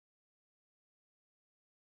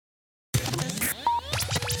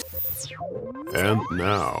And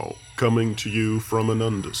now, coming to you from an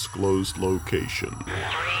undisclosed location,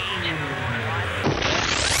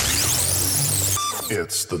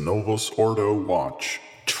 it's the Novus Ordo Watch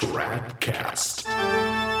Tradcast.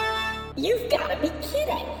 You've gotta be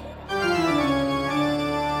kidding.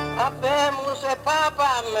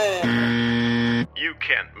 You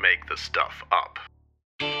can't make the stuff up.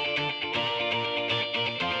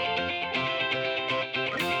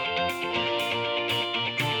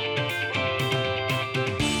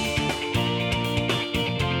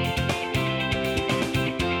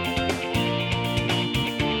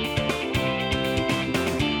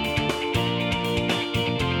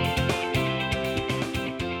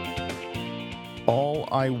 All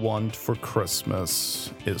I want for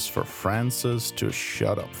Christmas is for Francis to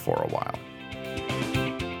shut up for a while.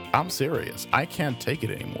 I'm serious. I can't take it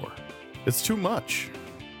anymore. It's too much.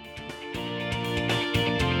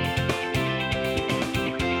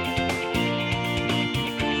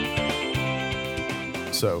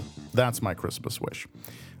 So that's my Christmas wish.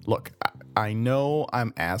 Look, I know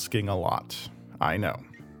I'm asking a lot. I know.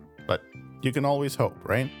 But you can always hope,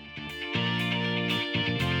 right?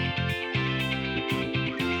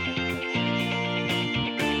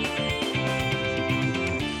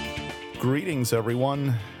 Greetings,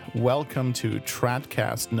 everyone. Welcome to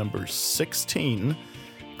Tradcast number 16.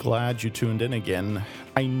 Glad you tuned in again.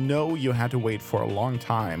 I know you had to wait for a long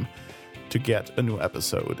time to get a new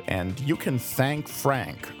episode, and you can thank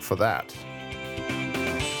Frank for that.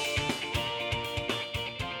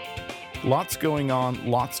 Lots going on,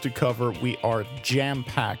 lots to cover. We are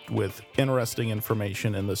jam-packed with interesting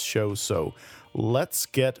information in this show, so let's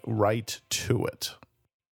get right to it.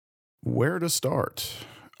 Where to start?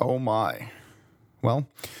 Oh my. Well,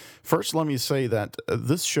 first let me say that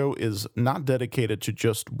this show is not dedicated to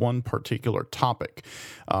just one particular topic.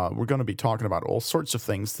 We're going to be talking about all sorts of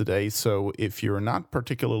things today, so if you're not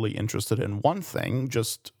particularly interested in one thing,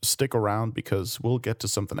 just stick around because we'll get to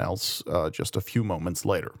something else just a few moments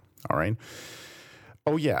later, all right?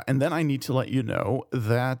 Oh yeah, and then I need to let you know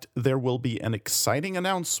that there will be an exciting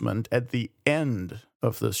announcement at the end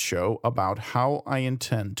of this show about how I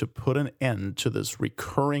intend to put an end to this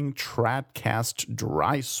recurring Tradcast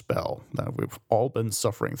dry spell that we've all been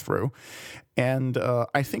suffering through. And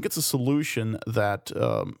I think it's a solution that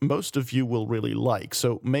most of you will really like.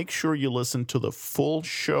 So make sure you listen to the full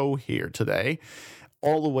show here today,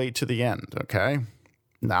 all the way to the end, okay?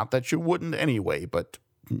 Not that you wouldn't anyway, but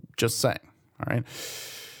just saying, all right?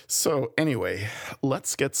 So anyway,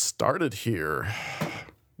 let's get started here.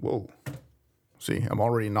 Whoa. See, I'm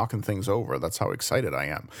already knocking things over. That's how excited I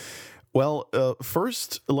am. Well,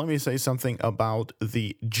 first, let me say something about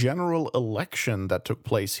the general election that took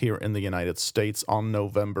place here in the United States on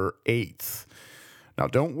November 8th. Now,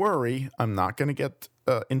 don't worry. I'm not going to get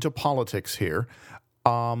into politics here.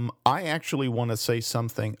 I actually want to say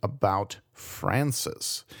something about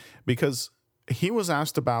Francis, because he was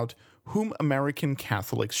asked about whom American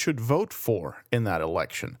Catholics should vote for in that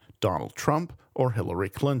election, Donald Trump or Hillary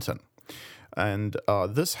Clinton. And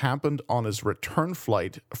this happened on his return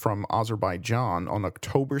flight from Azerbaijan on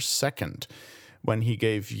October 2nd, when he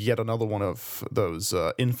gave yet another one of those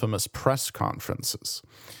infamous press conferences.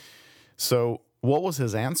 So what was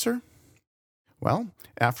his answer? Well,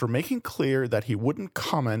 after making clear that he wouldn't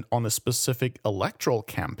comment on a specific electoral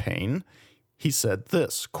campaign, he said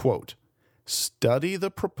this, quote, "Study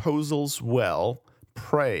the proposals well,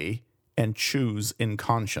 pray, and choose in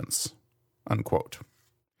conscience," unquote.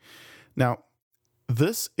 Now,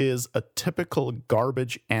 this is a typical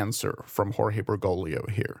garbage answer from Jorge Bergoglio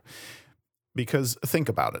here. Because think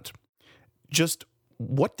about it. Just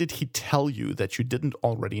what did he tell you that you didn't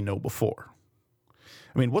already know before?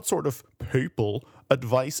 I mean, what sort of papal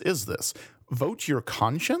advice is this? Vote your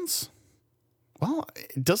conscience? Well,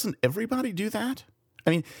 doesn't everybody do that? I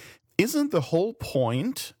mean, isn't the whole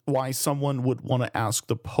point why someone would want to ask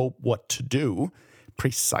the Pope what to do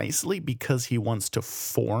precisely because he wants to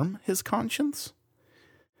form his conscience?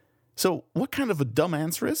 So what kind of a dumb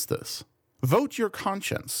answer is this? Vote your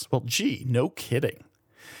conscience. Well, gee, no kidding.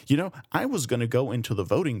 You know, I was going to go into the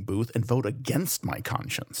voting booth and vote against my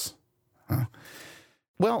conscience. Huh?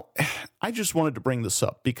 Well, I just wanted to bring this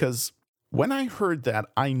up because when I heard that,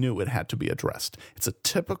 I knew it had to be addressed. It's a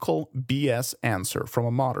typical BS answer from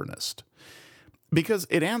a modernist because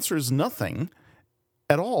it answers nothing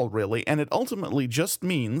at all, really, and it ultimately just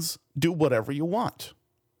means do whatever you want.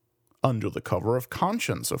 Under the cover of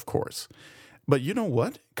conscience, of course. But you know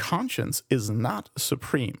what? Conscience is not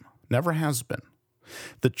supreme, never has been.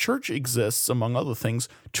 The church exists, among other things,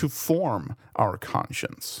 to form our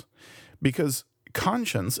conscience. Because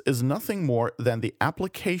conscience is nothing more than the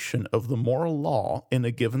application of the moral law in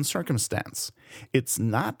a given circumstance. It's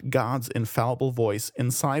not God's infallible voice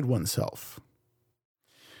inside oneself.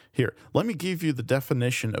 Here, let me give you the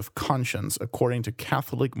definition of conscience according to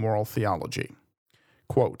Catholic moral theology.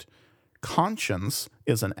 Quote, conscience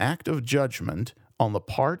is an act of judgment on the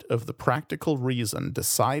part of the practical reason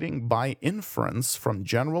deciding by inference from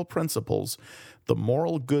general principles the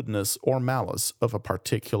moral goodness or malice of a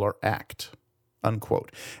particular act.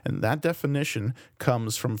 Unquote. And that definition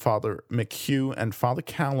comes from Father McHugh and Father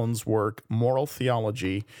Callan's work, Moral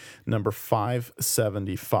Theology, number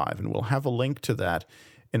 575. And we'll have a link to that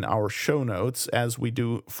in our show notes, as we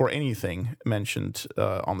do for anything mentioned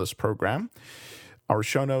on this program. Our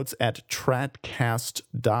show notes at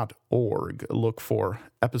tradcast.org. Look for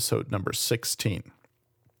episode number 16.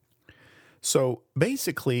 So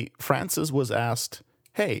basically, Francis was asked,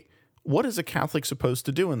 hey, what is a Catholic supposed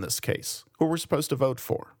to do in this case? Who we're supposed to vote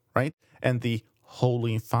for, right? And the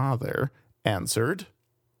Holy Father answered,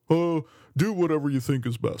 do whatever you think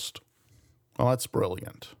is best. Well, that's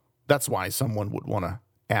brilliant. That's why someone would want to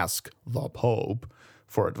ask the Pope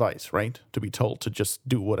for advice, right? To be told to just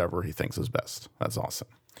do whatever he thinks is best. That's awesome.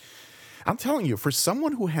 I'm telling you, for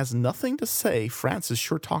someone who has nothing to say, Francis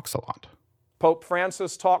sure talks a lot. Pope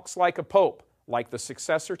Francis talks like a pope, like the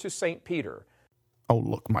successor to St. Peter. Oh,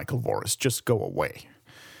 look, Michael Voris, just go away.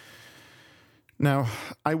 Now,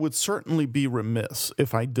 I would certainly be remiss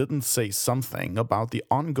if I didn't say something about the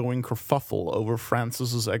ongoing kerfuffle over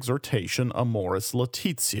Francis's exhortation Amoris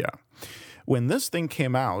Laetitia. When this thing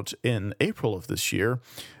came out in April of this year,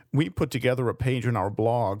 we put together a page in our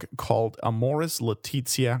blog called Amoris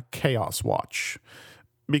Laetitia Chaos Watch,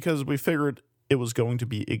 because we figured it was going to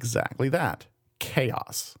be exactly that,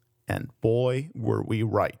 chaos. And boy, were we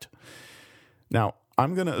right. Now,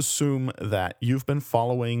 I'm going to assume that you've been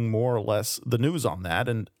following more or less the news on that,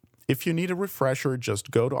 and if you need a refresher,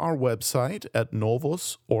 just go to our website at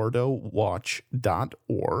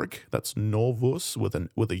novusordowatch.org. That's Novus with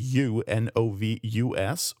a U,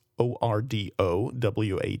 Novus,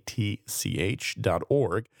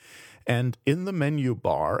 ORDOWATCH.org. And in the menu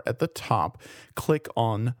bar at the top, click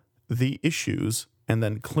on the issues and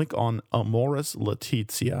then click on Amoris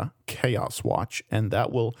Laetitia Chaos Watch, and that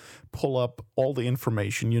will pull up all the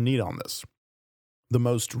information you need on this. The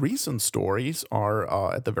most recent stories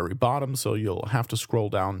are at the very bottom, so you'll have to scroll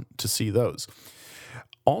down to see those.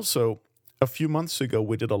 Also, a few months ago,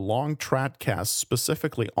 we did a long Tradcast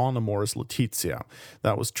specifically on Amoris Laetitia.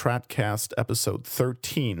 That was Tradcast episode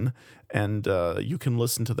 13, and you can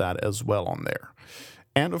listen to that as well on there.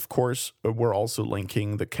 And of course, we're also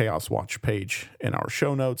linking the Chaos Watch page in our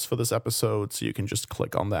show notes for this episode, so you can just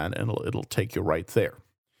click on that and it'll take you right there.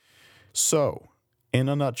 So, in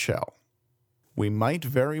a nutshell, we might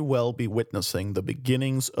very well be witnessing the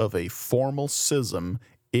beginnings of a formal schism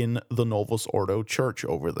in the Novus Ordo Church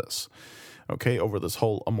over this. Okay, over this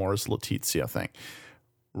whole Amoris Laetitia thing.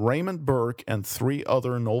 Raymond Burke and 3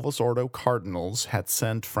 other Novus Ordo cardinals had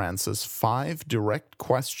sent Francis 5 direct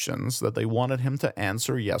questions that they wanted him to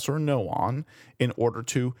answer yes or no on in order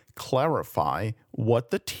to clarify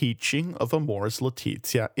what the teaching of Amoris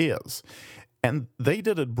Laetitia is. And they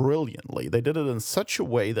did it brilliantly. They did it in such a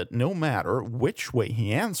way that no matter which way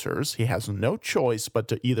he answers, he has no choice but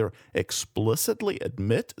to either explicitly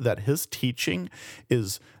admit that his teaching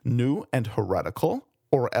is new and heretical,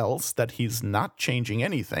 or else that he's not changing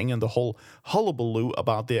anything and the whole hullabaloo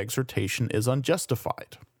about the exhortation is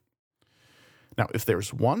unjustified. Now, if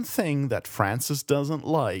there's one thing that Francis doesn't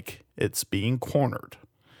like, it's being cornered.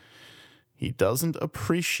 He doesn't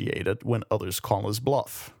appreciate it when others call his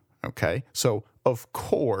bluff. Okay, so of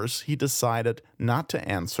course he decided not to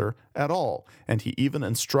answer at all, and he even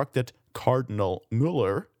instructed Cardinal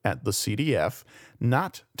Mueller at the CDF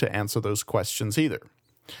not to answer those questions either.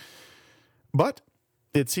 But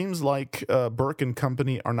it seems like Burke and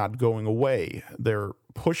company are not going away. They're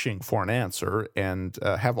pushing for an answer and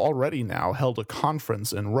have already now held a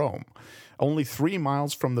conference in Rome, only 3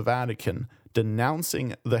 miles from the Vatican,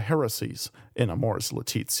 denouncing the heresies in Amoris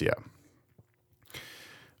Laetitia.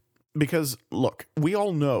 Because, look, we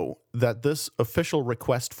all know that this official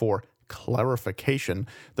request for clarification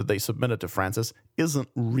that they submitted to Francis isn't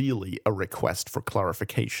really a request for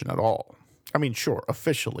clarification at all. I mean, sure,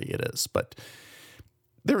 officially it is, but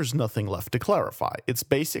there's nothing left to clarify. It's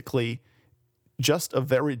basically just a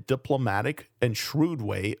very diplomatic and shrewd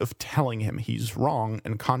way of telling him he's wrong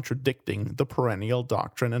and contradicting the perennial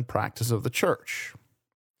doctrine and practice of the Church.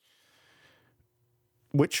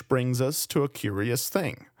 Which brings us to a curious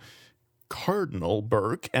thing. Cardinal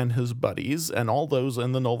Burke and his buddies and all those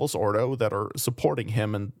in the Novus Ordo that are supporting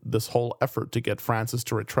him in this whole effort to get Francis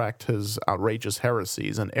to retract his outrageous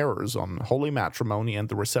heresies and errors on holy matrimony and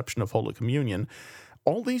the reception of Holy Communion,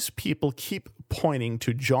 all these people keep pointing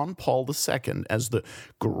to John Paul II as the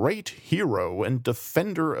great hero and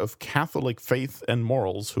defender of Catholic faith and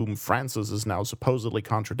morals whom Francis is now supposedly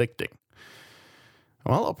contradicting.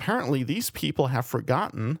 Well, apparently these people have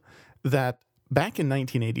forgotten that back in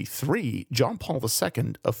 1983, John Paul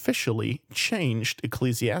II officially changed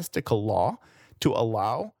ecclesiastical law to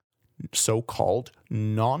allow so-called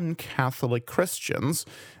non-Catholic Christians,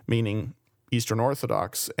 meaning Eastern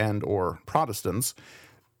Orthodox and or Protestants,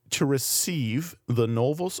 to receive the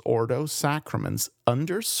Novus Ordo sacraments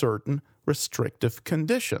under certain restrictive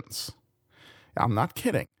conditions. I'm not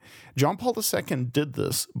kidding. John Paul II did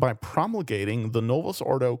this by promulgating the Novus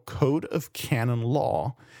Ordo Code of Canon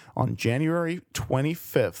Law on January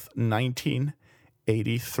 25th,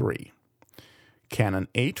 1983. Canon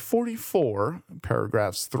 844,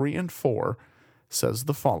 paragraphs 3 and 4, says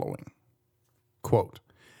the following, quote,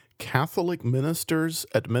 Catholic ministers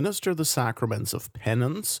administer the sacraments of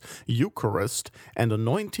penance, Eucharist, and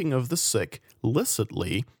anointing of the sick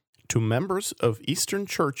licitly to members of Eastern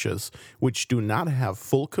churches which do not have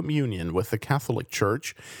full communion with the Catholic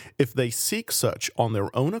Church if they seek such on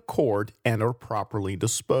their own accord and are properly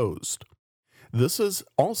disposed. This is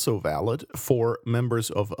also valid for members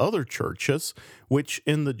of other churches which,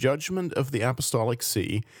 in the judgment of the Apostolic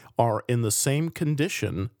See, are in the same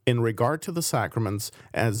condition in regard to the sacraments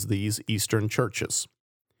as these Eastern churches.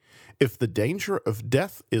 If the danger of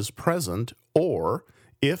death is present, or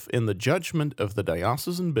if in the judgment of the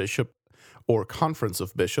diocesan bishop or conference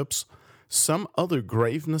of bishops, some other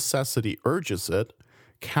grave necessity urges it,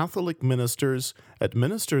 Catholic ministers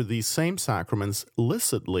administer these same sacraments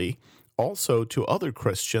licitly also to other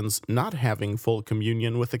Christians not having full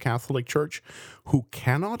communion with the Catholic Church, who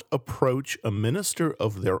cannot approach a minister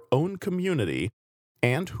of their own community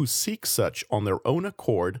and who seek such on their own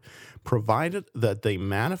accord, provided that they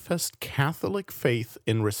manifest Catholic faith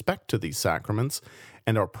in respect to these sacraments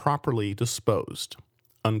and are properly disposed.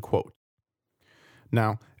 Unquote.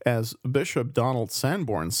 Now, as Bishop Donald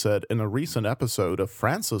Sanborn said in a recent episode of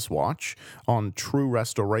Francis Watch on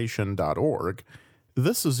TrueRestoration.org,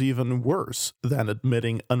 this is even worse than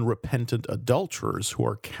admitting unrepentant adulterers who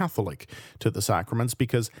are Catholic to the sacraments,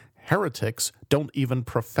 because heretics don't even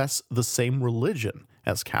profess the same religion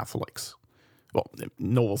as Catholics. Well,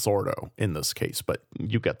 Novus Ordo in this case, but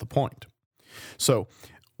you get the point. So,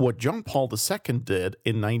 what John Paul II did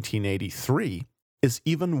in 1983 is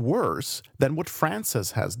even worse than what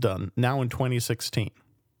Francis has done now in 2016.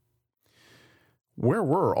 Where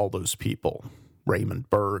were all those people? Raymond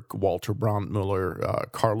Burke, Walter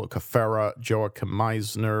Brandmüller, Carlo Caffarra, Joachim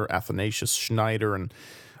Meisner, Athanasius Schneider, and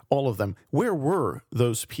all of them. Where were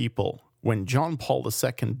those people when John Paul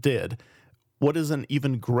II did what is an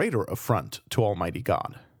even greater affront to Almighty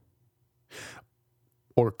God?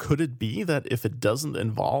 Or could it be that if it doesn't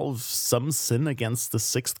involve some sin against the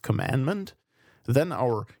sixth commandment, then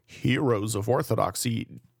our heroes of orthodoxy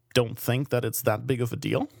don't think that it's that big of a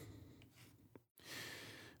deal?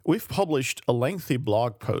 We've published a lengthy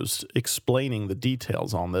blog post explaining the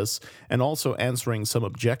details on this and also answering some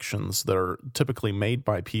objections that are typically made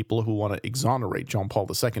by people who want to exonerate John Paul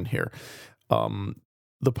II here.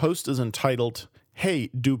 The post is entitled, Hey,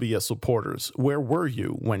 dubious supporters, where were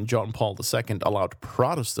you when John Paul II allowed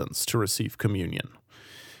Protestants to receive communion?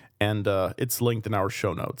 And it's linked in our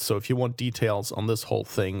show notes. So if you want details on this whole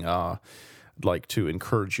thing, I'd like to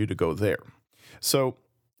encourage you to go there. So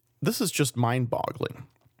this is just mind-boggling.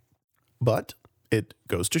 But it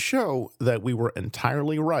goes to show that we were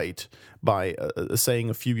entirely right by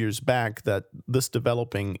saying a few years back that this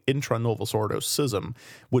developing intra-Novus Ordo schism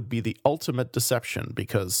would be the ultimate deception,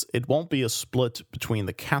 because it won't be a split between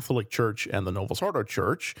the Catholic Church and the Novus Ordo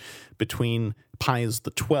Church, between Pius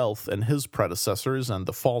XII and his predecessors and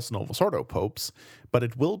the false Novus Ordo popes, but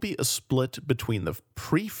it will be a split between the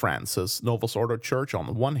pre-Francis Novus Ordo Church on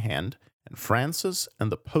the one hand and Francis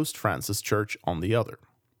and the post-Francis Church on the other.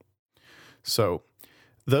 So,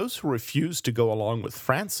 those who refuse to go along with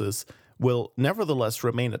Francis will nevertheless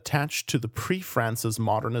remain attached to the pre-Francis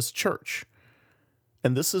modernist church.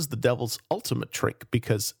 And this is the devil's ultimate trick,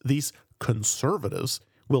 because these conservatives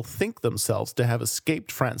will think themselves to have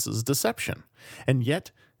escaped Francis' deception, and yet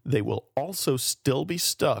they will also still be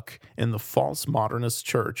stuck in the false modernist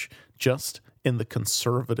church, just in the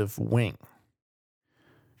conservative wing.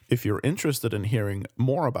 If you're interested in hearing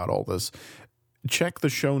more about all this, check the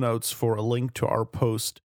show notes for a link to our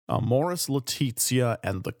post, Amoris Laetitia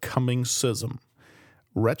and the Coming Schism,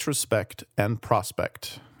 Retrospect and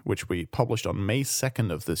Prospect, which we published on May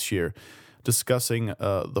 2nd of this year, discussing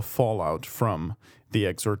the fallout from the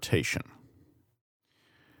exhortation.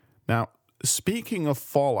 Now, speaking of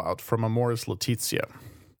fallout from Amoris Laetitia,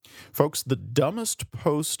 folks, the Dumbest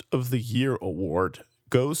Post of the Year award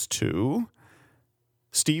goes to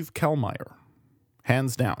Steve Kellmeyer.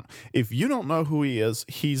 Hands down. If you don't know who he is,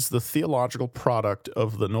 he's the theological product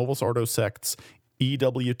of the Novus Ordo sect's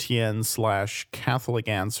EWTN/Catholic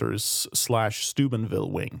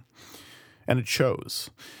Answers/Steubenville wing. And it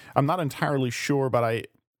shows. I'm not entirely sure, but I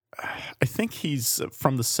think he's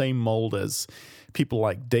from the same mold as people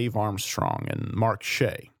like Dave Armstrong and Mark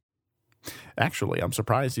Shea. Actually, I'm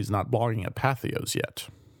surprised he's not blogging at Patheos yet.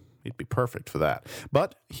 He'd be perfect for that.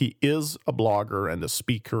 But he is a blogger and a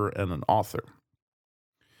speaker and an author.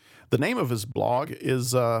 The name of his blog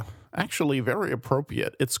is actually very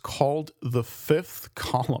appropriate. It's called The Fifth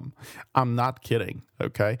Column. I'm not kidding,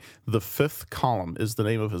 okay? The Fifth Column is the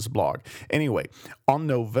name of his blog. Anyway, on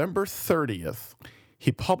November 30th,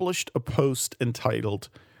 he published a post entitled,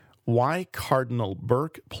 Why Cardinal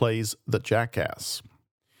Burke Plays the Jackass.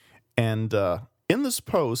 And in this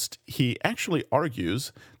post, he actually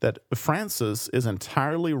argues that Francis is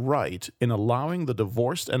entirely right in allowing the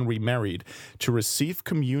divorced and remarried to receive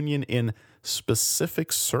communion in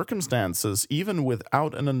specific circumstances, even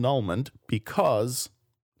without an annulment, because,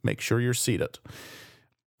 make sure you're seated,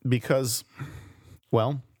 because,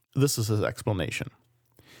 well, this is his explanation.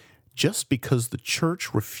 Just because the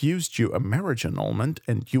church refused you a marriage annulment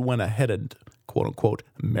and you went ahead and, quote-unquote,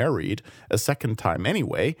 married a second time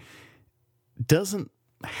anyway, doesn't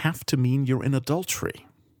have to mean you're in adultery.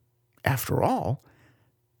 After all,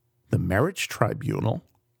 the marriage tribunal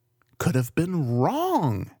could have been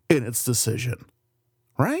wrong in its decision,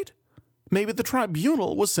 right? Maybe the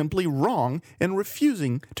tribunal was simply wrong in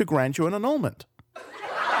refusing to grant you an annulment.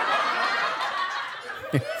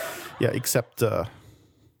 Yeah, except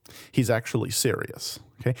he's actually serious.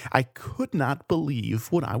 Okay, I could not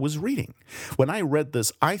believe what I was reading. When I read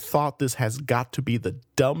this, I thought this has got to be the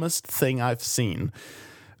dumbest thing I've seen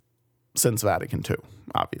since Vatican II,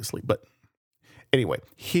 obviously. But anyway,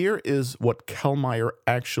 here is what Kellmeyer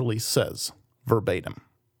actually says, verbatim.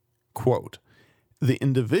 Quote, the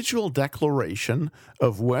individual declaration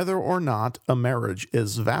of whether or not a marriage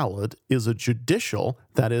is valid is a judicial,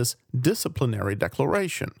 that is, disciplinary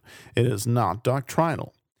declaration. It is not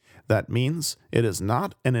doctrinal. That means it is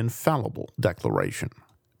not an infallible declaration.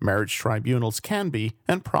 Marriage tribunals can be,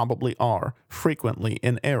 and probably are, frequently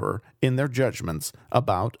in error in their judgments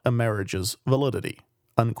about a marriage's validity.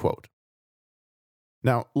 Unquote.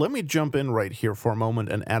 Now, let me jump in right here for a moment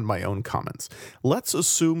and add my own comments. Let's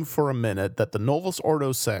assume for a minute that the Novus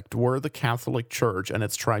Ordo sect were the Catholic Church and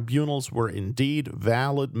its tribunals were indeed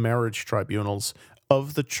valid marriage tribunals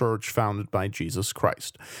of the church founded by Jesus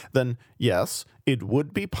Christ. Then, yes, it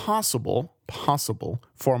would be possible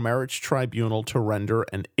for a marriage tribunal to render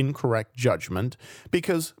an incorrect judgment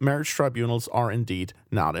because marriage tribunals are indeed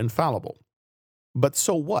not infallible. But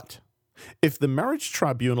so what? If the marriage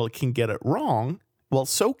tribunal can get it wrong, well,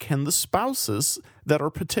 so can the spouses that are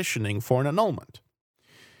petitioning for an annulment.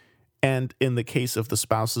 And in the case of the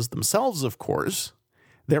spouses themselves, of course,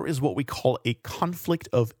 there is what we call a conflict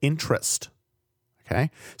of interest. Okay?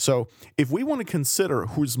 So if we want to consider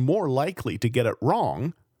who's more likely to get it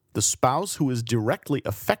wrong, the spouse who is directly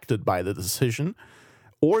affected by the decision,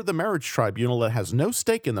 or the marriage tribunal that has no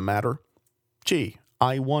stake in the matter, gee,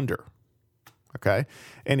 I wonder. Okay?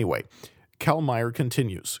 Anyway, Kellmeyer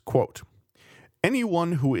continues, quote,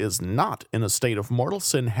 anyone who is not in a state of mortal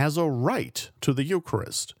sin has a right to the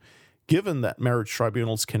Eucharist. Given that marriage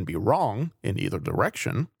tribunals can be wrong in either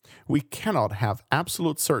direction, we cannot have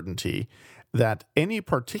absolute certainty that any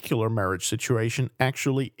particular marriage situation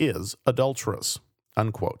actually is adulterous,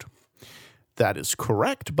 unquote. That is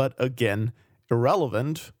correct, but again,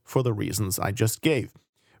 irrelevant for the reasons I just gave.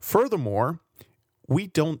 Furthermore, we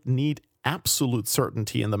don't need absolute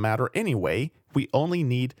certainty in the matter anyway. We only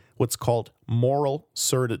need what's called moral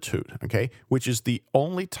certitude, okay, which is the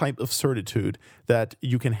only type of certitude that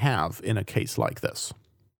you can have in a case like this.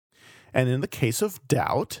 And in the case of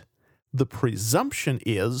doubt, the presumption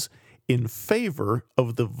is in favor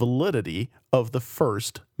of the validity of the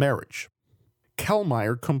first marriage.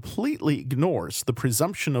 Kellmeyer completely ignores the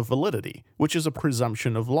presumption of validity, which is a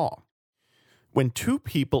presumption of law. When two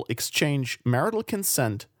people exchange marital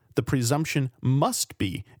consent, the presumption must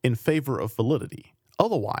be in favor of validity.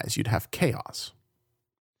 Otherwise, you'd have chaos.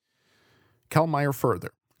 Kellmeyer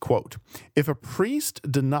further, quote, if a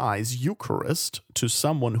priest denies Eucharist to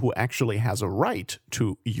someone who actually has a right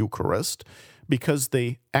to Eucharist because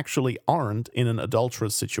they actually aren't in an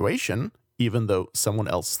adulterous situation, even though someone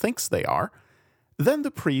else thinks they are, then the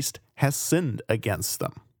priest has sinned against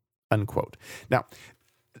them, unquote. Now,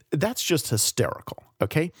 that's just hysterical,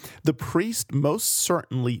 okay? The priest most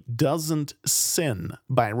certainly doesn't sin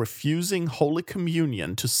by refusing Holy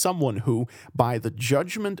Communion to someone who, by the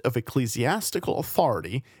judgment of ecclesiastical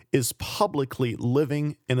authority, is publicly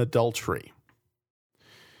living in adultery.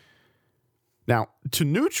 Now, to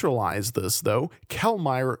neutralize this, though,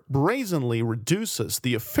 Kellmeyer brazenly reduces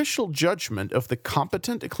the official judgment of the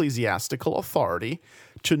competent ecclesiastical authority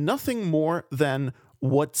to nothing more than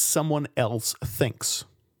what someone else thinks.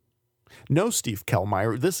 No, Steve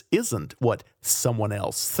Kellmeyer, this isn't what someone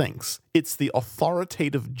else thinks. It's the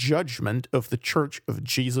authoritative judgment of the Church of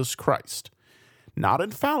Jesus Christ. Not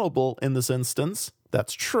infallible in this instance,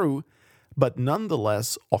 that's true, but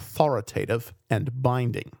nonetheless authoritative and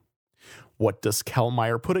binding. What does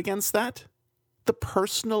Kellmeyer put against that? The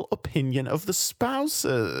personal opinion of the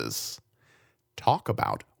spouses. Talk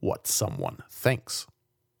about what someone thinks.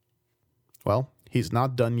 Well, he's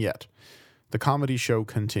not done yet. The comedy show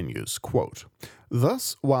continues, quote,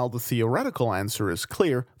 "Thus, while the theoretical answer is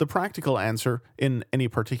clear, the practical answer in any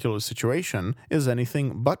particular situation is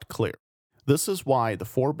anything but clear. This is why the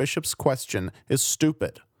four bishops question is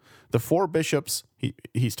stupid. The four bishops,"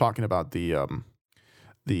 he's talking about the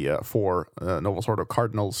four Novus Ordo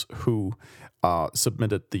cardinals who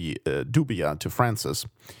submitted the dubia to Francis.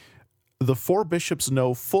 "The four bishops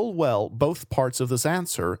know full well both parts of this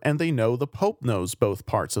answer, and they know the Pope knows both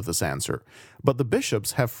parts of this answer. But the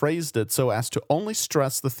bishops have phrased it so as to only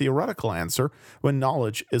stress the theoretical answer when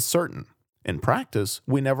knowledge is certain. In practice,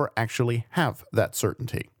 we never actually have that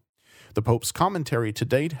certainty. The Pope's commentary to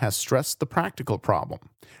date has stressed the practical problem.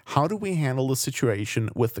 How do we handle the situation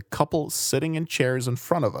with the couple sitting in chairs in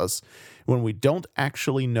front of us when we don't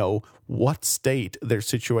actually know what state their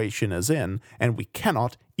situation is in, and we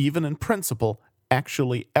cannot, even in principle,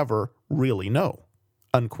 actually ever really know?"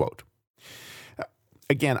 Unquote.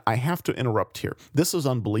 Again, I have to interrupt here. This is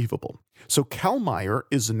unbelievable. So Kellmeyer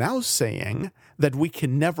is now saying that we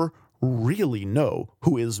can never really know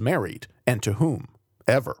who is married and to whom,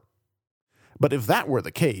 ever. But if that were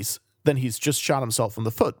the case, then he's just shot himself in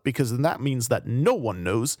the foot, because then that means that no one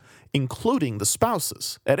knows, including the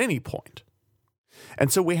spouses, at any point.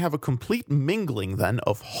 And so we have a complete mingling then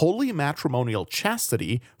of holy matrimonial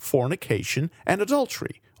chastity, fornication, and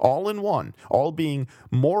adultery, all in one, all being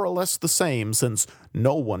more or less the same, since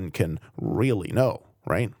no one can really know,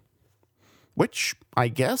 right? Which I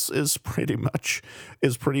guess is pretty much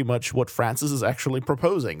what Francis is actually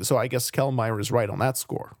proposing. So I guess Kellmeyer is right on that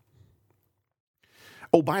score.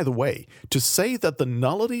 Oh, by the way, to say that the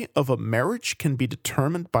nullity of a marriage can be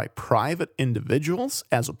determined by private individuals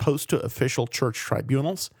as opposed to official church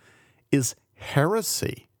tribunals is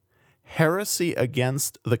heresy. Heresy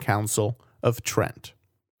against the Council of Trent.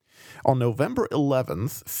 On November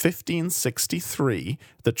 11th, 1563,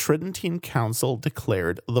 the Tridentine Council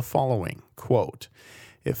declared the following, quote,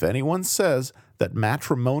 "If anyone says that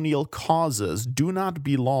matrimonial causes do not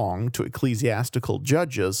belong to ecclesiastical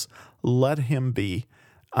judges, let him be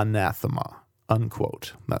anathema,"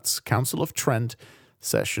 unquote. That's Council of Trent,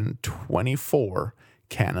 Session 24,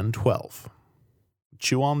 Canon 12.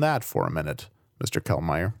 Chew on that for a minute, Mr.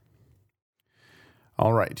 Kellmeyer.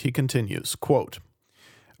 All right, he continues, quote,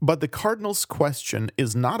 "But the cardinal's question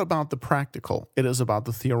is not about the practical, it is about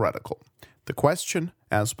the theoretical. The question,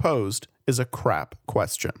 as posed, is a crap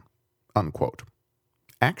question," unquote.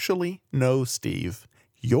 Actually, no, Steve.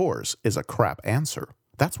 Yours is a crap answer.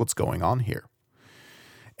 That's what's going on here.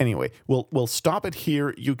 Anyway, we'll stop it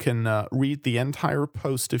here. You can read the entire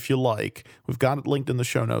post if you like. We've got it linked in the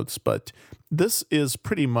show notes, but this is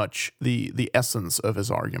pretty much the essence of his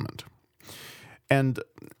argument. And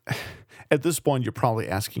at this point, you're probably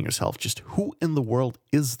asking yourself, just who in the world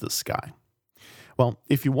is this guy? Well,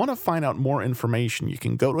 if you want to find out more information, you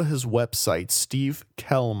can go to his website,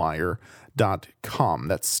 stevekellmeyer.com.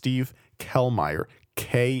 That's Steve Kellmeyer,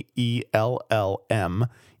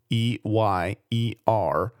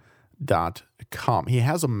 KELLMEYER.com. He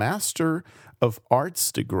has a Master of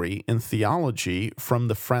Arts degree in theology from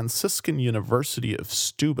the Franciscan University of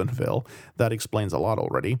Steubenville. That explains a lot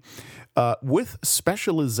already. With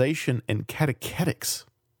specialization in catechetics.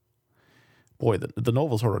 Boy, the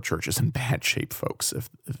Novus Ordo Church is in bad shape, folks,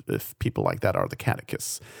 if people like that are the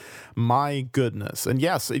catechists. My goodness. And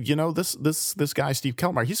yes, you know, this guy, Steve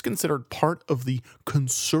Kellmeyer, he's considered part of the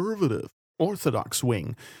conservative Orthodox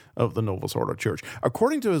wing of the Novus Ordo Church.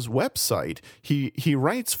 According to his website, he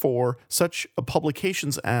writes for such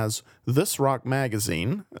publications as This Rock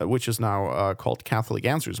Magazine, which is now called Catholic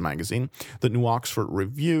Answers Magazine, the New Oxford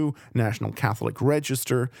Review, National Catholic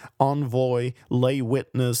Register, Envoy, Lay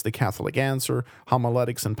Witness, The Catholic Answer,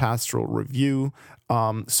 Homiletics and Pastoral Review,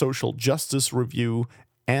 Social Justice Review,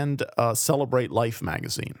 and Celebrate Life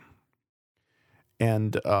Magazine.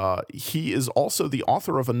 And he is also the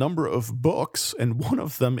author of a number of books, and one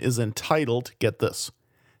of them is entitled, get this,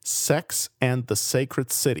 Sex and the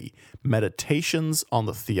Sacred City, Meditations on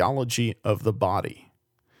the Theology of the Body.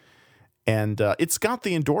 And it's got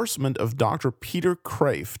the endorsement of Dr. Peter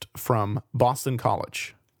Kraft from Boston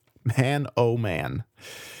College. Man, oh man.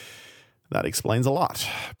 That explains a lot.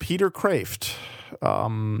 Peter Kraft.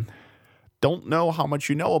 Don't know how much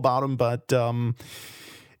you know about him, but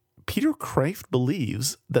Peter Kraft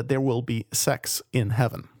believes that there will be sex in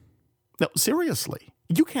heaven. No, seriously,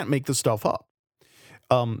 you can't make this stuff up.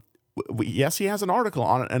 Yes, he has an article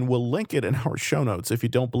on it, and we'll link it in our show notes if you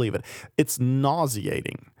don't believe it. It's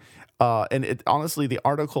nauseating. And honestly, the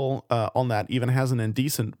article on that even has an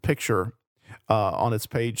indecent picture on its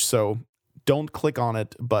page, so don't click on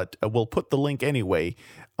it, but we'll put the link anyway,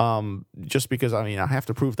 just because, I have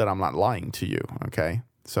to prove that I'm not lying to you, okay?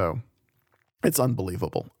 So it's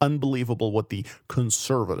unbelievable. Unbelievable what the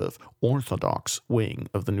conservative, orthodox wing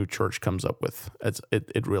of the new church comes up with.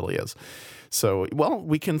 It really is. So, well,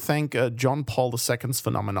 we can thank John Paul II's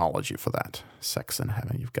phenomenology for that. Sex in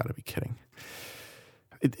heaven, you've got to be kidding.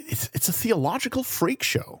 It's a theological freak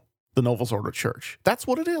show, the Novus Ordo Church. That's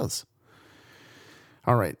what it is.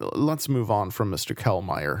 All right, let's move on from Mr.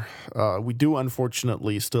 Kellmeyer. We do,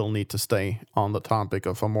 unfortunately, still need to stay on the topic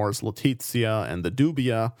of Amoris Laetitia and the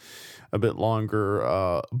dubia a bit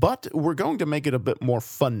longer, but we're going to make it a bit more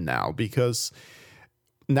fun now, because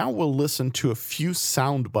now we'll listen to a few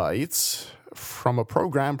sound bites from a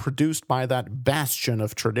program produced by that bastion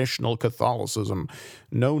of traditional Catholicism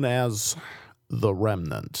known as The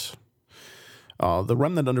Remnant. The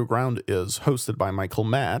Remnant Underground is hosted by Michael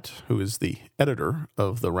Matt, who is the editor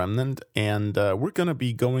of The Remnant, and we're going to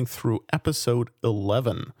be going through episode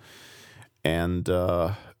 11. And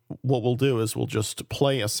what we'll do is we'll just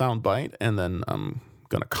play a soundbite, and then I'm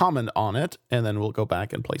going to comment on it, and then we'll go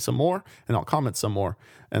back and play some more, and I'll comment some more,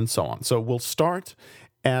 and so on. So we'll start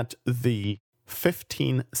at the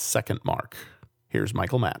 15-second mark. Here's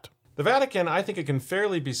Michael Matt. The Vatican, I think it can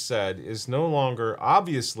fairly be said, is no longer,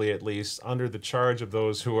 obviously at least, under the charge of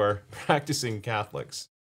those who are practicing Catholics.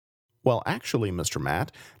 Well, actually, Mr.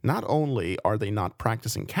 Matt, not only are they not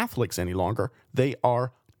practicing Catholics any longer, they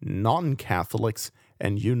are non-Catholics,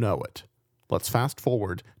 and you know it. Let's fast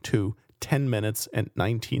forward to 10 minutes and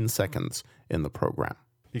 19 seconds in the program.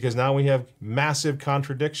 Because now we have massive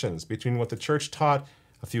contradictions between what the Church taught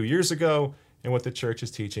a few years ago and what the Church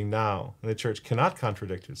is teaching now. And the Church cannot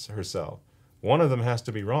contradict herself. One of them has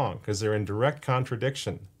to be wrong, because they're in direct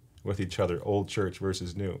contradiction with each other, old Church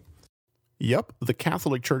versus new. Yep, the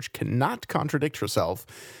Catholic Church cannot contradict herself,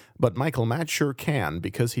 but Michael Matt sure can,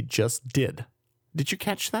 because he just did. Did you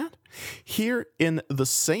catch that? Here, in the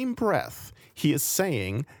same breath, he is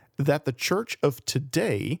saying that the Church of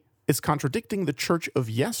today is contradicting the Church of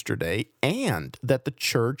yesterday, and that the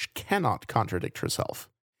Church cannot contradict herself.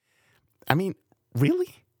 I mean,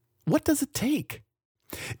 really? What does it take?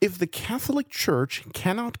 If the Catholic Church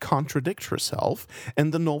cannot contradict herself,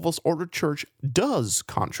 and the Novus Ordo Church does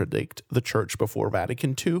contradict the Church before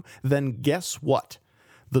Vatican II, then guess what?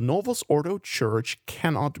 The Novus Ordo Church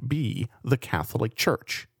cannot be the Catholic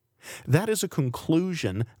Church. That is a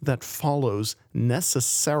conclusion that follows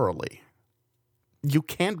necessarily. You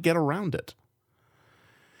can't get around it.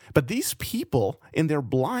 But these people, in their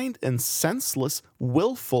blind and senseless,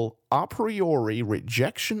 willful, a priori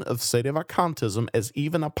rejection of sedevacantism as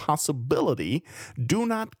even a possibility, do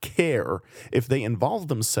not care if they involve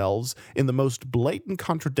themselves in the most blatant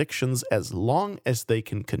contradictions as long as they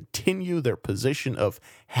can continue their position of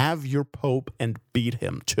have your Pope and beat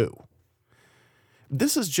him too.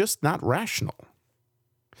 This is just not rational.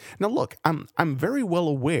 Now look, I'm very well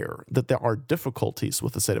aware that there are difficulties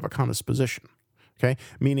with the sedevacantist position. Okay,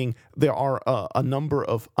 meaning there are a number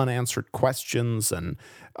of unanswered questions and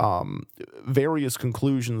various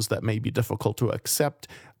conclusions that may be difficult to accept,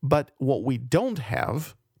 but what we don't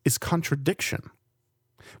have is contradiction.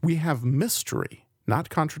 We have mystery, not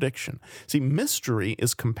contradiction. See, mystery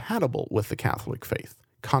is compatible with the Catholic faith.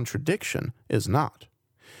 Contradiction is not.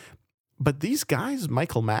 But these guys,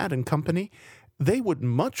 Michael Matt and company, they would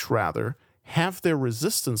much rather have their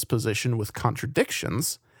resistance position with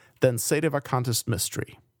contradictions than sedevacantist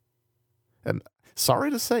mystery. And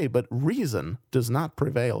Sorry to say, but reason does not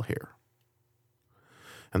prevail here.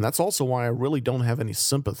 And that's also why I really don't have any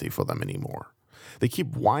sympathy for them anymore. They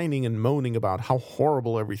keep whining and moaning about how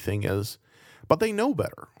horrible everything is, but they know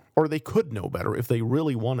better, or they could know better if they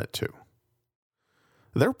really wanted to.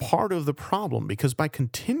 They're part of the problem because by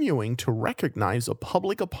continuing to recognize a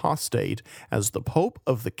public apostate as the Pope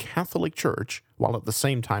of the Catholic Church, while at the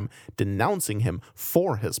same time denouncing him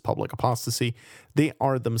for his public apostasy, they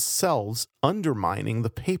are themselves undermining the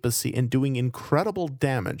papacy and doing incredible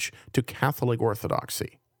damage to Catholic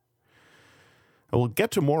orthodoxy. I will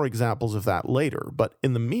get to more examples of that later, but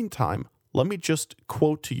in the meantime, let me just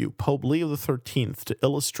quote to you Pope Leo XIII to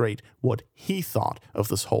illustrate what he thought of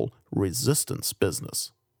this whole resistance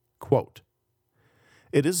business. Quote,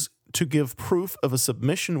 "It is to give proof of a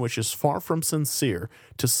submission which is far from sincere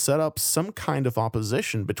to set up some kind of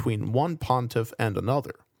opposition between one pontiff and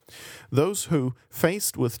another. Those who,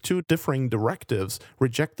 faced with two differing directives,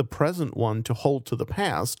 reject the present one to hold to the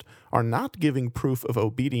past, are not giving proof of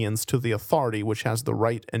obedience to the authority which has the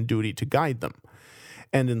right and duty to guide them.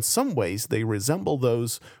 And in some ways they resemble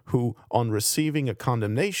those who, on receiving a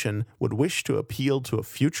condemnation, would wish to appeal to a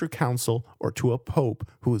future council or to a pope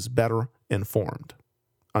who is better informed."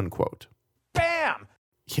 Unquote. Bam!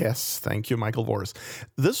 Yes, thank you, Michael Voris.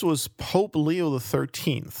 This was Pope Leo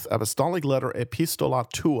XIII, Apostolic Letter Epistola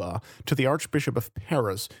Tua to the Archbishop of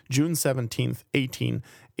Paris, June 17th,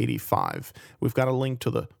 1885. We've got a link to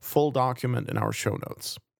the full document in our show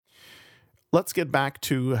notes. Let's get back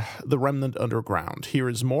to the remnant underground. Here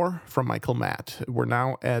is more from Michael Matt. We're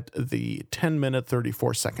now at the 10-minute,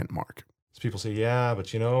 34-second mark. People say, yeah, but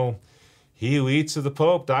he who eats of the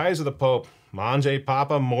Pope dies of the Pope. Mange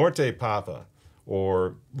Papa, morte Papa.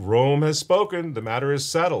 Or Rome has spoken, the matter is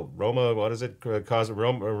settled. Roma, what is it?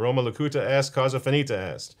 Roma locuta est, causa finita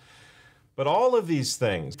est. But all of these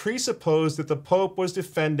things presuppose that the Pope was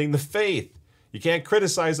defending the faith. You can't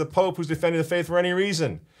criticize the Pope who's defending the faith for any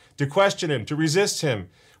reason. To question him, to resist him,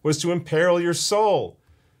 was to imperil your soul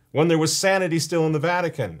when there was sanity still in the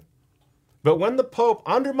Vatican. But when the Pope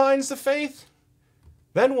undermines the faith,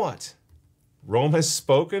 then what? Rome has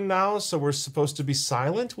spoken now, so we're supposed to be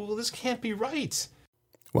silent? Well, this can't be right.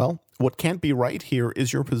 Well, what can't be right here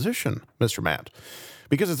is your position, Mr. Matt,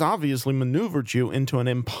 because it's obviously maneuvered you into an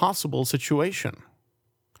impossible situation.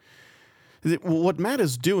 What Matt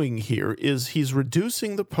is doing here is he's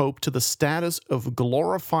reducing the Pope to the status of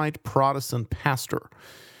glorified Protestant pastor,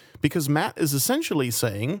 because Matt is essentially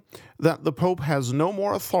saying that the Pope has no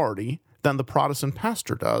more authority than the Protestant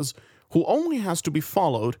pastor does, who only has to be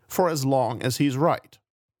followed for as long as he's right.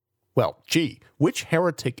 Well, gee, which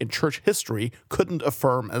heretic in church history couldn't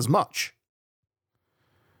affirm as much?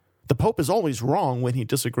 The Pope is always wrong when he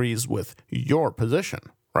disagrees with your position,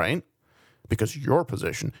 right? Because your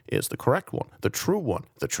position is the correct one, the true one,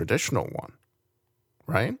 the traditional one,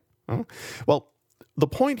 right? Well, the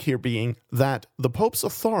point here being that the Pope's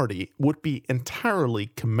authority would be entirely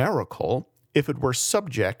chimerical if it were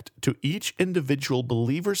subject to each individual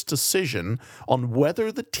believer's decision on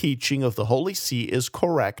whether the teaching of the Holy See is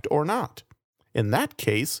correct or not. In that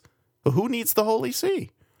case, who needs the Holy See?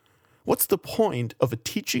 What's the point of a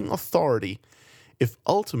teaching authority if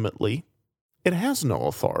ultimately it has no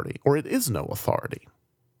authority, or it is no authority?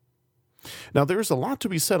 Now, there's a lot to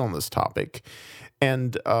be said on this topic,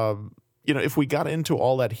 and, if we got into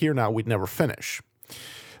all that here now, we'd never finish.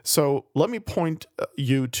 So let me point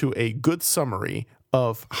you to a good summary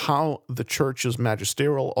of how the church's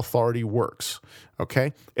magisterial authority works,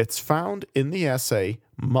 okay? It's found in the essay,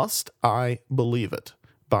 Must I Believe It?,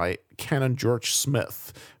 by Canon George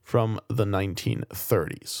Smith from the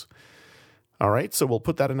 1930s. All right, so we'll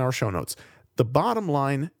put that in our show notes. The bottom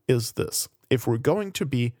line is this: if we're going to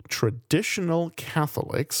be traditional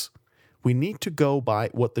Catholics, we need to go by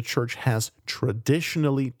what the church has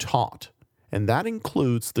traditionally taught, and that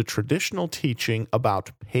includes the traditional teaching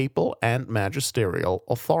about papal and magisterial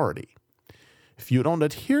authority. If you don't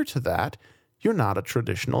adhere to that, you're not a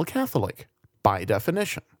traditional Catholic, by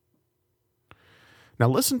definition. Now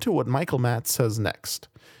listen to what Michael Matt says next.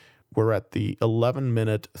 We're at the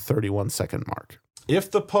 11-minute, 31-second mark.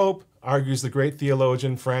 If the Pope, argues the great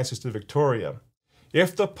theologian Francis de Victoria,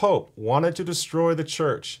 if the Pope wanted to destroy the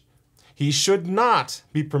Church, he should not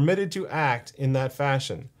be permitted to act in that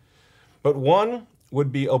fashion, but one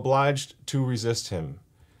would be obliged to resist him.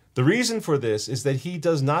 The reason for this is that he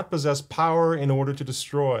does not possess power in order to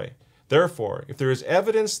destroy. Therefore, if there is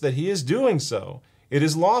evidence that he is doing so, it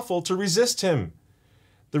is lawful to resist him.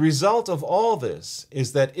 The result of all this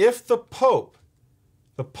is that if the Pope,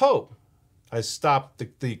 I stopped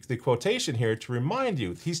the quotation here to remind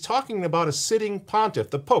you, he's talking about a sitting pontiff,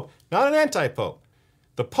 the Pope, not an anti-Pope.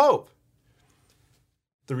 the Pope.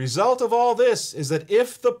 The result of all this is that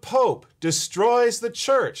if the Pope destroys the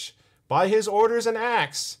church by his orders and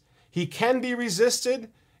acts, he can be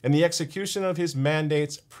resisted and the execution of his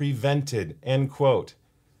mandates prevented, end quote.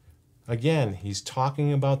 Again, he's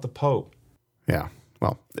talking about the Pope. Yeah,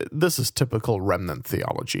 well, this is typical remnant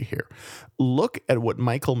theology here. Look at what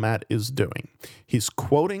Michael Matt is doing. He's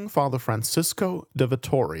quoting Father Francisco de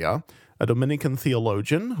Vitoria, a Dominican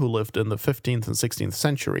theologian who lived in the 15th and 16th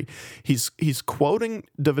century. He's quoting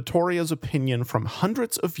de Vitoria's opinion from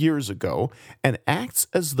hundreds of years ago and acts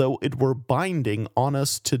as though it were binding on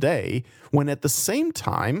us today, when at the same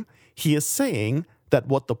time he is saying that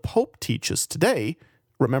what the Pope teaches today,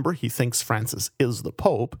 remember he thinks Francis is the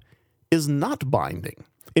Pope, is not binding.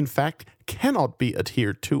 In fact, cannot be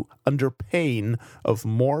adhered to under pain of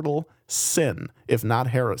mortal sin, if not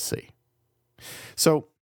heresy. So,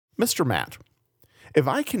 Mr. Matt, if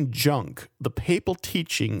I can junk the papal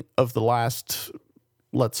teaching of the last,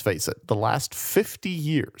 let's face it, the last 50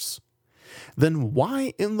 years, then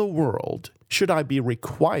why in the world should I be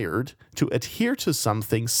required to adhere to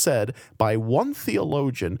something said by one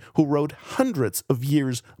theologian who wrote hundreds of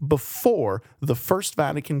years before the First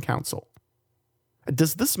Vatican Council?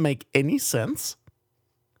 Does this make any sense?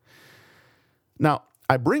 Now,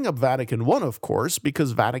 I bring up Vatican I, of course,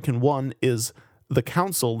 because Vatican I is the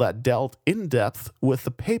council that dealt in depth with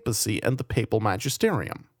the papacy and the papal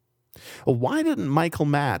magisterium. Why didn't Michael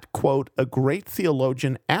Matt quote a great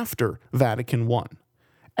theologian after Vatican I,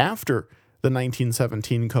 after the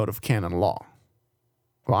 1917 Code of Canon Law?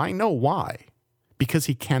 Well, I know why. Because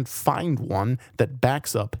he can't find one that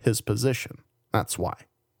backs up his position. That's why.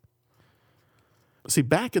 See,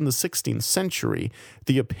 back in the 16th century,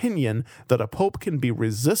 the opinion that a pope can be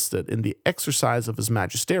resisted in the exercise of his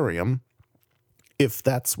magisterium, if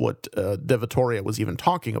that's what de Vitoria was even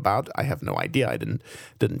talking about, I have no idea, I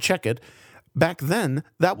didn't check it. Back then,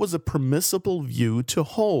 that was a permissible view to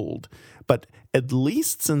hold. But at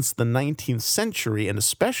least since the 19th century, and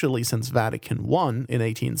especially since Vatican I in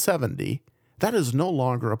 1870, that is no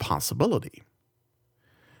longer a possibility.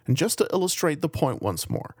 And just to illustrate the point once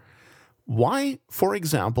more, why, for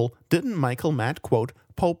example, didn't Michael Matt quote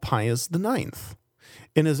Pope Pius IX?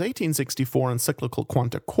 In his 1864 encyclical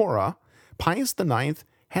Quanta Cora, Pius IX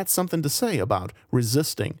had something to say about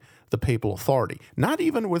resisting the papal authority, not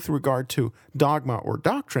even with regard to dogma or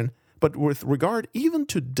doctrine, but with regard even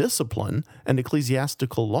to discipline and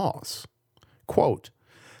ecclesiastical laws. Quote,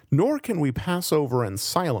 "Nor can we pass over in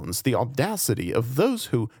silence the audacity of those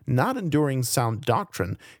who, not enduring sound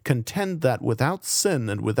doctrine, contend that without sin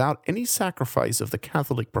and without any sacrifice of the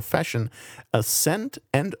Catholic profession, assent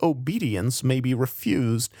and obedience may be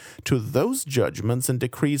refused to those judgments and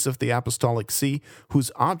decrees of the Apostolic See,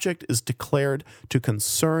 whose object is declared to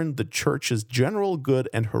concern the Church's general good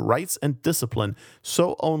and her rights and discipline,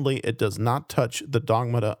 so only it does not touch the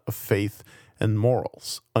dogmata of faith and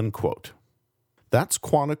morals." Unquote. That's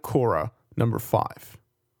Quanta Cora number 5.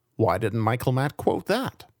 Why didn't Michael Matt quote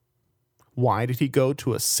that? Why did he go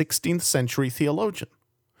to a 16th century theologian?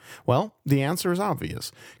 Well, the answer is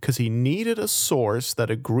obvious, because he needed a source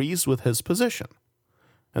that agrees with his position.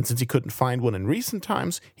 And since he couldn't find one in recent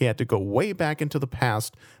times, he had to go way back into the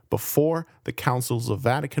past, before the councils of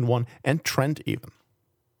Vatican I and Trent even.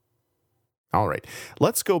 All right,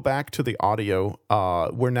 let's go back to the audio.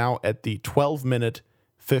 We're now at the 12-minute,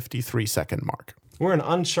 53-second mark. We're in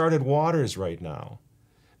uncharted waters right now.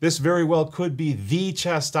 This very well could be the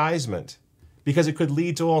chastisement, because it could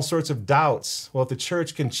lead to all sorts of doubts. Well, if the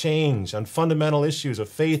church can change on fundamental issues of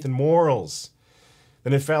faith and morals,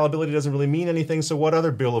 then infallibility doesn't really mean anything, so what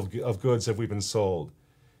other bill of goods have we been sold?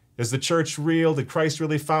 Is the church real? Did Christ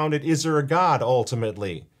really found it? Is there a God,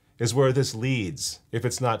 ultimately, is where this leads, if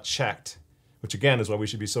it's not checked. Which, again, is why we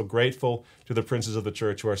should be so grateful to the princes of the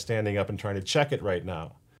church who are standing up and trying to check it right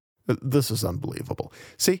now. This is unbelievable.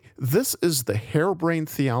 See, this is the harebrained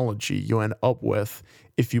theology you end up with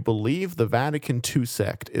if you believe the Vatican II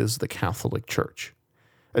sect is the Catholic Church.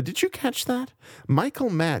 Did you catch that?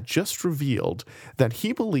 Michael Matt just revealed that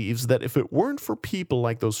he believes that if it weren't for people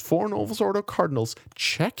like those 4 Novus Ordo cardinals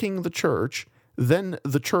checking the church, then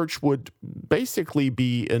the church would basically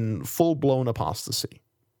be in full-blown apostasy.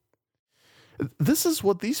 This is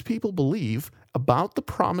what these people believe about the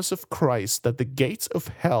promise of Christ that the gates of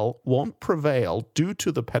hell won't prevail due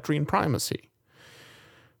to the Petrine primacy.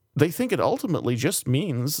 They think it ultimately just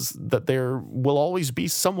means that there will always be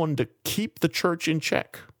someone to keep the church in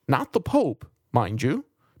check. Not the Pope, mind you,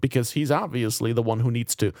 because he's obviously the one who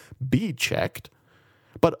needs to be checked.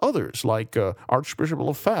 but others like Archbishop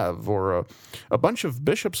Lefebvre or a bunch of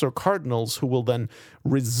bishops or cardinals who will then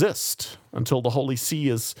resist until the Holy See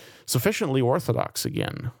is sufficiently orthodox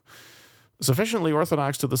again. Sufficiently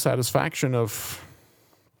orthodox to the satisfaction of,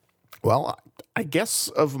 well, I guess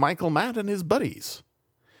of Michael Matt and his buddies.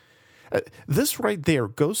 This right there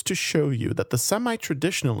goes to show you that the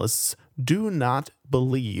semi-traditionalists do not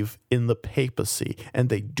believe in the papacy, and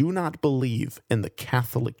they do not believe in the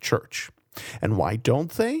Catholic Church. And why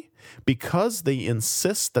don't they? Because they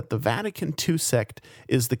insist that the Vatican II sect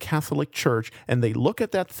is the Catholic Church, and they look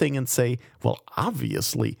at that thing and say, well,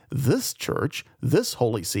 obviously, this church, this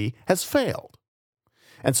Holy See, has failed.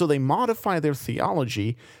 And so they modify their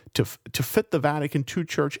theology to fit the Vatican II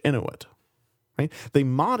church into it. Right? They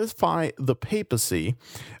modify the papacy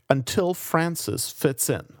until Francis fits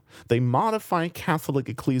in. They modify Catholic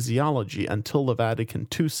ecclesiology until the Vatican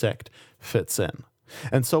II sect fits in.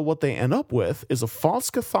 And so what they end up with is a false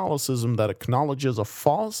Catholicism that acknowledges a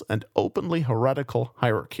false and openly heretical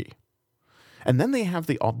hierarchy. And then they have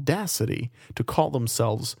the audacity to call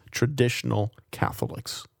themselves traditional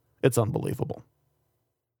Catholics. It's unbelievable.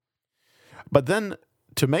 But then,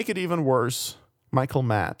 to make it even worse, Michael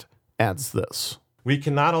Matt adds this. We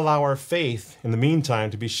cannot allow our faith, in the meantime,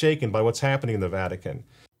 to be shaken by what's happening in the Vatican.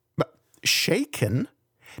 But shaken?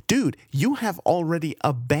 Dude, you have already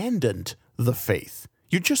abandoned the faith.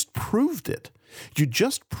 You just proved it. You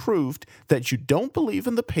just proved that you don't believe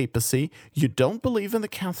in the papacy, you don't believe in the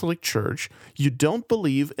Catholic Church, you don't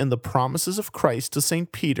believe in the promises of Christ to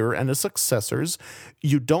St. Peter and his successors,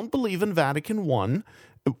 you don't believe in Vatican I,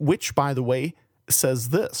 which, by the way, says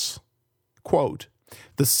this, quote,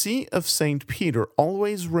 "The See of St. Peter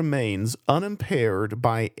always remains unimpaired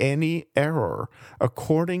by any error,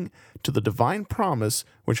 according to the divine promise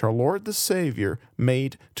which our Lord the Savior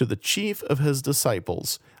made to the chief of his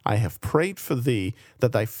disciples. I have prayed for thee,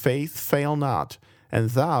 that thy faith fail not,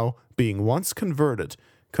 and thou, being once converted,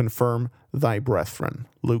 confirm thy brethren."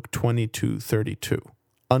 Luke 22:32,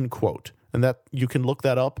 unquote. And that you can look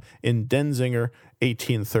that up in Denzinger,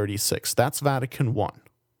 1836. That's Vatican I.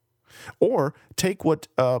 Or take what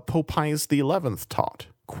Pope Pius XI taught,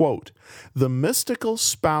 quote, "The mystical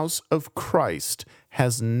spouse of Christ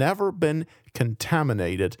has never been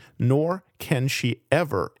contaminated, nor can she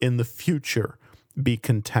ever in the future be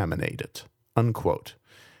contaminated," unquote.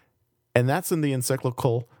 And that's in the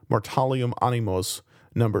encyclical Mortalium Animos,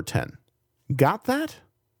 number 10. Got that?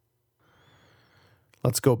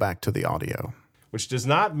 Let's go back to the audio. Which does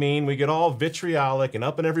not mean we get all vitriolic and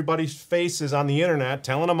up in everybody's faces on the internet,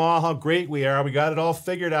 telling them all how great we are. We got it all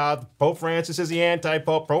figured out. Pope Francis is the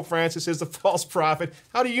anti-pope. Pope Francis is the false prophet.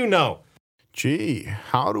 How do you know? Gee,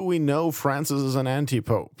 how do we know Francis is an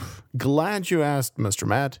anti-pope? Glad you asked, Mr.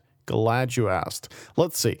 Matt. Glad you asked.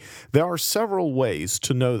 Let's see. There are several ways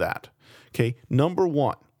to know that. Okay, number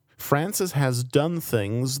one, Francis has done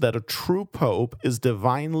things that a true pope is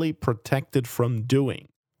divinely protected from doing.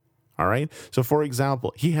 All right? So, for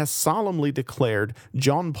example, he has solemnly declared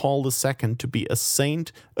John Paul II to be a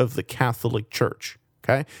saint of the Catholic Church.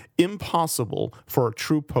 Okay? Impossible for a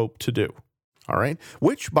true pope to do. All right?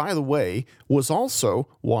 Which, by the way, was also,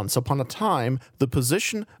 once upon a time, the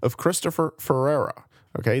position of Christopher Ferreira.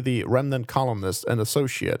 Okay, the remnant columnist and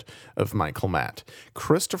associate of Michael Matt.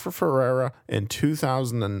 Christopher Ferreira in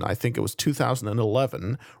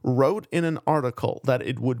 2011, wrote in an article that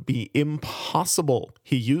it would be impossible,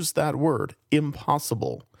 he used that word,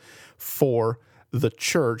 impossible, for the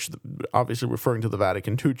church, obviously referring to the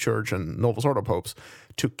Vatican II Church and Novus Ordo popes,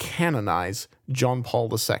 to canonize John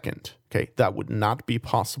Paul II. Okay, that would not be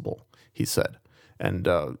possible, he said. And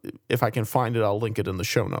if I can find it, I'll link it in the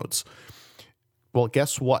show notes. Well,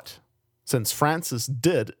 guess what? Since Francis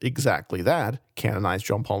did exactly that, canonize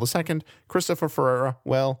John Paul II, Christopher Ferreira,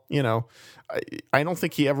 well, you know, I don't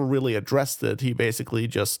think he ever really addressed it. He basically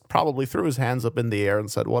just probably threw his hands up in the air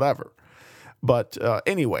and said whatever. But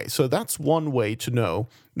anyway, so that's one way to know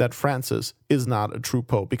that Francis is not a true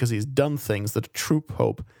pope, because he's done things that a true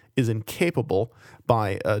pope is incapable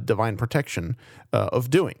by divine protection of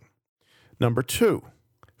doing. Number two,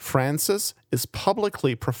 Francis is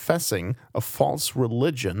publicly professing a false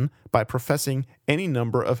religion by professing any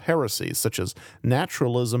number of heresies, such as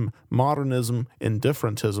naturalism, modernism,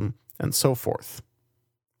 indifferentism, and so forth.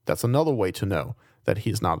 That's another way to know that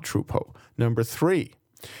he's not a true pope. Number three,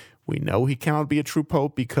 we know he cannot be a true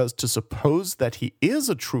pope because to suppose that he is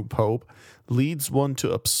a true pope leads one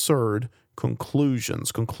to absurd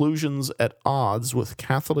conclusions at odds with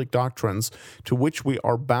Catholic doctrines to which we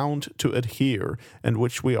are bound to adhere and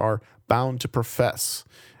which we are bound to profess.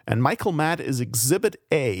 And Michael Matt is exhibit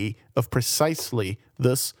A of precisely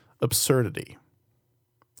this absurdity.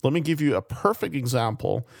 Let me give you a perfect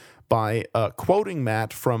example by quoting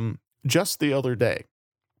Matt from just the other day.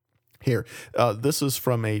 Here, this is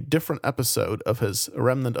from a different episode of his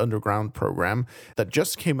Remnant Underground program that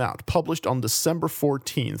just came out, published on December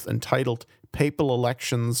 14th, entitled Papal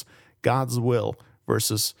Elections, God's Will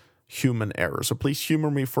versus Human Error. So please humor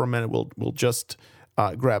me for a minute. We'll just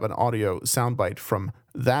grab an audio soundbite from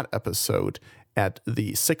that episode at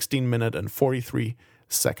the 16-minute and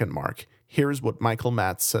 43-second mark. Here's what Michael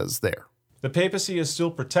Matt says there. The papacy is still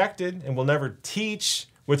protected and will never teach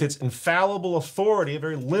with its infallible authority, a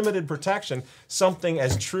very limited protection, something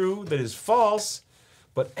as true that is false,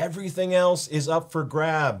 but everything else is up for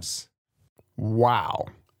grabs. Wow.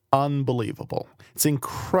 Unbelievable. It's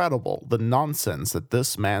incredible the nonsense that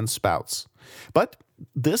this man spouts. But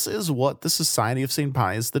this is what the Society of St.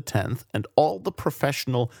 Pius X and all the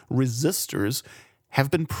professional resistors have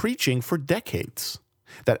been preaching for decades.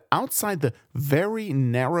 That outside the very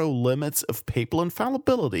narrow limits of papal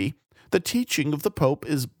infallibility, the teaching of the Pope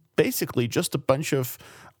is basically just a bunch of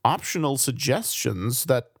optional suggestions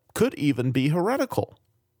that could even be heretical.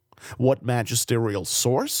 What magisterial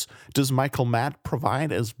source does Michael Matt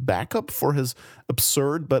provide as backup for his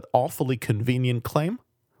absurd but awfully convenient claim?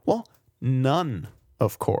 Well, none,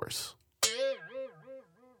 of course.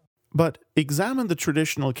 But examine the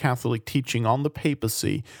traditional Catholic teaching on the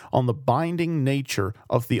papacy, on the binding nature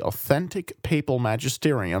of the authentic papal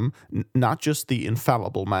magisterium, not just the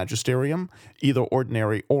infallible magisterium, either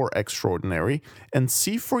ordinary or extraordinary, and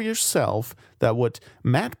see for yourself that what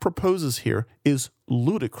Matt proposes here is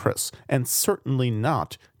ludicrous and certainly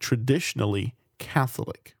not traditionally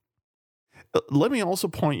Catholic. Let me also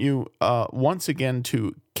point you once again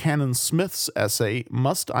to Canon Smith's essay,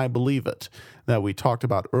 Must I Believe It?, that we talked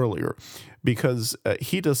about earlier, because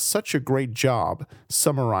he does such a great job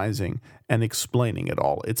summarizing and explaining it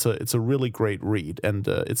all. It's a really great read, and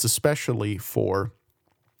it's especially for,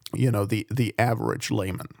 the average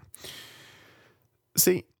layman.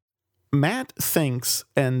 See, Matt thinks,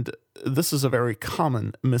 and this is a very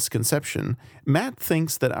common misconception, Matt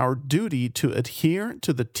thinks that our duty to adhere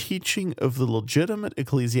to the teaching of the legitimate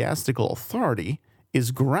ecclesiastical authority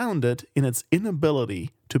is grounded in its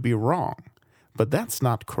inability to be wrong. But that's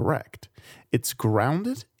not correct. It's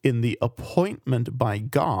grounded in the appointment by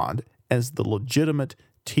God as the legitimate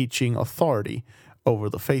teaching authority over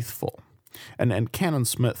the faithful. And Canon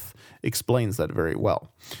Smith explains that very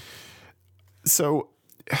well. So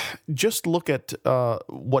just look at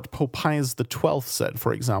what Pope Pius XII said,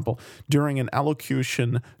 for example, during an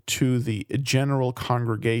allocution to the General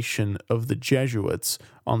Congregation of the Jesuits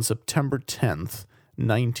on September 10th,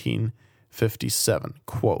 1957,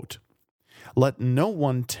 quote, "Let no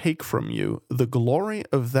one take from you the glory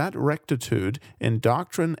of that rectitude in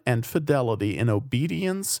doctrine and fidelity in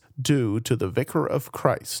obedience due to the Vicar of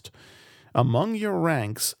Christ. Among your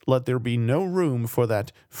ranks, let there be no room for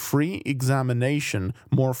that free examination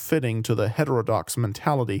more fitting to the heterodox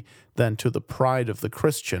mentality than to the pride of the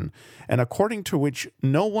Christian, and according to which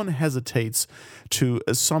no one hesitates to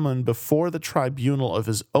summon before the tribunal of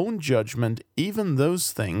his own judgment even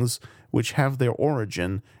those things which have their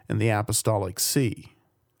origin in the Apostolic See."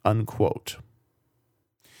 Unquote.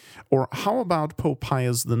 Or how about Pope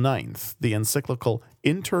Pius IX, the encyclical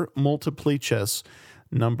Inter Multiplices,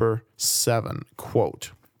 number 7,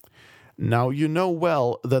 quote, "Now you know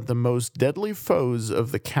well that the most deadly foes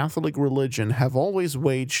of the Catholic religion have always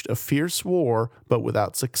waged a fierce war, but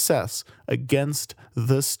without success, against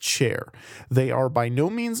this chair. They are by no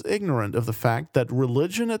means ignorant of the fact that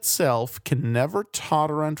religion itself can never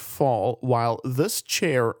totter and fall while this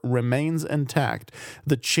chair remains intact,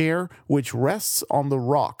 the chair which rests on the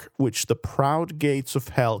rock which the proud gates of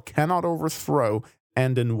hell cannot overthrow,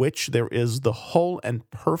 and in which there is the whole and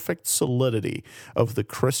perfect solidity of the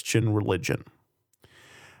Christian religion.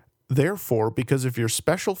 Therefore, because of your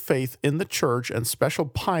special faith in the Church and special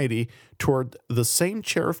piety toward the same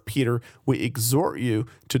chair of Peter, we exhort you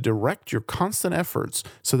to direct your constant efforts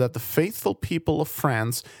so that the faithful people of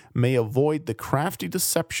France may avoid the crafty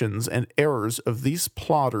deceptions and errors of these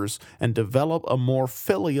plotters and develop a more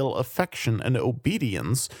filial affection and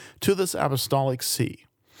obedience to this apostolic see.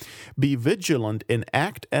 Be vigilant in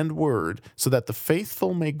act and word, so that the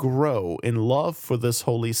faithful may grow in love for this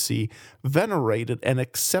holy see, venerated and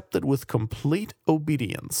accepted with complete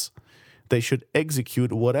obedience. They should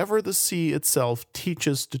execute whatever the see itself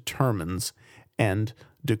teaches, determines, and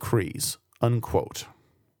decrees." Unquote.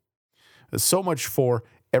 So much for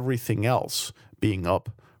everything else being up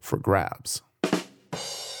for grabs.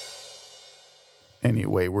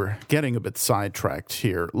 Anyway, we're getting a bit sidetracked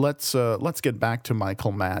here. Let's get back to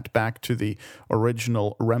Michael Matt, back to the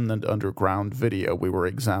original Remnant Underground video we were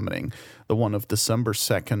examining, the one of December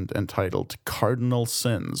 2nd, entitled Cardinal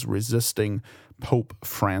Sins, Resisting Pope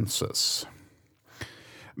Francis.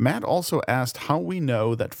 Matt also asked how we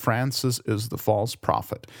know that Francis is the false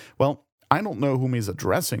prophet. Well, I don't know whom he's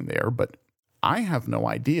addressing there, but I have no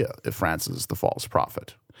idea if Francis is the false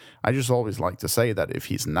prophet. I just always like to say that if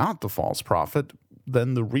he's not the false prophet,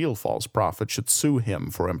 then the real false prophet should sue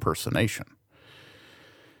him for impersonation.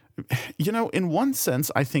 You know, in one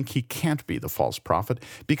sense, I think he can't be the false prophet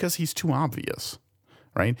because he's too obvious,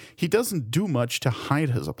 right? He doesn't do much to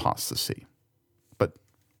hide his apostasy. But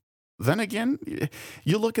then again,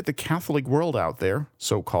 you look at the Catholic world out there,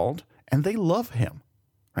 so-called, and they love him,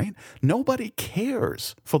 right? Nobody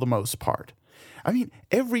cares for the most part. I mean,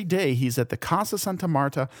 every day he's at the Casa Santa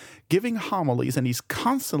Marta giving homilies, and he's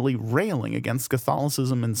constantly railing against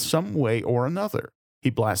Catholicism in some way or another. He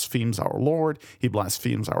blasphemes our Lord, he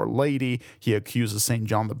blasphemes Our Lady, he accuses St.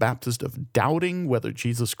 John the Baptist of doubting whether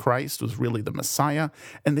Jesus Christ was really the Messiah,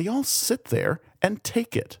 and they all sit there and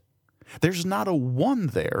take it. There's not a one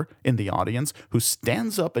there in the audience who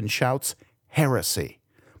stands up and shouts, heresy,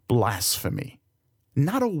 blasphemy.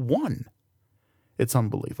 Not a one. It's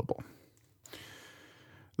unbelievable.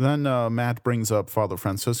 Then Matt brings up Father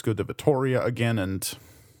Francisco de Vitoria again, and,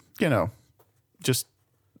 just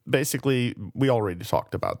basically, we already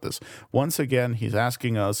talked about this. Once again, he's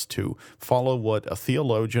asking us to follow what a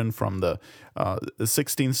theologian from the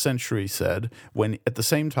 16th century said, when at the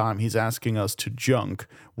same time he's asking us to junk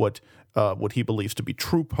what he believes to be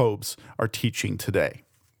true popes are teaching today.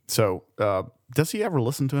 So, does he ever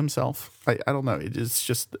listen to himself? I don't know. It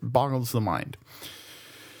just boggles the mind.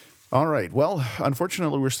 All right. Well,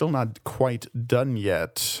 unfortunately, we're still not quite done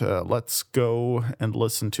yet. Let's go and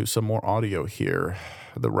listen to some more audio here.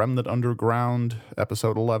 The Remnant Underground,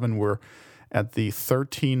 episode 11. We're at the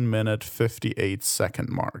 13-minute, 58-second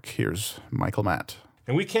mark. Here's Michael Matt.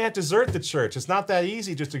 And we can't desert the church. It's not that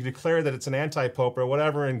easy just to declare that it's an anti-pope or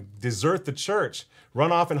whatever and desert the church.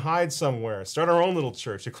 Run off and hide somewhere. Start our own little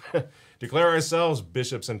church. Declare ourselves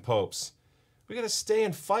bishops and popes. We got to stay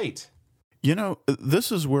and fight. You know,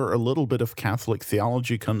 this is where a little bit of Catholic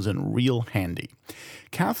theology comes in real handy.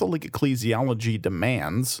 Catholic ecclesiology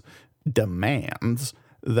demands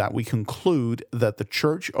that we conclude that the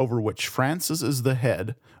church over which Francis is the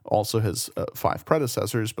head, also his 5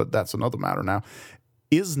 predecessors, but that's another matter now,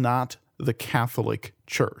 is not the Catholic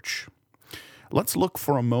Church. Let's look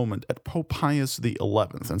for a moment at Pope Pius XI,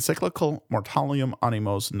 encyclical Mortalium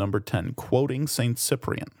Animos number 10, quoting St.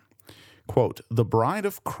 Cyprian. Quote, "The bride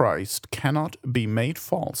of Christ cannot be made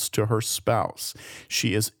false to her spouse.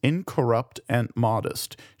 She is incorrupt and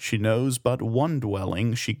modest. She knows but one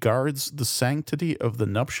dwelling. She guards the sanctity of the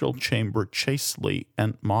nuptial chamber chastely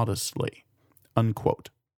and modestly."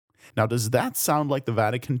 Unquote. Now, does that sound like the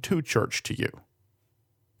Vatican II Church to you?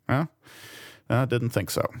 Huh? I didn't think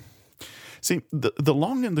so. See, the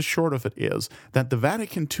long and the short of it is that the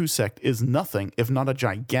Vatican II sect is nothing if not a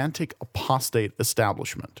gigantic apostate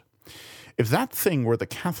establishment. If that thing were the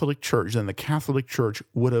Catholic Church, then the Catholic Church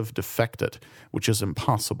would have defected, which is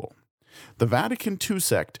impossible. The Vatican II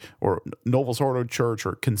sect, or Novus Ordo Church,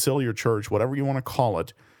 or Conciliar Church, whatever you want to call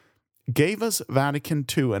it, gave us Vatican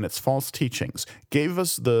II and its false teachings, gave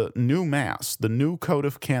us the new Mass, the new Code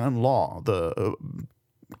of Canon Law, the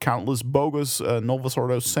countless bogus Novus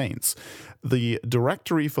Ordo saints, the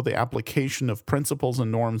directory for the application of principles and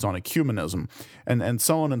norms on ecumenism, and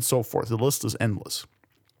so on and so forth. The list is endless.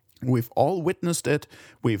 We've all witnessed it.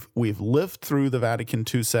 We've lived through the Vatican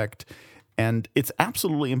II sect, and it's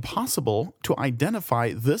absolutely impossible to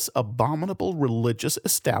identify this abominable religious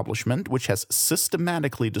establishment which has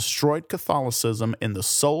systematically destroyed Catholicism in the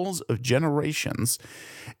souls of generations.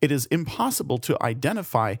 It is impossible to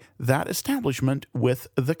identify that establishment with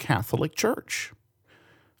the Catholic Church.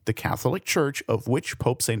 The Catholic Church, of which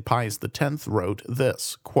Pope St. Pius X wrote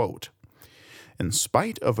this, quote, "In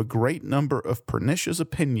spite of a great number of pernicious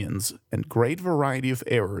opinions and great variety of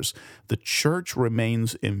errors, the Church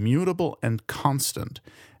remains immutable and constant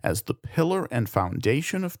as the pillar and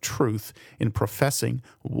foundation of truth in professing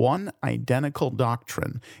one identical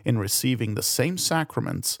doctrine, in receiving the same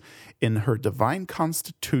sacraments, in her divine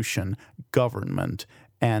constitution, government,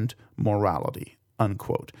 and morality."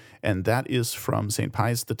 Unquote. And that is from St.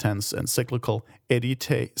 Pius X's encyclical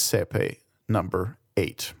Edite Sepe, number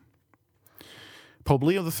 8. Pope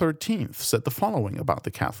Leo XIII said the following about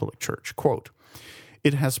the Catholic Church, quote,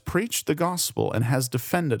 It has preached the gospel and has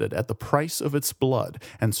defended it at the price of its blood,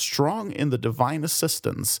 and strong in the divine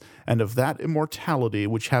assistance and of that immortality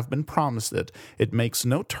which have been promised it, it makes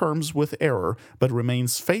no terms with error, but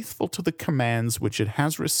remains faithful to the commands which it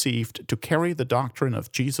has received to carry the doctrine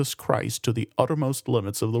of Jesus Christ to the uttermost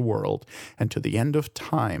limits of the world and to the end of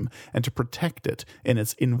time, and to protect it in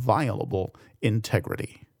its inviolable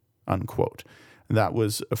integrity." Unquote. That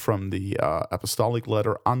was from the apostolic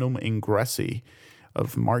letter Annum Ingressi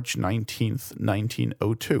of March 19th,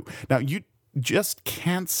 1902. Now, you just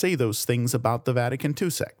can't say those things about the Vatican II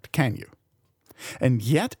sect, can you? And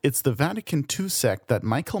yet, it's the Vatican II sect that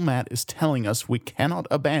Michael Matt is telling us we cannot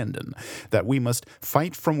abandon, that we must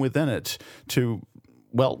fight from within it to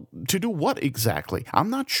do what exactly? I'm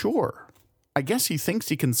not sure. I guess he thinks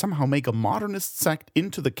he can somehow make a modernist sect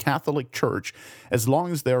into the Catholic Church as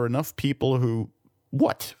long as there are enough people who,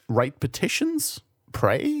 write petitions?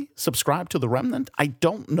 Pray? Subscribe to the remnant? I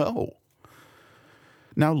don't know.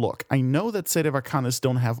 Now look, I know that sedevacanists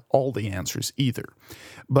don't have all the answers either,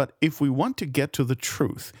 but if we want to get to the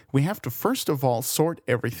truth, we have to first of all sort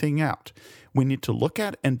everything out. We need to look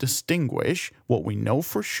at and distinguish what we know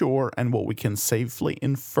for sure and what we can safely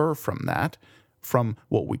infer from that, from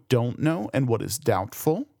what we don't know and what is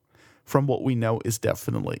doubtful, from what we know is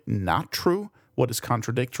definitely not true, what is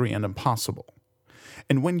contradictory and impossible.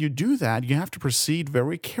 And when you do that, you have to proceed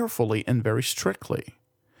very carefully and very strictly.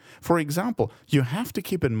 For example, you have to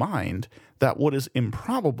keep in mind that what is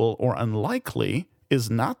improbable or unlikely is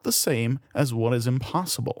not the same as what is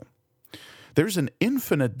impossible. There's an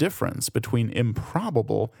infinite difference between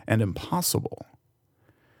improbable and impossible.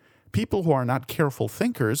 People who are not careful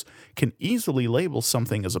thinkers can easily label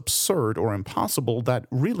something as absurd or impossible that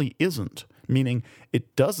really isn't, meaning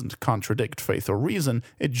it doesn't contradict faith or reason,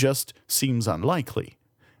 it just seems unlikely.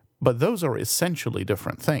 But those are essentially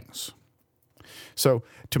different things. So,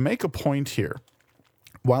 to make a point here,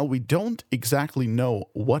 while we don't exactly know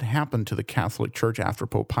what happened to the Catholic Church after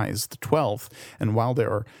Pope Pius XII, and while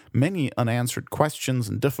there are many unanswered questions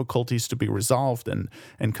and difficulties to be resolved and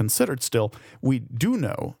considered still, we do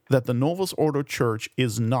know that the Novus Ordo Church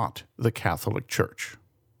is not the Catholic Church.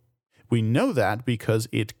 We know that because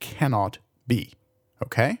it cannot be,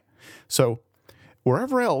 okay? So,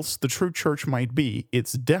 wherever else the true church might be,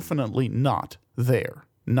 it's definitely not there,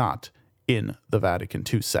 not in the Vatican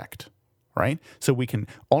II sect. Right? So we can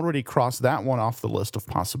already cross that one off the list of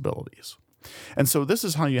possibilities. And so this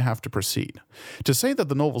is how you have to proceed. To say that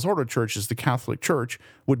the Novus Ordo Church is the Catholic Church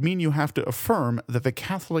would mean you have to affirm that the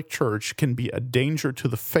Catholic Church can be a danger to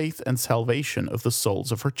the faith and salvation of the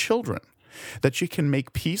souls of her children, that she can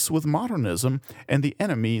make peace with modernism and the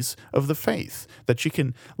enemies of the faith, that she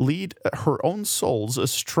can lead her own souls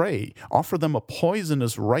astray, offer them a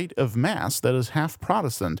poisonous rite of Mass that is half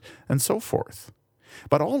Protestant, and so forth.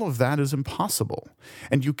 But all of that is impossible,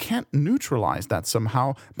 and you can't neutralize that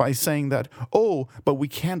somehow by saying that, but we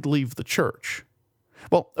can't leave the church.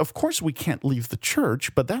 Well, of course we can't leave the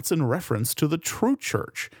church, but that's in reference to the true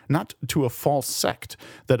church, not to a false sect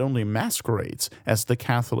that only masquerades as the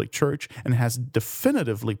Catholic Church and has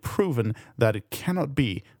definitively proven that it cannot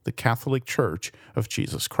be the Catholic Church of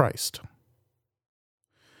Jesus Christ.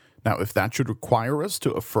 Now, if that should require us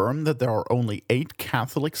to affirm that there are only 8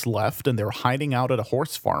 Catholics left and they're hiding out at a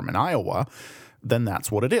horse farm in Iowa, then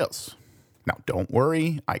that's what it is. Now, don't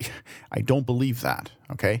worry, I don't believe that,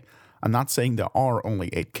 okay? I'm not saying there are only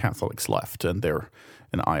 8 Catholics left and they're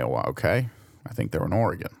in Iowa, okay? I think they're in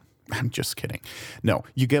Oregon. I'm just kidding. No,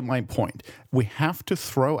 you get my point. We have to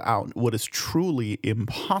throw out what is truly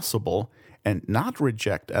impossible and not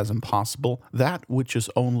reject as impossible that which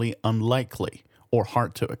is only unlikely or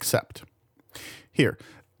hard to accept. Here,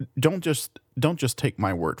 don't just take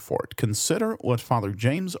my word for it. Consider what Father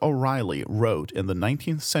James O'Reilly wrote in the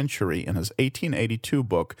 19th century in his 1882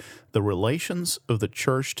 book, The Relations of the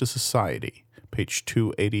Church to Society, page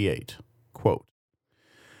 288. Quote,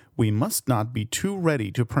 "We must not be too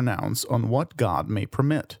ready to pronounce on what God may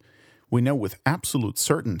permit. We know with absolute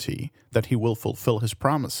certainty that he will fulfill his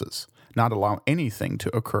promises, not allow anything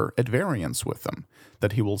to occur at variance with them,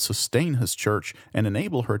 that he will sustain his church and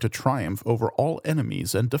enable her to triumph over all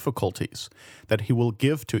enemies and difficulties, that he will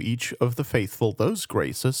give to each of the faithful those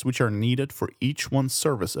graces which are needed for each one's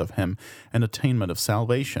service of him and attainment of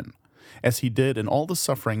salvation, as he did in all the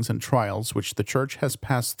sufferings and trials which the church has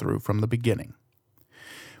passed through from the beginning.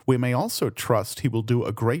 We may also trust he will do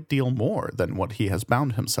a great deal more than what he has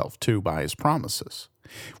bound himself to by his promises.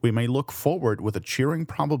 We may look forward with a cheering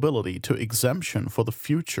probability to exemption for the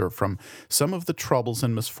future from some of the troubles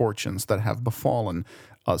and misfortunes that have befallen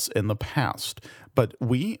us in the past, but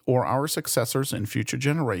we or our successors in future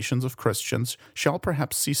generations of Christians shall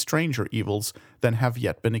perhaps see stranger evils than have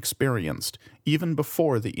yet been experienced, even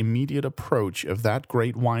before the immediate approach of that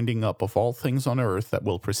great winding up of all things on earth that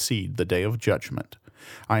will precede the day of judgment.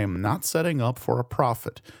 I am not setting up for a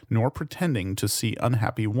prophet, nor pretending to see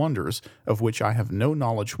unhappy wonders of which I have no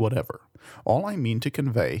knowledge whatever. All I mean to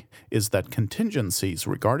convey is that contingencies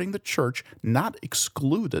regarding the church not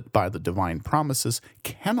excluded by the divine promises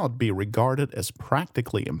cannot be regarded as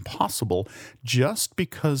practically impossible just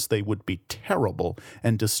because they would be terrible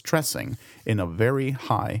and distressing in a very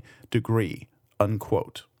high degree."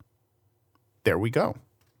 Unquote. There we go.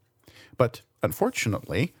 But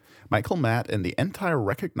unfortunately, Michael Matt and the entire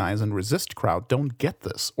Recognize and Resist crowd don't get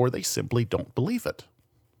this, or they simply don't believe it.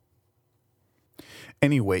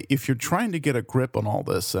 Anyway, if you're trying to get a grip on all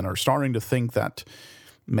this and are starting to think that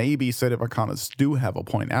maybe sedevacanists do have a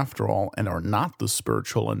point after all and are not the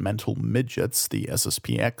spiritual and mental midgets the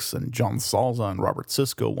SSPX and John Salza and Robert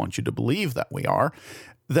Sisko want you to believe that we are,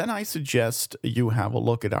 then I suggest you have a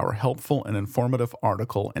look at our helpful and informative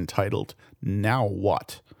article entitled "Now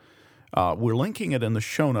What?" We're linking it in the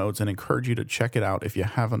show notes and encourage you to check it out if you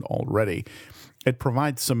haven't already. It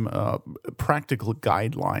provides some practical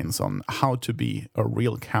guidelines on how to be a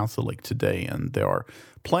real Catholic today, and there are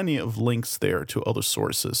plenty of links there to other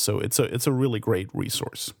sources, so it's a really great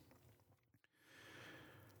resource.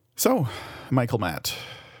 So, Michael Matt,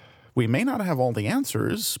 we may not have all the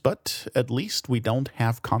answers, but at least we don't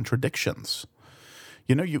have contradictions.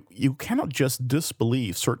 You know, you cannot just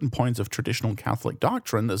disbelieve certain points of traditional Catholic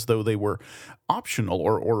doctrine as though they were optional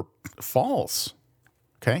or false.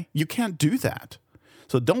 Okay? You can't do that.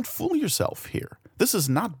 So don't fool yourself here. This is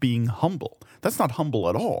not being humble. That's not humble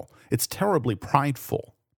at all. It's terribly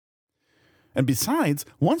prideful. And besides,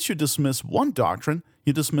 once you dismiss one doctrine,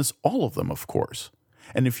 you dismiss all of them, of course.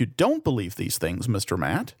 And if you don't believe these things, Mr.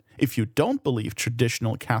 Matt, if you don't believe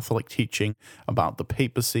traditional Catholic teaching about the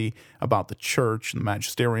papacy, about the church and the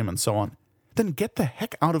magisterium and so on, then get the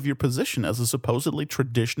heck out of your position as a supposedly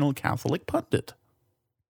traditional Catholic pundit.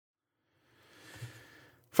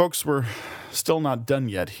 Folks, we're still not done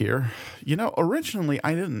yet here. You know, originally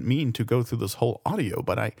I didn't mean to go through this whole audio,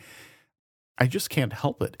 but I just can't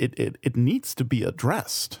help it. It needs to be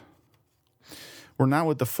addressed. We're now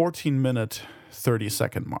at the 14-minute,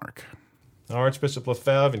 30-second mark. Archbishop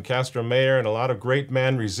Lefebvre and Castro Mayer and a lot of great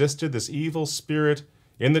men resisted this evil spirit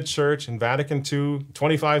in the church in Vatican II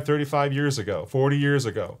 25, 35 years ago, 40 years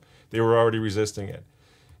ago. They were already resisting it.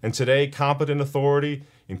 And today, competent authority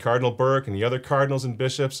in Cardinal Burke and the other cardinals and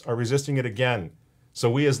bishops are resisting it again. So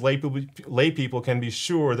we as lay people can be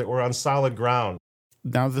sure that we're on solid ground.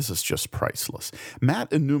 Now, this is just priceless.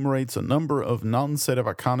 Matt enumerates a number of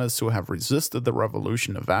non-sedevacanists who have resisted the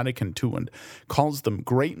revolution of Vatican II and calls them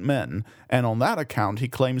great men, and on that account he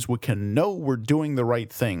claims we can know we're doing the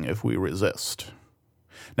right thing if we resist.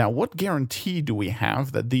 Now, what guarantee do we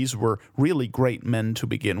have that these were really great men to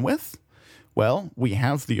begin with? Well, we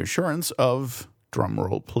have the assurance of,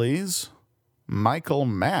 drumroll please, Michael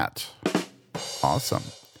Matt. Awesome.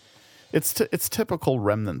 It's typical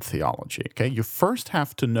remnant theology, okay? You first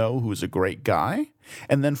have to know who's a great guy,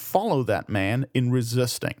 and then follow that man in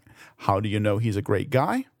resisting. How do you know he's a great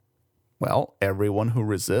guy? Well, everyone who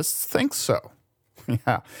resists thinks so.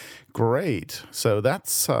 Yeah, great. So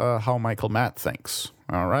that's how Michael Matt thinks.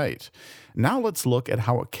 All right. Now let's look at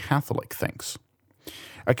how a Catholic thinks.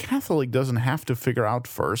 A Catholic doesn't have to figure out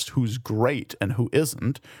first who's great and who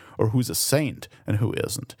isn't, or who's a saint and who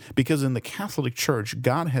isn't, because in the Catholic Church,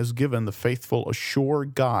 God has given the faithful a sure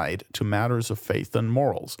guide to matters of faith and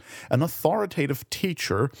morals, an authoritative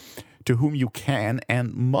teacher to whom you can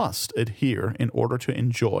and must adhere in order to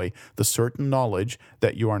enjoy the certain knowledge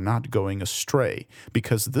that you are not going astray,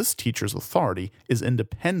 because this teacher's authority is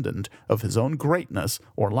independent of his own greatness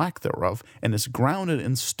or lack thereof, and is grounded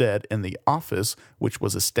instead in the office which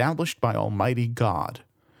was established by Almighty God.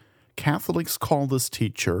 Catholics call this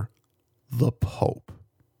teacher the Pope.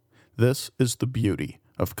 This is the beauty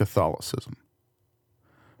of Catholicism.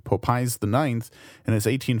 Pope Pius IX, in his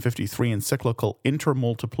 1853 encyclical Inter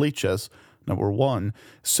Multiplices, number 1,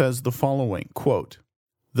 says the following, quote,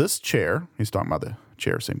 "This chair," he's talking about the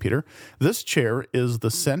chair of St. Peter, "this chair is the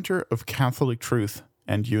center of Catholic truth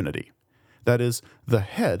and unity. That is, the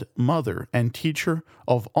head, mother, and teacher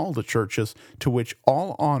of all the churches to which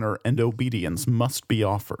all honor and obedience must be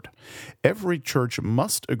offered. Every church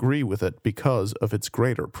must agree with it because of its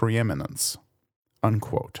greater preeminence."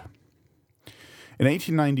 Unquote. In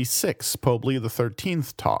 1896, Pope Leo XIII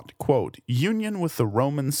taught, quote, "Union with the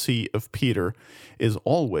Roman See of Peter is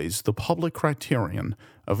always the public criterion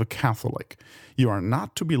of a Catholic. You are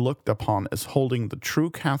not to be looked upon as holding the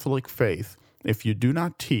true Catholic faith if you do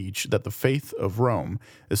not teach that the faith of Rome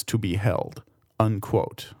is to be held."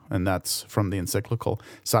 Unquote. And that's from the encyclical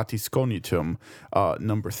Satis Cognitum,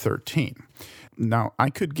 number 13. Now,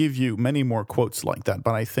 I could give you many more quotes like that,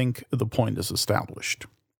 but I think the point is established.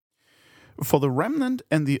 For the remnant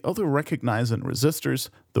and the other recognizant resistors,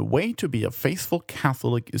 the way to be a faithful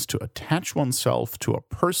Catholic is to attach oneself to a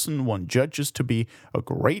person one judges to be a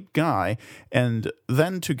great guy, and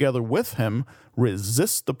then together with him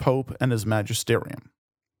resist the Pope and his magisterium.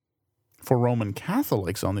 For Roman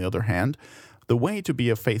Catholics, on the other hand, the way to be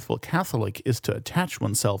a faithful Catholic is to attach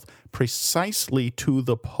oneself precisely to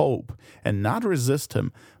the Pope and not resist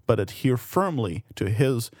him, but adhere firmly to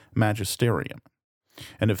his magisterium.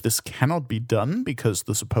 And if this cannot be done because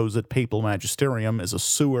the supposed papal magisterium is a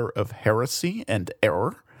sewer of heresy and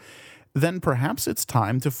error, then perhaps it's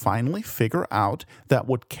time to finally figure out that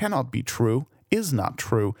what cannot be true is not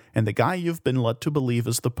true, and the guy you've been led to believe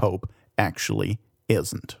is the Pope actually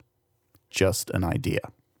isn't. Just an idea.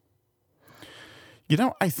 You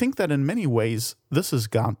know, I think that in many ways, this is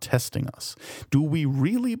God testing us. Do we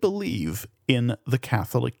really believe in the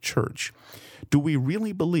Catholic Church? Do we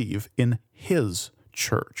really believe in His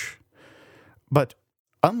Church? But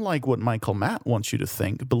unlike what Michael Matt wants you to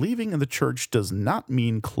think, believing in the Church does not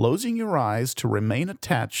mean closing your eyes to remain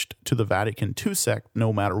attached to the Vatican II sect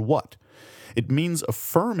no matter what. It means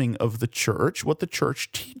affirming of the Church what the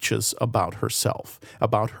Church teaches about herself,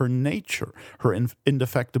 about her nature, her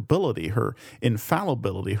indefectibility, her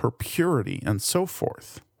infallibility, her purity, and so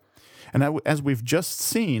forth. And as we've just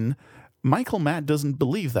seen, Michael Matt doesn't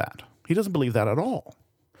believe that. He doesn't believe that at all.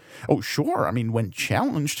 Oh, sure, I mean, when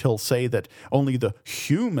challenged, he'll say that only the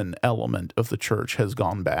human element of the Church has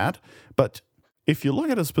gone bad. But if you look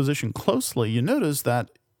at his position closely, you notice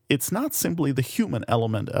that it's not simply the human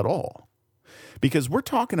element at all. Because we're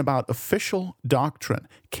talking about official doctrine,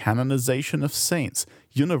 canonization of saints,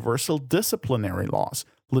 universal disciplinary laws,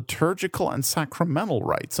 liturgical and sacramental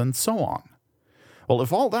rites, and so on. Well,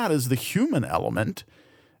 if all that is the human element,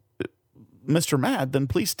 Mr. Matt, then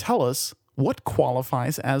please tell us what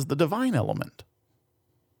qualifies as the divine element.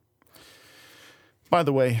 By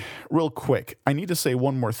the way, real quick, I need to say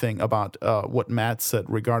one more thing about what Matt said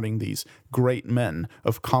regarding these great men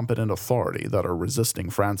of competent authority that are resisting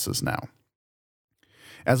Francis now.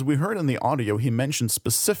 As we heard in the audio, he mentioned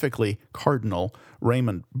specifically Cardinal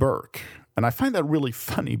Raymond Burke. And I find that really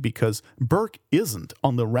funny because Burke isn't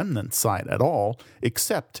on the remnant side at all,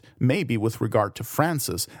 except maybe with regard to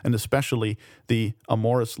Francis and especially the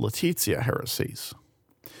Amoris Laetitia heresies.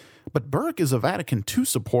 But Burke is a Vatican II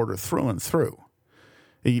supporter through and through.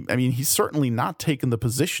 He's certainly not taken the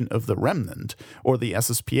position of the remnant or the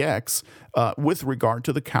SSPX with regard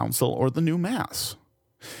to the council or the new mass.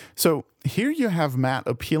 So here you have Matt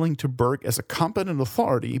appealing to Burke as a competent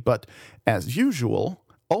authority, but as usual,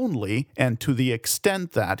 only and to the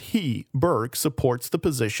extent that he, Burke, supports the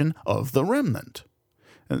position of the remnant.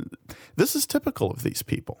 And this is typical of these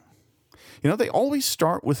people. You know, they always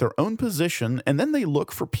start with their own position, and then they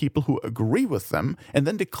look for people who agree with them, and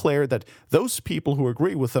then declare that those people who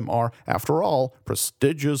agree with them are, after all,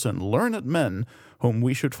 prestigious and learned men whom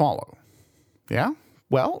we should follow. Yeah?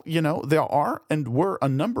 Well, you know, there are and were a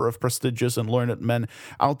number of prestigious and learned men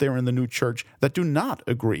out there in the new church that do not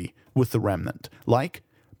agree with the remnant, like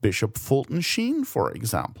Bishop Fulton Sheen, for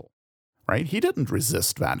example. Right? He didn't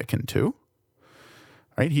resist Vatican II.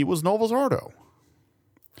 Right? He was Novus Ordo.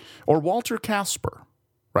 Or Walter Casper.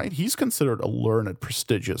 Right? He's considered a learned,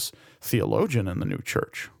 prestigious theologian in the new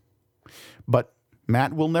church. But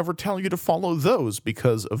Matt will never tell you to follow those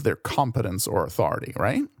because of their competence or authority,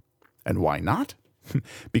 right? And why not?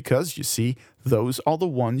 Because, you see, those are the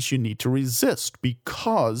ones you need to resist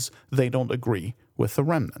because they don't agree with the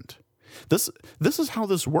remnant. This is how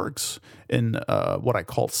this works in what I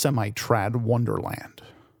call semi-trad wonderland.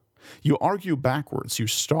 You argue backwards. You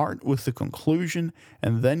start with the conclusion,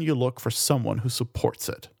 and then you look for someone who supports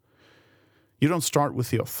it. You don't start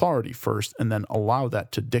with the authority first and then allow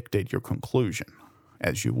that to dictate your conclusion,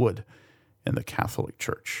 as you would in the Catholic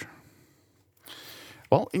Church.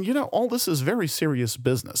 Well, and you know, all this is very serious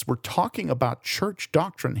business. We're talking about church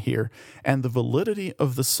doctrine here and the validity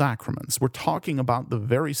of the sacraments. We're talking about the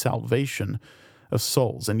very salvation of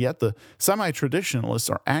souls. And yet the semi-traditionalists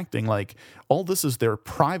are acting like all this is their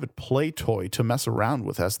private play toy to mess around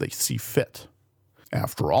with as they see fit.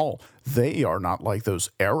 After all, they are not like those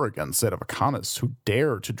arrogant sedevacanists who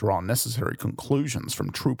dare to draw necessary conclusions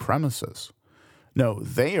from true premises. No,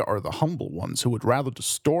 they are the humble ones who would rather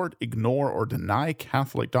distort, ignore, or deny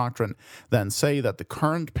Catholic doctrine than say that the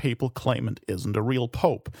current papal claimant isn't a real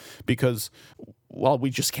pope, because, well, we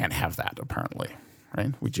just can't have that, apparently,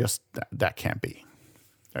 right? That can't be.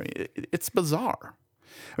 I mean, it's bizarre.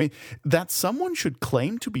 I mean, that someone should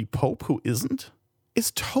claim to be pope who isn't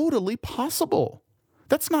is totally possible.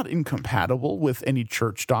 That's not incompatible with any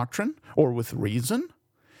church doctrine or with reason.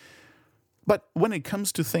 But when it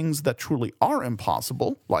comes to things that truly are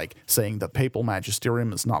impossible, like saying that papal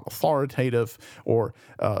magisterium is not authoritative, or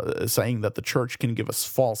saying that the church can give us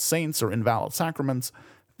false saints or invalid sacraments,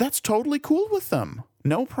 that's totally cool with them.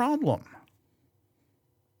 No problem.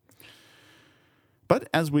 But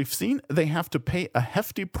as we've seen, they have to pay a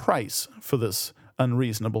hefty price for this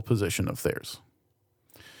unreasonable position of theirs.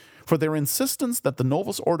 For their insistence that the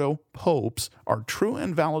Novus Ordo popes are true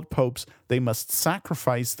and valid popes, they must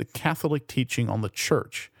sacrifice the Catholic teaching on the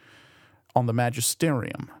Church, on the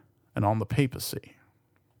magisterium, and on the papacy.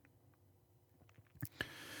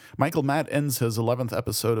 Michael Matt ends his 11th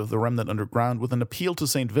episode of The Remnant Underground with an appeal to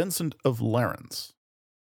St. Vincent of Lerins.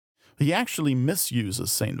 He actually misuses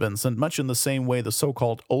St. Vincent much in the same way the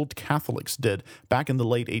so-called Old Catholics did back in the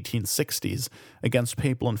late 1860s against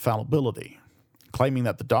papal infallibility, claiming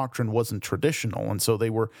that the doctrine wasn't traditional, and so they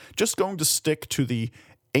were just going to stick to the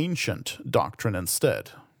ancient doctrine instead.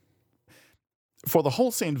 For the whole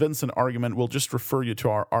St. Vincent argument, we'll just refer you to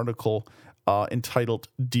our article entitled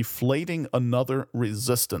Deflating Another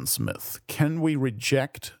Resistance Myth. Can we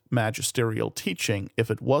reject magisterial teaching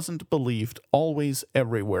if it wasn't believed always,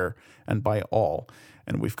 everywhere, and by all?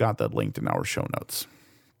 And we've got that linked in our show notes.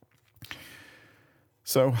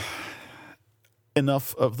 So,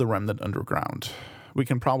 enough of the Remnant Underground. We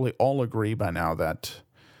can probably all agree by now that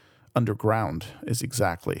underground is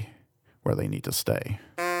exactly where they need to stay.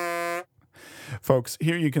 Folks,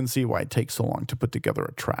 here you can see why it takes so long to put together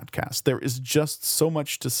a Tradcast. There is just so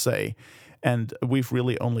much to say, and we've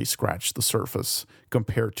really only scratched the surface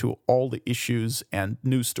compared to all the issues and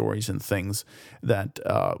news stories and things that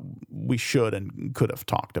we should and could have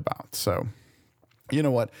talked about. So, you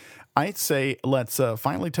know what? I'd say let's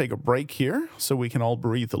finally take a break here so we can all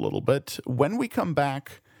breathe a little bit. When we come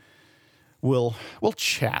back, we'll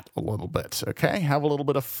chat a little bit, okay? Have a little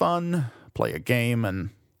bit of fun, play a game,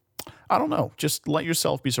 and I don't know, just let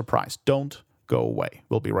yourself be surprised. Don't go away.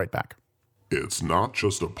 We'll be right back. It's not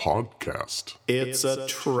just a podcast. It's a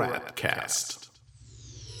Tradcast.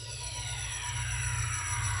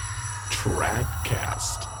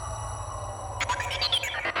 Tradcast.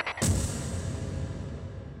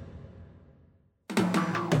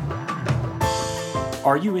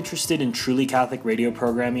 Are you interested in truly Catholic radio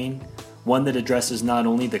programming? One that addresses not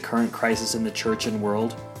only the current crisis in the church and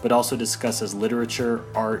world, but also discusses literature,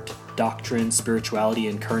 art, doctrine, spirituality,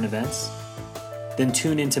 and current events? Then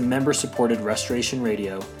tune into member-supported Restoration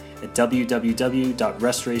Radio at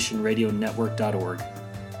www.restorationradionetwork.org.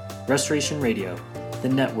 Restoration Radio, the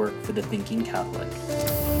network for the thinking Catholic.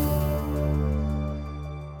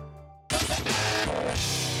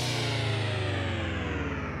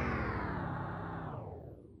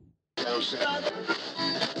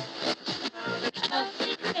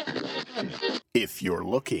 If you're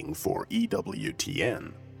looking for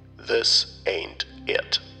EWTN, this ain't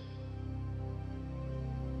it.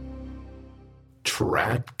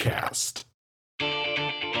 Tradcast.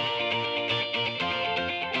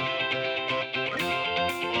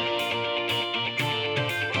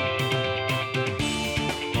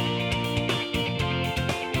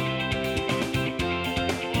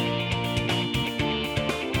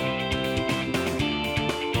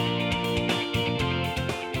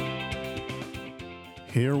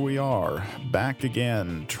 Here we are, back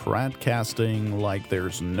again, Tradcasting like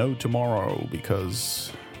there's no tomorrow,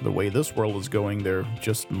 because the way this world is going, there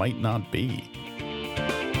just might not be.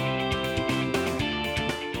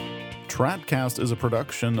 Tradcast is a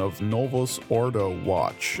production of Novus Ordo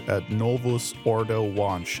Watch at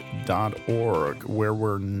novusordowatch.org, where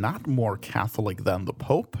we're not more Catholic than the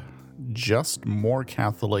Pope, just more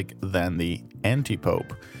Catholic than the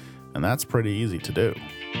anti-Pope. And that's pretty easy to do.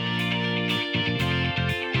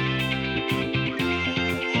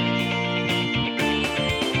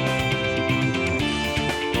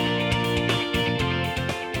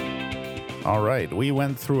 All right, we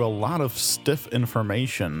went through a lot of stiff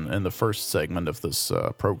information in the first segment of this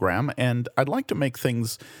program, and I'd like to make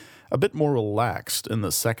things a bit more relaxed in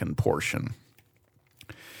the second portion.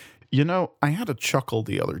 You know, I had a chuckle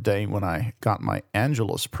the other day when I got my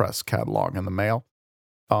Angelus Press catalog in the mail.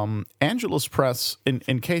 Angelus Press,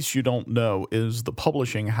 in case you don't know, is the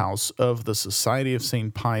publishing house of the Society of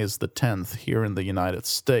St. Pius X here in the United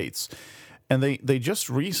States. And they just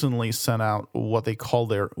recently sent out what they call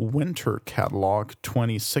their winter catalog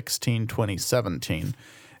 2016-2017.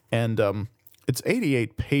 And it's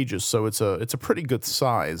 88 pages, so it's a pretty good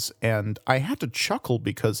size. And I had to chuckle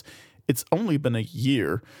because it's only been a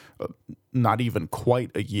year, not even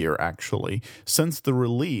quite a year actually, since the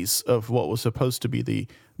release of what was supposed to be the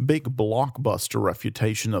big blockbuster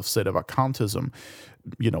refutation of Sedevacantism.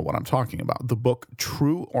 You know what I'm talking about. The book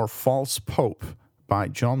True or False Pope by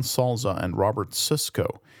John Salza and Robert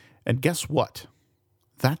Sisko. And guess what?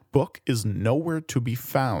 That book is nowhere to be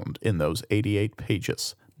found in those 88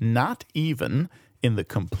 pages. Not even in the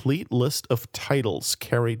complete list of titles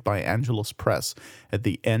carried by Angelus Press at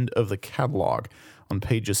the end of the catalog on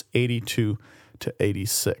pages 82 to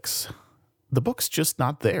 86. The book's just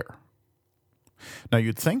not there. Now,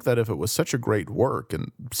 you'd think that if it was such a great work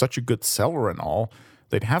and such a good seller and all,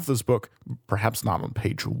 they'd have this book perhaps not on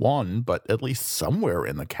page 1, but at least somewhere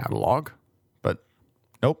in the catalog. But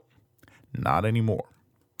nope, not anymore.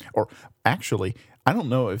 Or actually, I don't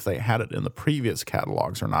know if they had it in the previous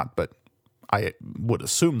catalogs or not, but I would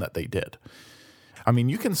assume that they did. I mean,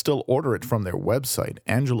 you can still order it from their website,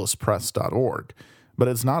 angeluspress.org, but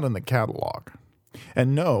it's not in the catalog.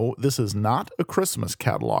 And no, this is not a Christmas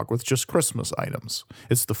catalog with just Christmas items.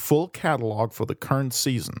 It's the full catalog for the current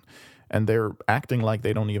season, and they're acting like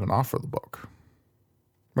they don't even offer the book.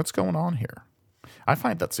 What's going on here? I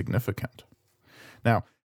find that significant. Now,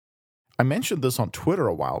 I mentioned this on Twitter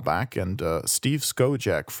a while back, and Steve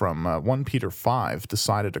Skojak from 1 Peter 5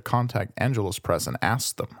 decided to contact Angelus Press and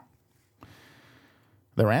ask them.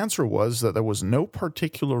 Their answer was that there was no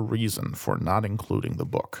particular reason for not including the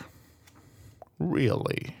book.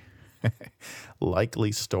 Really?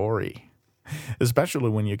 Likely story. Especially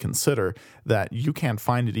when you consider that you can't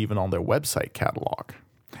find it even on their website catalog.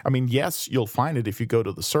 I mean, yes, you'll find it if you go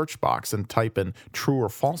to the search box and type in True or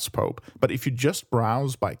False Pope, but if you just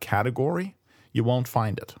browse by category, you won't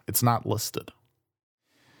find it. It's not listed.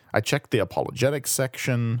 I checked the apologetics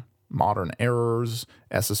section, modern errors,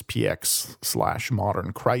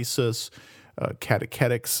 SSPX/modern crisis,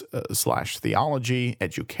 catechetics/theology,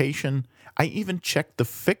 education. I even checked the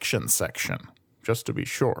fiction section, just to be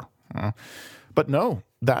sure. But no,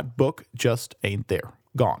 that book just ain't there.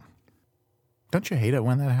 Gone. Don't you hate it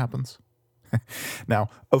when that happens? Now,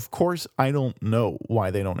 of course, I don't know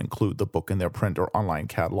why they don't include the book in their print or online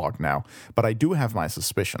catalog now, but I do have my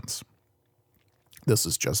suspicions. This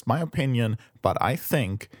is just my opinion, but I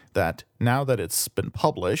think that now that it's been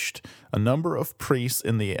published, a number of priests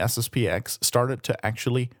in the SSPX started to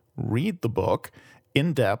actually read the book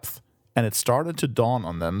in depth, and it started to dawn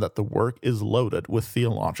on them that the work is loaded with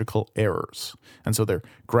theological errors. And so they're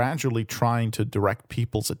gradually trying to direct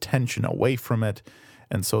people's attention away from it,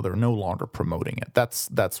 and so they're no longer promoting it.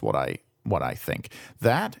 That's what I think.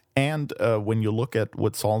 That, and when you look at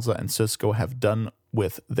what Salza and Sisko have done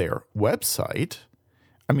with their website,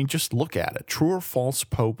 I mean, just look at it,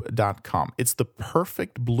 trueorfalsepope.com. It's the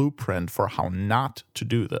perfect blueprint for how not to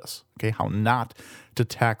do this, okay, how not to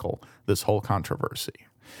tackle this whole controversy.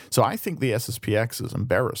 So I think the SSPX is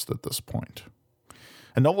embarrassed at this point.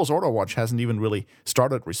 And Novus Ordo Watch hasn't even really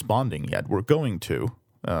started responding yet. We're going to,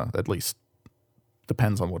 at least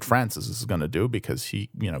depends on what Francis is going to do, because he,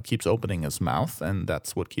 keeps opening his mouth, and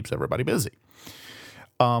that's what keeps everybody busy.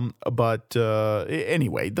 But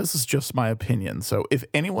anyway, this is just my opinion. So if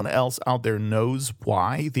anyone else out there knows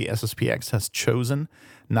why the SSPX has chosen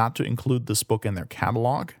not to include this book in their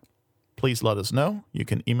catalog, please let us know. You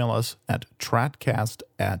can email us at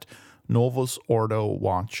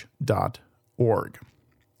tradcast@novusordowatch.org.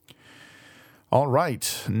 All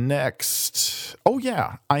right, next. Oh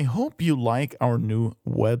yeah, I hope you like our new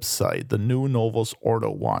website, the new Novus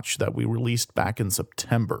Ordo Watch that we released back in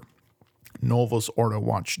September.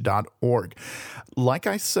 novusordowatch.org. Like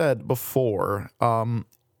I said before,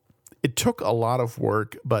 it took a lot of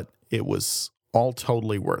work, but it was all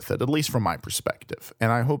totally worth it, at least from my perspective. And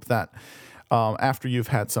I hope that after you've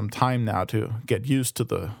had some time now to get used to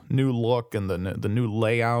the new look and the new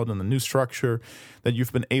layout and the new structure, that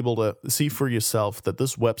you've been able to see for yourself that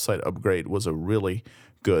this website upgrade was a really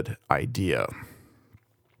good idea.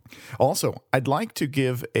 Also, I'd like to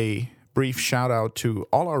give a brief shout out to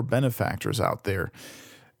all our benefactors out there.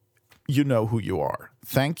 You know who you are.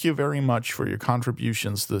 Thank you very much for your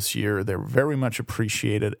contributions this year. They're very much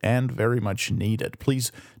appreciated and very much needed.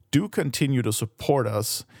 Please do continue to support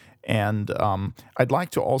us. And I'd like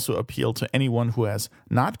to also appeal to anyone who has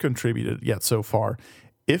not contributed yet so far.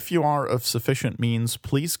 If you are of sufficient means,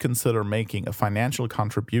 please consider making a financial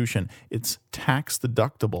contribution. It's tax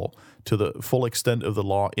deductible to the full extent of the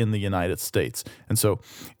law in the United States. And so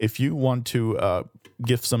if you want to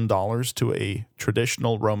give some dollars to a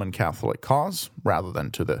traditional Roman Catholic cause rather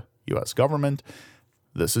than to the U.S. government,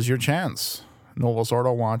 this is your chance.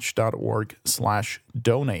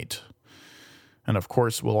 NovusOrdoWatch.org/donate. And of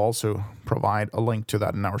course, we'll also provide a link to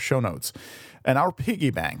that in our show notes. And our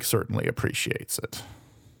piggy bank certainly appreciates it.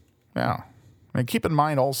 Yeah. And keep in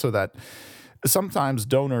mind also that sometimes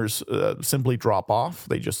donors simply drop off.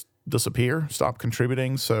 They just disappear, stop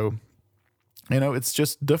contributing. So, it's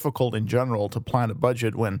just difficult in general to plan a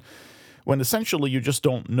budget when essentially you just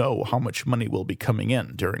don't know how much money will be coming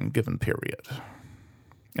in during a given period.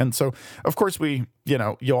 And so, of course, you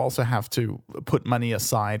also have to put money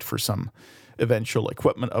aside for some eventual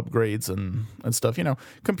equipment upgrades and stuff.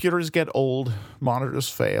 Computers get old, monitors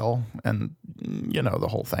fail, and, the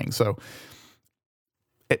whole thing. So,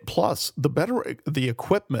 plus, the better the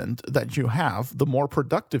equipment that you have, the more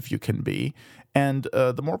productive you can be. And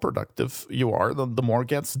the more productive you are, the more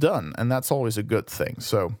gets done. And that's always a good thing.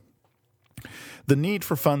 So, the need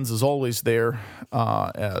for funds is always there,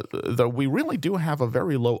 though we really do have a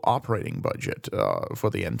very low operating budget for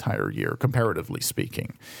the entire year, comparatively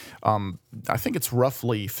speaking. I think it's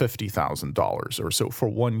roughly $50,000 or so for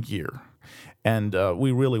 1 year, and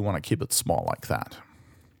we really want to keep it small like that.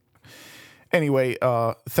 Anyway,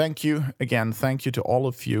 thank you again. Thank you to all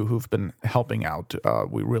of you who've been helping out.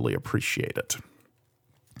 We really appreciate it.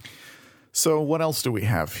 So what else do we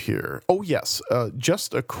have here? Oh, yes,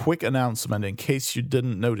 just a quick announcement in case you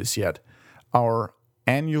didn't notice yet. Our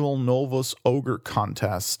annual Novus Ogre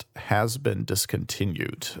contest has been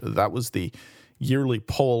discontinued. That was the yearly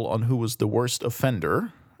poll on who was the worst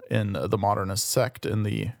offender in the modernist sect in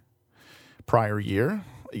the prior year.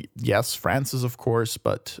 Yes, Francis, of course,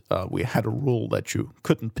 but we had a rule that you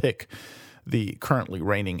couldn't pick the currently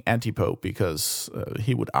reigning antipope because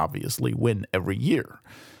he would obviously win every year.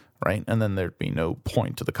 Right, and then there'd be no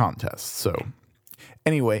point to the contest. So,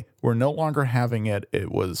 anyway, we're no longer having it.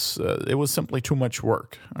 It was simply too much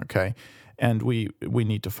work. Okay, and we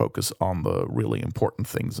need to focus on the really important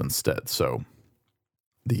things instead. So,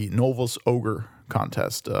 the Novus Ogre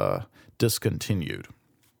contest discontinued.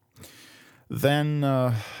 Then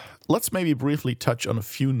let's maybe briefly touch on a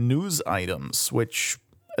few news items, which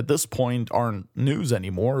at this point aren't news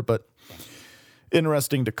anymore, but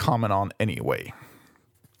interesting to comment on anyway.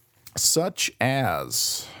 Such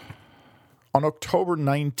as, on October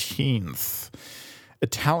 19th,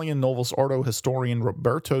 Italian Novus Ordo historian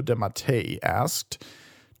Roberto De Mattei asked,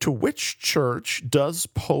 to which church does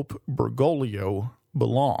Pope Bergoglio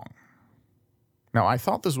belong? Now, I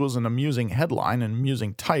thought this was an amusing headline, an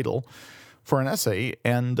amusing title for an essay,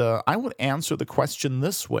 and I would answer the question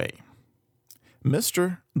this way.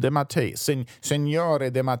 Mr. De Mattei, Signore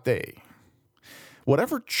De Mattei,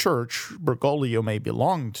 whatever church Bergoglio may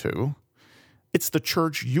belong to, it's the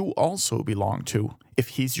church you also belong to if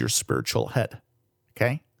he's your spiritual head.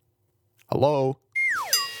 Okay? Hello?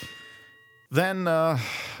 Then,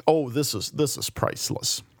 this is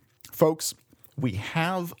priceless. Folks, we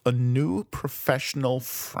have a new professional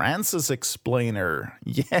Francis explainer.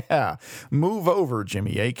 Yeah, move over,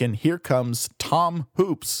 Jimmy Akin. Here comes Tom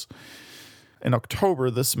Hoops. In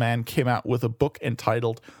October, this man came out with a book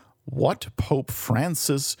entitled What Pope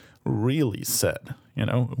Francis Really Said.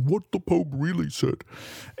 What the Pope really said.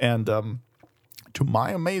 And to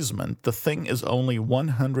my amazement, the thing is only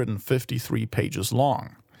 153 pages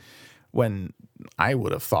long, when I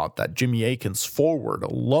would have thought that Jimmy Akin's foreword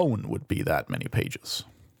alone would be that many pages.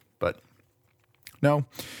 But no,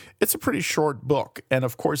 it's a pretty short book, and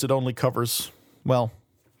of course it only covers,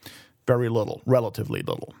 very little, relatively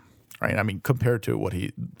little, right? I mean, compared to what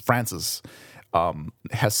Francis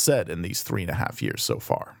has said in these 3.5 years so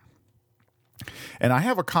far. And I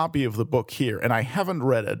have a copy of the book here, and I haven't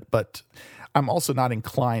read it, but I'm also not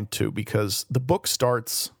inclined to, because the book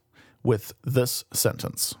starts with this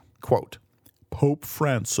sentence, quote, Pope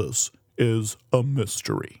Francis is a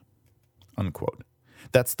mystery, unquote.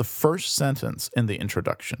 That's the first sentence in the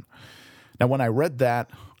introduction. Now, when I read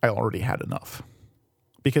that, I already had enough,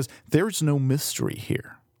 because there's no mystery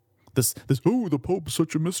here. The Pope is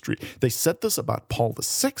such a mystery. They said this about Paul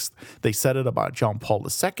VI. They said it about John Paul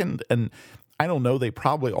II. And I don't know, they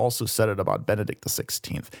probably also said it about Benedict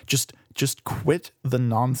XVI. Just quit the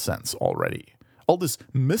nonsense already. All this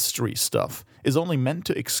mystery stuff is only meant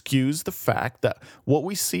to excuse the fact that what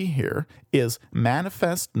we see here is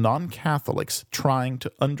manifest non-Catholics trying to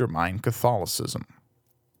undermine Catholicism.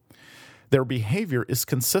 Their behavior is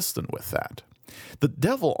consistent with that. The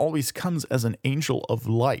devil always comes as an angel of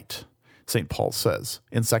light, St. Paul says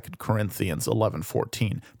in 2 Corinthians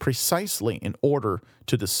 11:14, precisely in order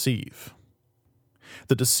to deceive.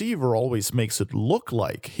 The deceiver always makes it look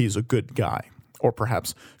like he's a good guy, or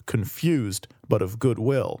perhaps confused but of good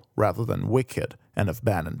will rather than wicked and of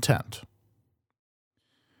bad intent.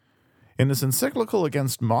 In his encyclical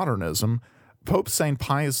against modernism, Pope St.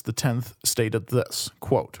 Pius X stated this,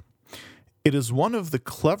 quote, "It is one of the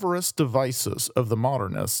cleverest devices of the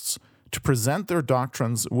modernists to present their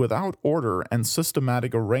doctrines without order and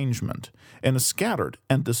systematic arrangement, in a scattered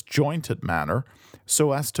and disjointed manner,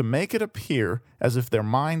 so as to make it appear as if their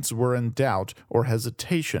minds were in doubt or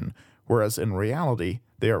hesitation, whereas in reality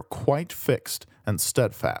they are quite fixed and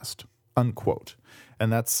steadfast." Unquote.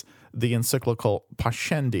 And that's the encyclical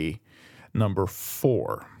Pascendi, number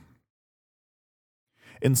 4.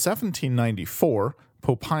 In 1794,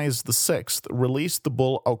 Pope Pius VI released the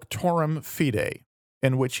bull Auctorem Fidei,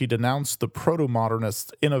 in which he denounced the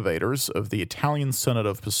proto-modernist innovators of the Italian Synod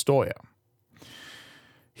of Pistoia.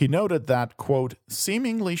 He noted that, quote,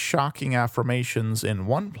 "seemingly shocking affirmations in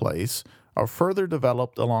one place are further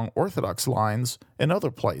developed along orthodox lines in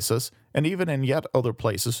other places, and even in yet other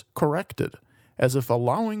places corrected, as if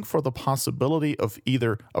allowing for the possibility of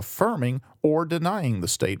either affirming or denying the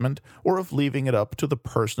statement, or of leaving it up to the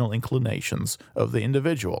personal inclinations of the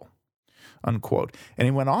individual." Unquote. And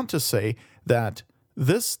he went on to say that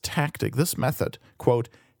this tactic, this method, quote,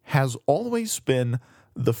 "has always been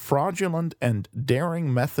the fraudulent and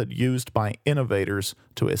daring method used by innovators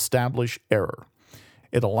to establish error.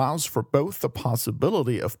 It allows for both the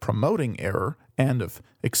possibility of promoting error and of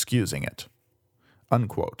excusing it."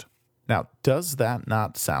 Unquote. Now, does that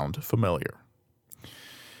not sound familiar?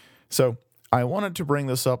 So, I wanted to bring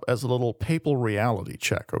this up as a little papal reality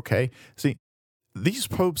check, okay? See, these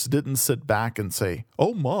popes didn't sit back and say,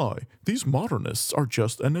 "Oh my, these modernists are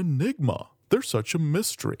just an enigma. They're such a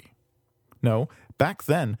mystery." No, back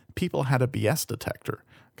then, people had a BS detector,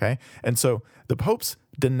 okay? And so the popes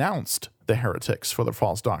denounced the heretics for their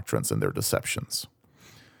false doctrines and their deceptions.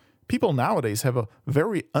 People nowadays have a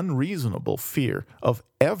very unreasonable fear of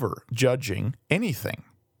ever judging anything.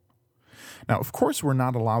 Now, of course, we're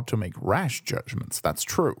not allowed to make rash judgments. That's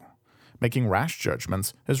true. Making rash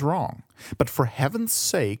judgments is wrong. But for heaven's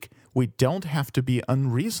sake, we don't have to be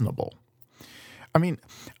unreasonable. I mean,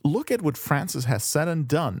 look at what Francis has said and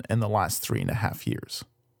done in the last 3.5 years.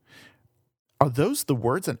 Are those the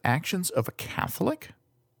words and actions of a Catholic?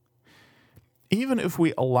 Even if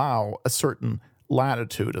we allow a certain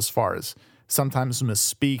latitude as far as sometimes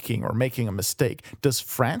misspeaking or making a mistake, does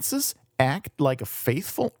Francis act like a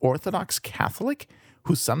faithful Orthodox Catholic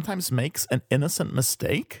who sometimes makes an innocent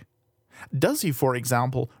mistake? Does he, for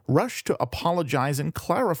example, rush to apologize and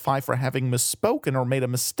clarify for having misspoken or made a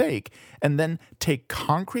mistake, and then take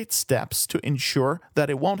concrete steps to ensure that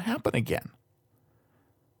it won't happen again?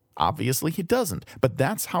 Obviously he doesn't, but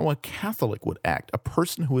that's how a Catholic would act, a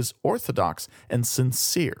person who is orthodox and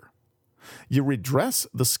sincere. You redress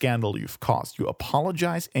the scandal you've caused, you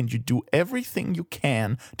apologize, and you do everything you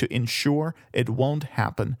can to ensure it won't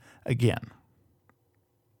happen again.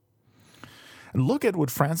 And look at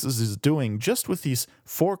what Francis is doing just with these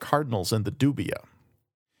 4 cardinals and the dubia.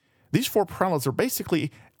 These 4 prelates are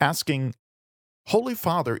basically asking, "Holy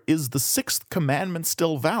Father, is the 6th commandment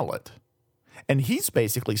still valid?" And he's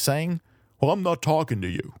basically saying, "Well, I'm not talking to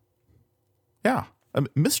you." Yeah,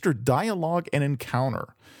 Mr. Dialogue and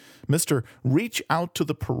Encounter, Mr. Reach Out to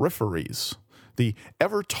the Peripheries, the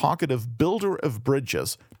ever-talkative builder of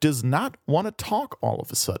bridges, does not want to talk all of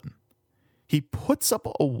a sudden. He puts up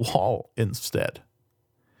a wall instead.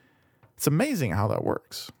 It's amazing how that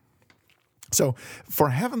works. So, for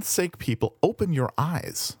heaven's sake, people, open your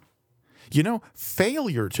eyes. You know,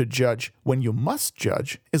 failure to judge when you must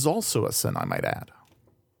judge is also a sin, I might add.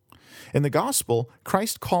 In the gospel,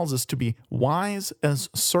 Christ calls us to be wise as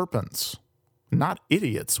serpents, not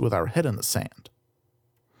idiots with our head in the sand.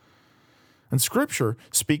 And Scripture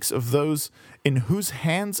speaks of those in whose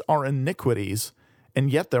hands are iniquities, and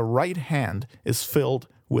yet their right hand is filled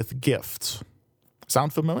with gifts.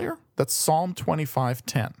 Sound familiar? That's Psalm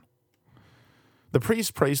 25:10. The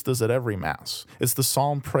priest prays this at every Mass. It's the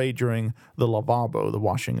psalm prayed during the lavabo, the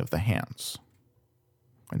washing of the hands.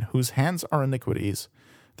 In whose hands are iniquities,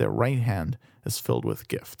 their right hand is filled with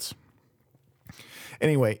gifts.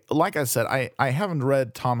 Anyway, like I said, I haven't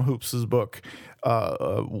read Tom Hoopes' book,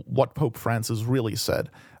 What Pope Francis Really Said,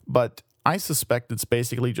 but I suspect it's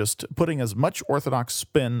basically just putting as much Orthodox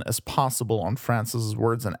spin as possible on Francis's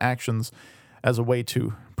words and actions as a way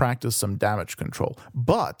to practice some damage control.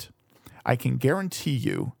 But I can guarantee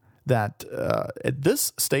you that at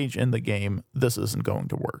this stage in the game, this isn't going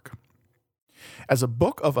to work. As a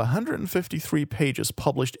book of 153 pages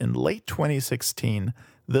published in late 2016,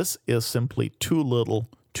 this is simply too little,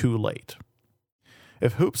 too late.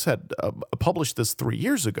 If Hoops had published this 3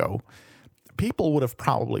 years ago, people would have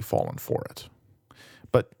probably fallen for it.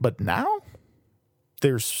 But now,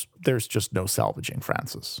 there's just no salvaging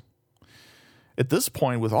Francis. At this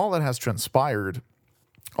point, with all that has transpired,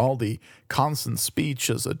 all the constant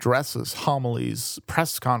speeches, addresses, homilies,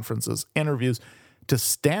 press conferences, interviews, to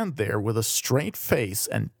stand there with a straight face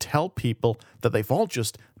and tell people that they've all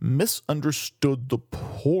just misunderstood the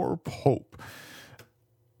poor Pope,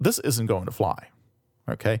 this isn't going to fly.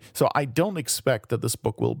 Okay? So I don't expect that this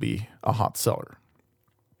book will be a hot seller.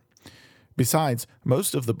 Besides,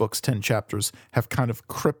 most of the book's 10 chapters have kind of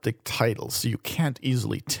cryptic titles, so you can't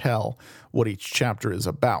easily tell what each chapter is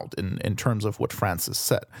about in terms of what Francis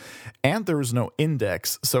said. And there is no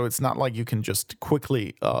index, so it's not like you can just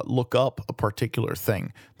quickly look up a particular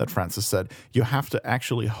thing that Francis said. You have to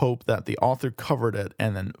actually hope that the author covered it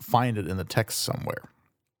and then find it in the text somewhere.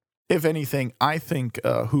 If anything, I think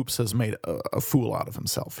Hoops has made a fool out of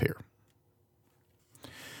himself here.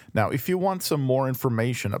 Now, if you want some more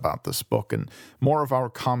information about this book and more of our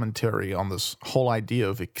commentary on this whole idea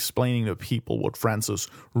of explaining to people what Francis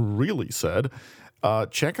really said,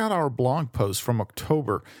 check out our blog post from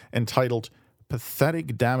October entitled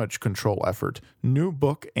Pathetic Damage Control Effort. New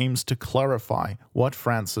book aims to clarify what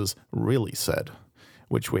Francis really said,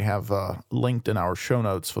 which we have linked in our show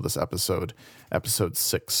notes for this episode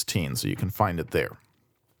 16, so you can find it there.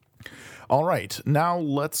 All right, now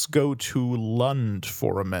let's go to Lund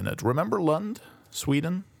for a minute. Remember Lund,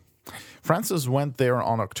 Sweden? Francis went there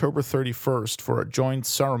on October 31st for a joint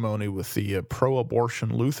ceremony with the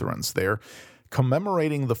pro-abortion Lutherans there,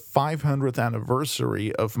 commemorating the 500th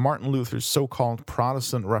anniversary of Martin Luther's so-called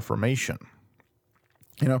Protestant Reformation.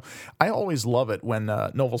 You know, I always love it when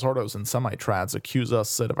Novus Ordos and semi-trads accuse us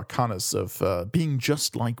Sedevacanus of being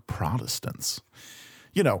just like Protestants.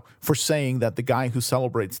 You know, for saying that the guy who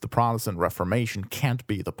celebrates the Protestant Reformation can't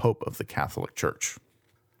be the Pope of the Catholic Church.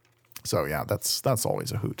 So, yeah, that's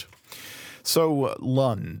always a hoot. So,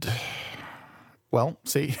 Lund. Well,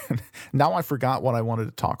 see, now I forgot what I wanted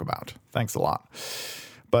to talk about. Thanks a lot.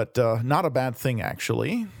 But not a bad thing,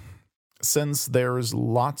 actually, since there's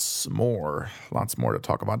lots more to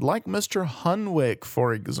talk about, like Mr. Hunwick,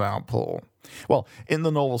 for example. Well, in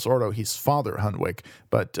the Novus Ordo, he's Father Hunwick,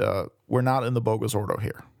 but we're not in the Bogus Ordo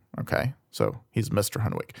here, okay? So he's Mr.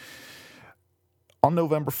 Hunwick. On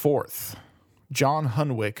November 4th, John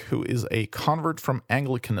Hunwick, who is a convert from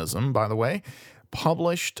Anglicanism, by the way,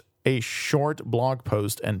 published a short blog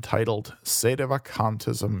post entitled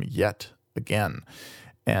Sedevacantism Yet Again.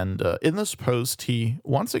 And in this post, he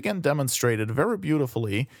once again demonstrated very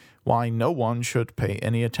beautifully why no one should pay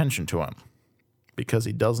any attention to him, because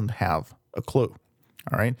he doesn't have a clue.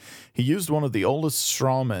 All right? He used one of the oldest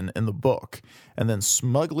strawmen in the book and then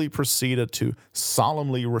smugly proceeded to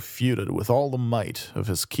solemnly refute it with all the might of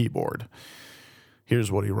his keyboard.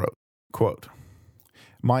 Here's what he wrote, quote,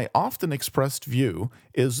 "My often expressed view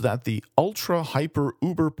is that the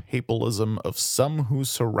ultra-hyper-uber-papalism of some who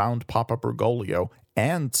surround Papa Bergoglio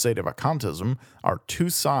and Sedevacantism are two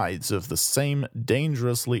sides of the same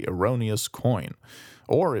dangerously erroneous coin,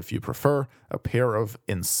 or, if you prefer, a pair of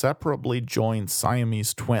inseparably joined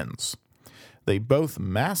Siamese twins. They both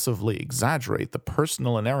massively exaggerate the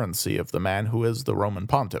personal inerrancy of the man who is the Roman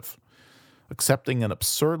pontiff. Accepting an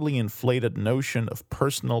absurdly inflated notion of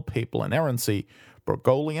personal papal inerrancy,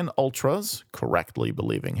 Bergoglian ultras, correctly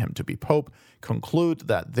believing him to be pope, conclude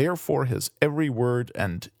that therefore his every word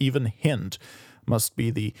and even hint must be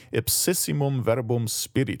the ipsissimum verbum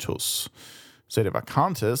spiritus.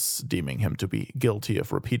 Sedevacantists, deeming him to be guilty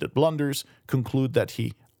of repeated blunders, conclude that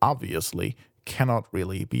he obviously cannot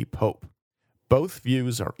really be pope. Both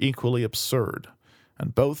views are equally absurd,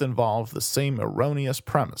 and both involve the same erroneous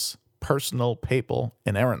premise, personal papal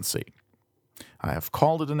inerrancy. I have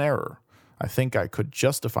called it an error. I think I could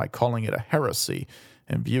justify calling it a heresy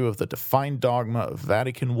in view of the defined dogma of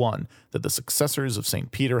Vatican I that the successors of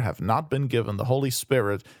St. Peter have not been given the Holy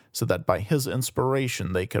Spirit so that by his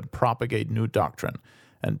inspiration they can propagate new doctrine,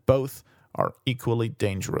 and both are equally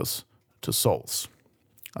dangerous to souls."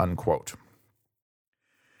 Unquote.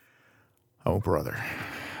 Oh, brother.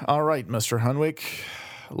 All right, Mr. Hunwick,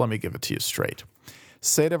 let me give it to you straight.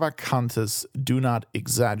 Sedevacantists do not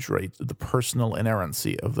exaggerate the personal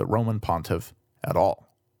inerrancy of the Roman pontiff at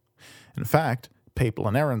all. In fact, papal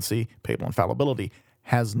inerrancy, papal infallibility,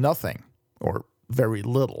 has nothing, or very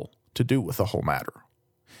little, to do with the whole matter.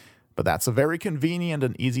 But that's a very convenient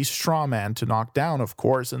and easy straw man to knock down, of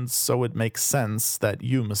course, and so it makes sense that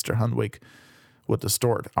you, Mr. Hunwick, would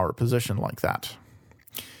distort our position like that.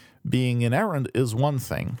 Being inerrant is one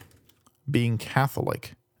thing. Being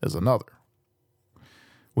Catholic is another.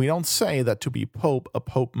 We don't say that to be pope, a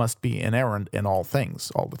pope must be inerrant in all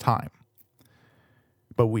things all the time.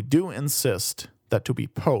 But we do insist that to be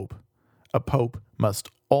pope, a pope must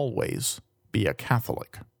always be a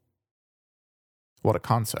Catholic. What a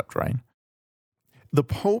concept, right? The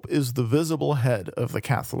pope is the visible head of the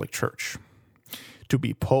Catholic Church. To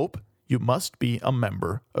be pope, you must be a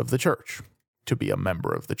member of the Church. To be a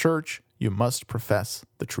member of the Church, you must profess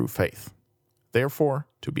the true faith. Therefore,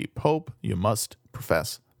 to be pope, you must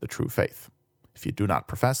profess the true faith. If you do not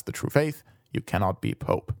profess the true faith, you cannot be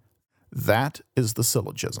pope. That is the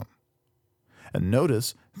syllogism. And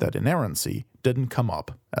notice that inerrancy didn't come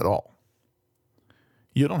up at all.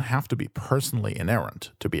 You don't have to be personally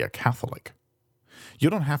inerrant to be a Catholic. You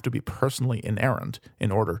don't have to be personally inerrant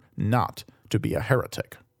in order not to be a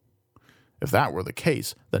heretic. If that were the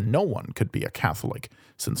case, then no one could be a Catholic,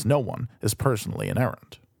 since no one is personally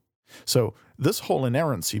inerrant. So this whole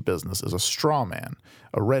inerrancy business is a straw man,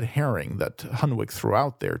 a red herring that Hunwick threw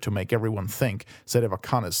out there to make everyone think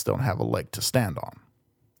Sedevacanists don't have a leg to stand on.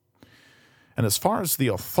 And as far as the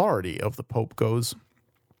authority of the Pope goes,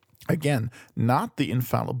 again, not the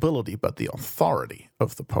infallibility, but the authority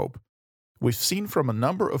of the Pope. We've seen from a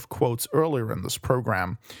number of quotes earlier in this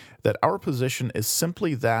program that our position is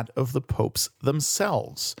simply that of the popes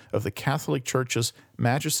themselves, of the Catholic Church's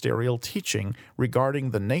magisterial teaching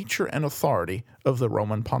regarding the nature and authority of the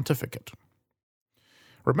Roman pontificate.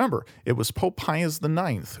 Remember, it was Pope Pius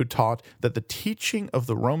IX who taught that the teaching of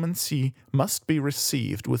the Roman See must be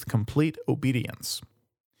received with complete obedience.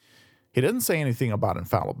 He didn't say anything about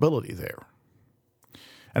infallibility there.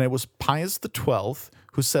 And it was Pius XII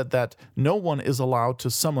who said that no one is allowed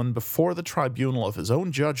to summon before the tribunal of his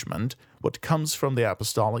own judgment what comes from the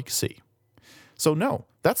Apostolic See. So no,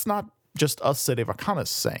 that's not just us Sedevacanists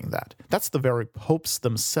saying that. That's the very popes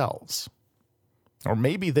themselves. Or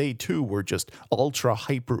maybe they too were just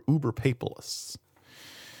ultra-hyper-uber-papalists.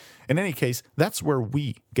 In any case, that's where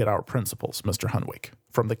we get our principles, Mr. Hunwick,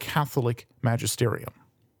 from the Catholic magisterium.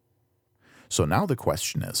 So now the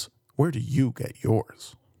question is, where do you get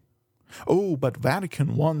yours? Oh, but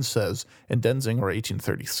Vatican I says in Denzinger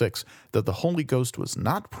 1836 that the Holy Ghost was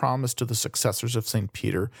not promised to the successors of St.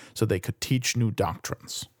 Peter so they could teach new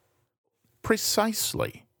doctrines.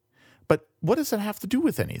 Precisely. But what does that have to do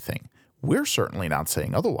with anything? We're certainly not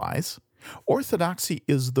saying otherwise. Orthodoxy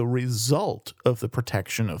is the result of the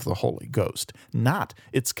protection of the Holy Ghost, not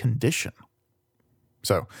its condition.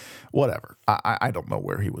 So, whatever. I don't know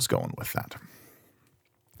where he was going with that.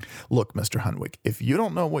 Look, Mr. Hunwick, if you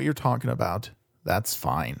don't know what you're talking about, that's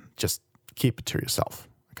fine. Just keep it to yourself,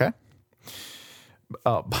 okay?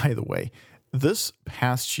 By the way, this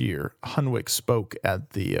past year, Hunwick spoke at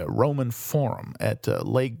the Roman Forum at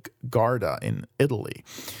Lake Garda in Italy.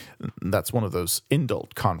 That's one of those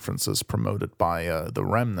indult conferences promoted by the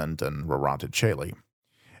Remnant and Roraticelli.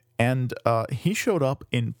 And he showed up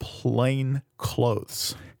in plain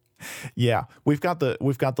clothes. Yeah, we've got the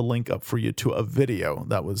link up for you to a video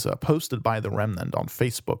that was posted by the Remnant on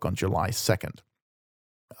Facebook on July 2nd.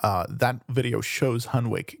 That video shows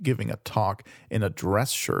Hunwick giving a talk in a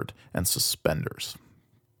dress shirt and suspenders.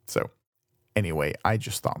 So, anyway, I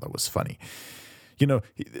just thought that was funny. You know,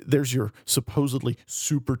 there's your supposedly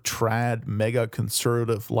super trad, mega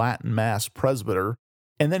conservative Latin Mass presbyter,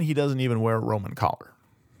 and then he doesn't even wear a Roman collar.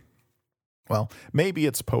 Well, maybe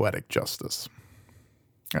it's poetic justice.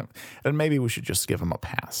 And maybe we should just give him a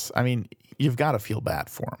pass. I mean, you've got to feel bad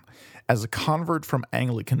for him. As a convert from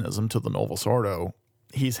Anglicanism to the Novus Ordo,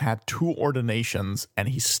 he's had 2 ordinations, and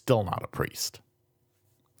he's still not a priest.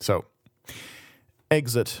 So,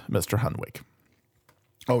 exit Mr. Hunwick.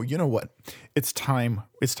 Oh, you know what? It's time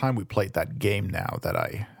we played that game now that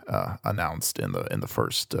I announced in the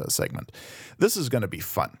first segment. This is going to be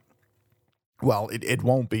fun. Well, it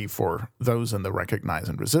won't be for those in the Recognize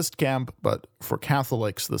and Resist camp, but for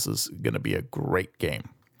Catholics, this is going to be a great game.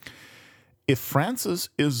 If Francis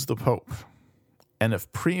is the Pope, and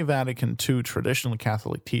if pre-Vatican II traditional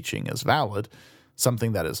Catholic teaching is valid,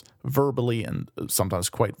 something that is verbally and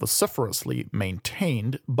sometimes quite vociferously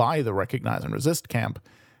maintained by the Recognize and Resist camp,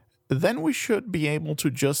 then we should be able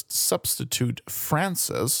to just substitute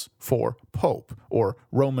Francis for Pope, or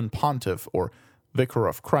Roman Pontiff, or Vicar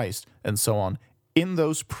of Christ, and so on, in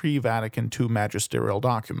those pre-Vatican II magisterial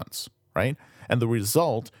documents, right? And the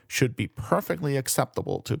result should be perfectly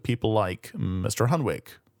acceptable to people like Mr.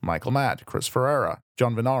 Hunwick, Michael Matt, Chris Ferreira,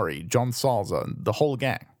 John Vinari, John Salza, and the whole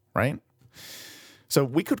gang, right? So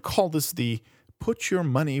we could call this the put your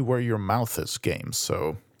money where your mouth is game.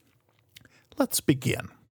 So let's begin.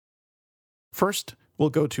 First, we'll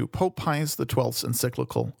go to Pope Pius XII's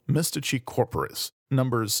encyclical Mystici Corporis,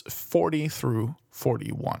 numbers 40 through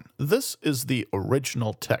 41. This is the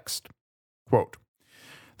original text. Quote,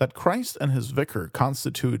 that Christ and his vicar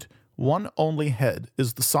constitute one only head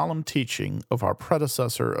is the solemn teaching of our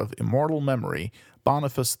predecessor of immortal memory,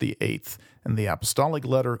 Boniface VIII, in the apostolic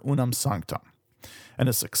letter Unam Sanctam, and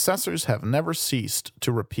his successors have never ceased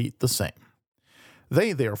to repeat the same.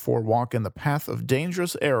 They therefore walk in the path of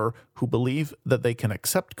dangerous error who believe that they can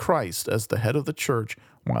accept Christ as the head of the church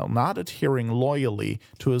while not adhering loyally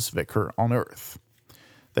to his vicar on earth.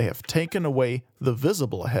 They have taken away the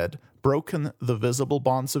visible head, broken the visible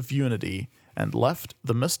bonds of unity, and left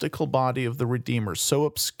the mystical body of the Redeemer so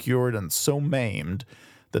obscured and so maimed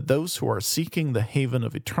that those who are seeking the haven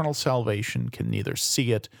of eternal salvation can neither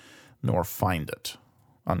see it nor find it.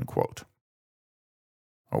 Unquote.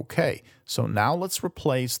 Okay, so now let's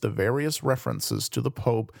replace the various references to the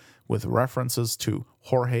Pope with references to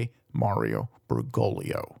Jorge Mario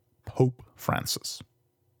Bergoglio, Pope Francis.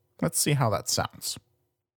 Let's see how that sounds.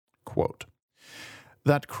 Quote,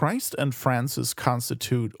 that Christ and Francis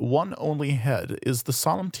constitute one only head is the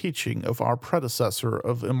solemn teaching of our predecessor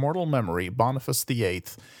of immortal memory, Boniface VIII,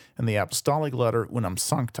 in the apostolic letter Unam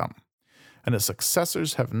Sanctam, and his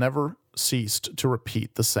successors have never ceased to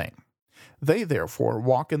repeat the same. They, therefore,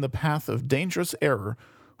 walk in the path of dangerous error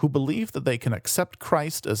who believe that they can accept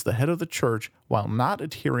Christ as the head of the church while not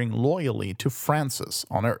adhering loyally to Francis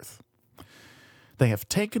on earth. They have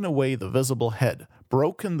taken away the visible head,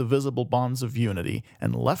 broken the visible bonds of unity,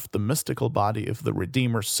 and left the mystical body of the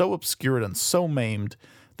Redeemer so obscured and so maimed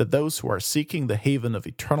that those who are seeking the haven of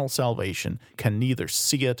eternal salvation can neither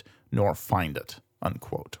see it nor find it.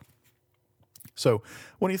 Unquote. So,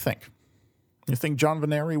 what do you think? You think John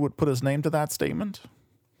Veneri would put his name to that statement?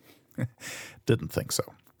 Didn't think so.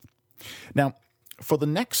 Now, for the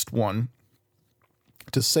next one,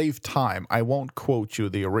 to save time, I won't quote you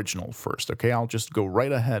the original first, okay? I'll just go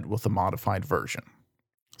right ahead with the modified version.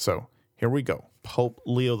 So, here we go. Pope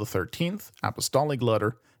Leo XIII, Apostolic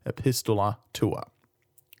Letter, Epistola Tua.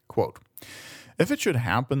 Quote, if it should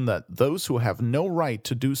happen that those who have no right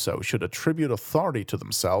to do so should attribute authority to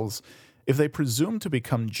themselves, if they presume to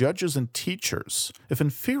become judges and teachers, if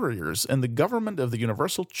inferiors in the government of the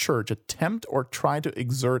universal church attempt or try to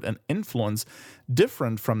exert an influence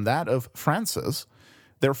different from that of Francis,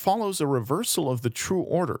 there follows a reversal of the true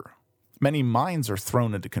order. Many minds are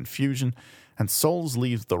thrown into confusion, and souls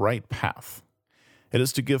leave the right path. It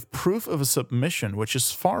is to give proof of a submission which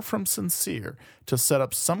is far from sincere to set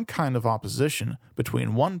up some kind of opposition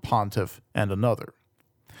between one pontiff and another.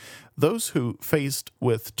 Those who, faced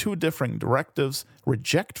with two differing directives,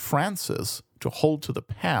 reject Francis to hold to the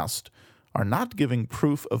past are not giving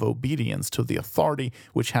proof of obedience to the authority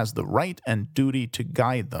which has the right and duty to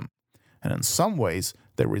guide them, and in some ways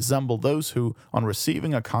they resemble those who, on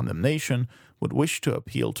receiving a condemnation, would wish to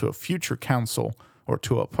appeal to a future council or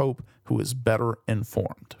to a pope who is better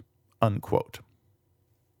informed. Unquote.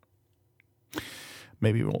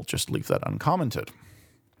 Maybe we'll just leave that uncommented.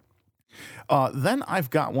 Then I've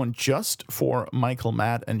got one just for Michael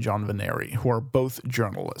Matt and John Veneri, who are both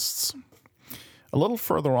journalists. A little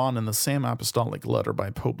further on in the same apostolic letter by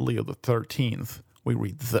Pope Leo XIII, we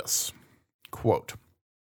read this, quote,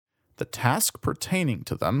 the task pertaining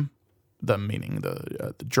to them meaning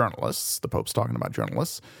the journalists, the Pope's talking about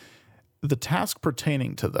journalists, the task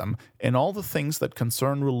pertaining to them in all the things that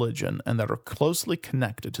concern religion and that are closely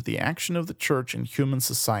connected to the action of the Church in human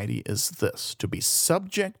society is this, to be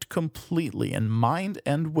subject completely in mind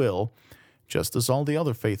and will, just as all the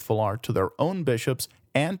other faithful are, to their own bishops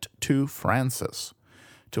and to Francis,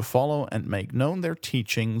 to follow and make known their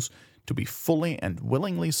teachings, to be fully and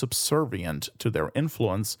willingly subservient to their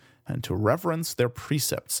influence, and to reverence their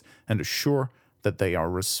precepts and assure that they are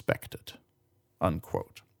respected.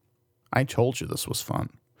 Unquote. I told you this was fun.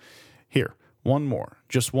 Here,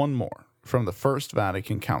 just one more, from the First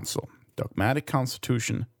Vatican Council, Dogmatic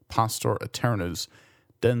Constitution, Pastor Aeternus,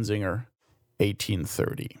 Denzinger,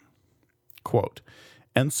 1830. Quote,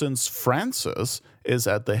 and since Francis is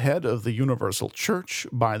at the head of the universal church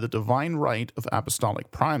by the divine right of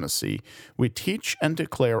apostolic primacy, we teach and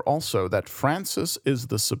declare also that Francis is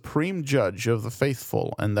the supreme judge of the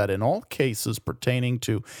faithful, and that in all cases pertaining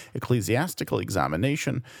to ecclesiastical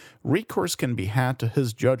examination, recourse can be had to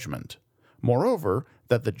his judgment. Moreover,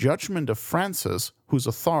 that the judgment of Francis, whose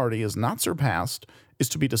authority is not surpassed, is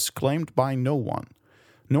to be disclaimed by no one,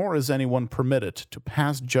 nor is anyone permitted to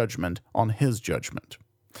pass judgment on his judgment.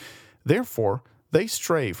 Therefore, They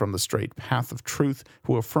stray from the straight path of truth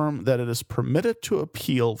who affirm that it is permitted to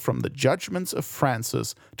appeal from the judgments of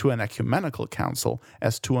Francis to an ecumenical council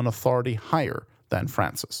as to an authority higher than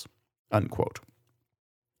Francis." Unquote.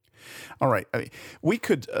 All right, we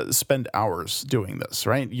could spend hours doing this,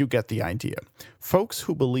 right? You get the idea. Folks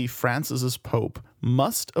who believe Francis is Pope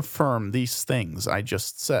must affirm these things I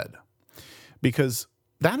just said, because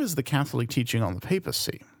that is the Catholic teaching on the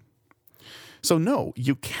papacy. So no,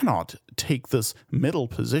 you cannot take this middle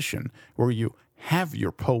position where you have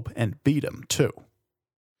your Pope and beat him too.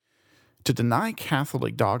 To deny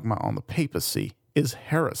Catholic dogma on the papacy is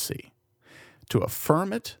heresy. To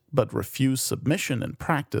affirm it but refuse submission in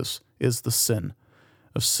practice is the sin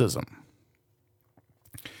of schism.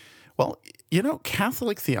 Well,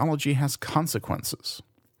 Catholic theology has consequences.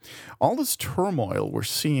 All this turmoil we're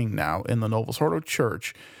seeing now in the Novus Ordo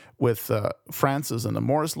Church with Francis and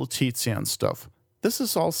Amoris Laetitia and stuff, this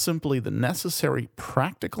is all simply the necessary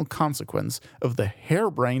practical consequence of the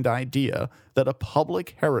harebrained idea that a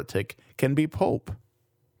public heretic can be pope.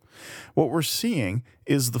 What we're seeing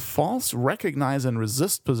is the false recognize and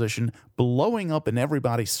resist position blowing up in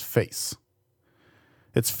everybody's face.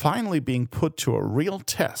 It's finally being put to a real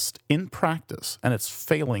test in practice, and it's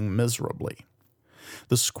failing miserably.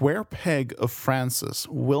 The square peg of Francis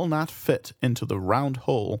will not fit into the round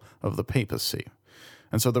hole of the papacy.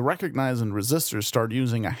 And so the recognize and resistors start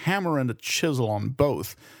using a hammer and a chisel on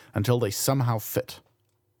both until they somehow fit.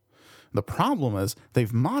 The problem is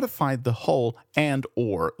they've modified the hole and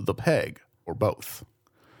or the peg, or both.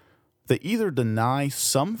 They either deny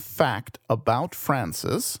some fact about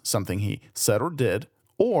Francis, something he said or did,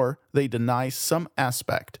 or they deny some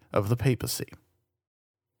aspect of the papacy.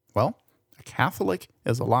 Well, a Catholic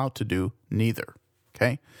is allowed to do neither,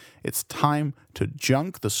 okay? It's time to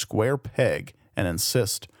junk the square peg and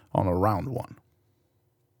insist on a round one.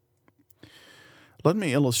 Let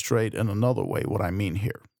me illustrate in another way what I mean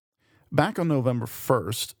here. Back on November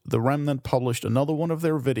 1st, The Remnant published another one of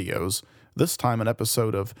their videos, this time an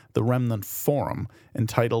episode of The Remnant Forum,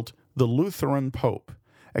 entitled The Lutheran Pope,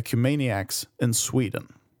 Ecumeniacs in Sweden.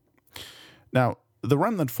 Now, The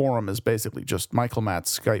Remnant Forum is basically just Michael Matt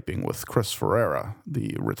Skyping with Chris Ferreira,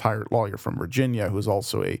 the retired lawyer from Virginia who is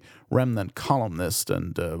also a Remnant columnist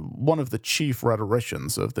and one of the chief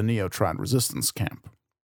rhetoricians of the Neo-Trad resistance camp.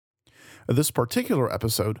 This particular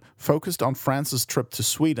episode focused on Francis' trip to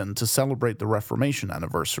Sweden to celebrate the Reformation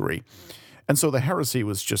anniversary, and so the heresy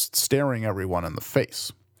was just staring everyone in the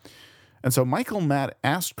face. And so Michael Matt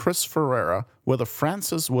asked Chris Ferreira whether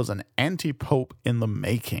Francis was an anti-pope in the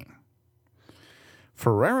making.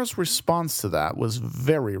 Ferreira's response to that was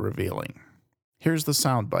very revealing. Here's the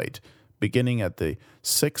soundbite, beginning at the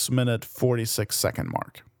 6-minute, 46-second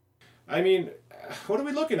mark. I mean, what are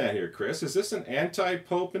we looking at here, Chris? Is this an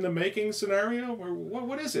anti-pope in the making scenario, or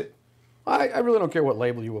what is it? I really don't care what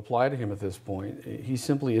label you apply to him at this point. He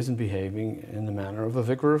simply isn't behaving in the manner of a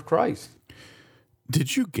vicar of Christ.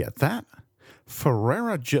 Did you get that?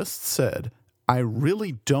 Ferreira just said, I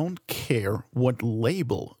really don't care what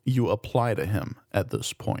label you apply to him at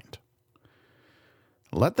this point.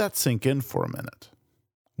 Let that sink in for a minute.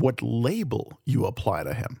 What label you apply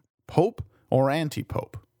to him, pope or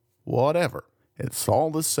anti-pope, whatever. It's all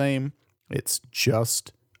the same. It's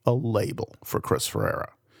just a label for Chris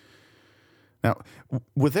Ferreira. Now,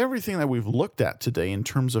 with everything that we've looked at today in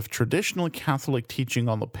terms of traditional Catholic teaching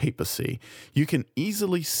on the papacy, you can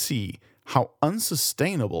easily see how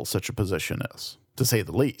unsustainable such a position is, to say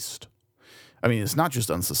the least. I mean, it's not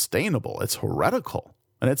just unsustainable, it's heretical,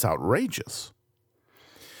 and it's outrageous.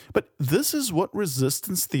 But this is what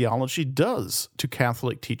resistance theology does to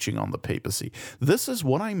Catholic teaching on the papacy. This is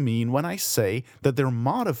what I mean when I say that they're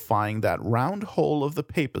modifying that round hole of the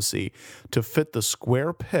papacy to fit the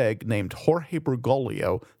square peg named Jorge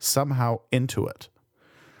Bergoglio somehow into it.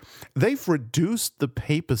 They've reduced the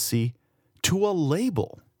papacy to a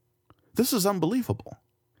label. This is unbelievable.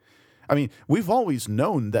 I mean, we've always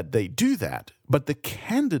known that they do that, but the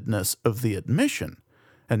candidness of the admission,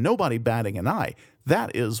 and nobody batting an eye,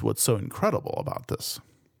 that is what's so incredible about this.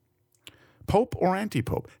 Pope or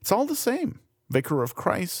anti-pope, it's all the same. Vicar of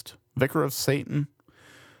Christ, vicar of Satan.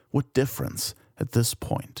 What difference at this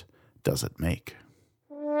point does it make?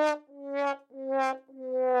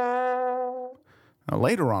 Now,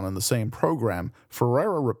 later on in the same program,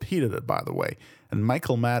 Ferreira repeated it, by the way, and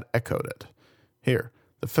Michael Matt echoed it. Here,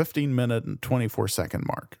 the 15-minute and 24-second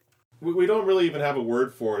mark. We don't really even have a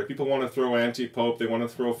word for it. If people want to throw anti-pope, they want to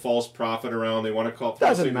throw false prophet around, they want to call...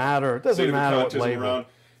 Doesn't matter. It doesn't matter what label. Around.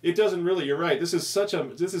 it doesn't really. You're right. This is such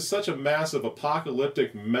a massive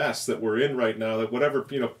apocalyptic mess that we're in right now. That whatever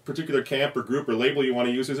particular camp or group or label you want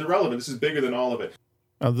to use is irrelevant. This is bigger than all of it.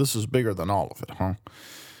 This is bigger than all of it, huh?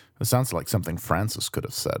 It sounds like something Francis could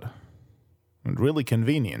have said. And really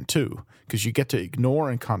convenient, too, because you get to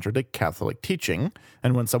ignore and contradict Catholic teaching,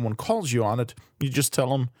 and when someone calls you on it, you just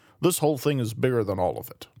tell them, this whole thing is bigger than all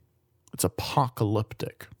of it. It's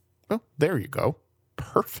apocalyptic. Well, there you go.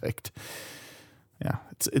 Perfect. Yeah,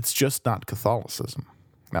 it's just not Catholicism.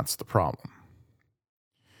 That's the problem.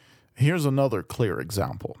 Here's another clear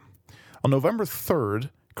example. On November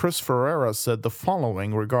 3rd, Chris Ferreira said the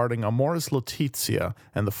following regarding Amoris Laetitia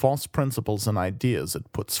and the false principles and ideas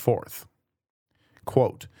it puts forth.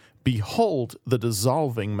 Quote, "Behold the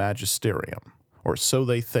dissolving magisterium, or so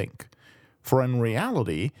they think. For in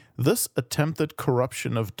reality, this attempted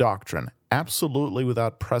corruption of doctrine, absolutely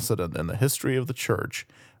without precedent in the history of the Church,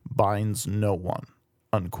 binds no one."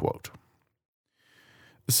 Unquote.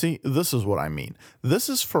 See, this is what I mean. This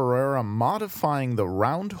is Ferreira modifying the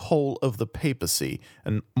round hole of the papacy,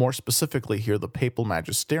 and more specifically here the papal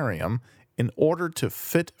magisterium, in order to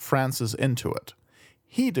fit Francis into it.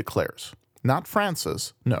 He declares, not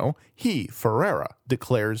Francis, no, he, Ferreira,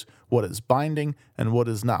 declares what is binding and what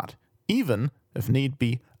is not, even, if need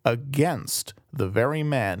be, against the very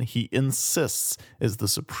man he insists is the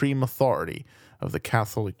supreme authority of the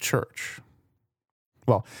Catholic Church.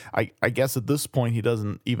 Well, I guess at this point he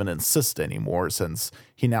doesn't even insist anymore, since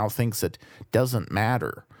he now thinks it doesn't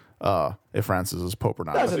matter if Francis is Pope or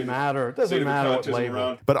not. Doesn't matter. It doesn't matter what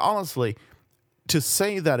label. But honestly, to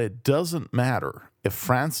say that it doesn't matter if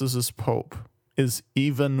Francis is Pope is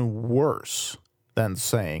even worse than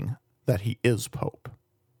saying that he is Pope.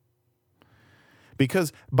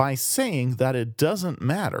 Because by saying that it doesn't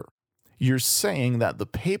matter, you're saying that the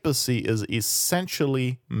papacy is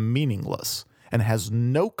essentially meaningless and has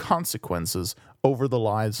no consequences over the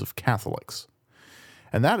lives of Catholics.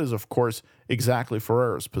 And that is, of course, exactly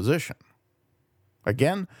Ferreira's position.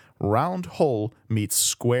 Again, round hole meets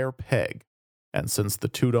square peg, and since the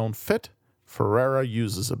two don't fit, Ferreira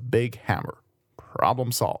uses a big hammer.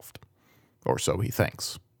 Problem solved. Or so he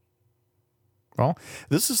thinks. Well,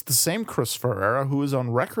 this is the same Chris Ferreira who is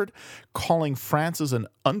on record calling Francis an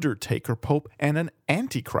undertaker pope and an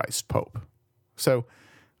antichrist pope. So,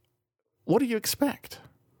 what do you expect?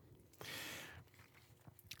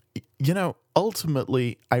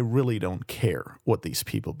 Ultimately, I really don't care what these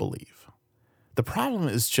people believe. The problem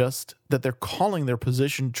is just that they're calling their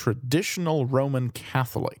position traditional Roman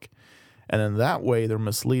Catholic, and in that way they're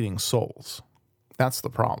misleading souls. That's the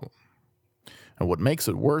problem. And what makes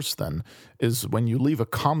it worse, then, is when you leave a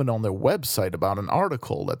comment on their website about an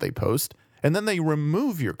article that they post, and then they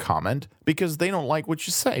remove your comment because they don't like what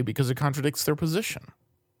you say because it contradicts their position.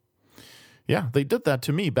 Yeah, they did that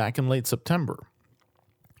to me back in late September.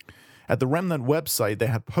 At the Remnant website, they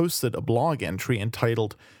had posted a blog entry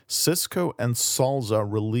entitled Cisco and Salza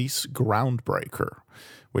Release Groundbreaker,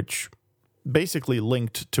 which basically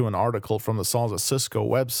linked to an article from the Salza Cisco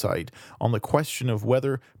website on the question of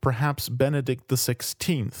whether perhaps Benedict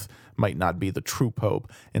XVI might not be the true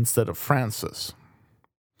pope instead of Francis.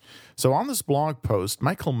 So on this blog post,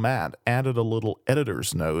 Michael Matt added a little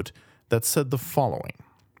editor's note that said the following.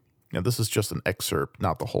 Now, this is just an excerpt,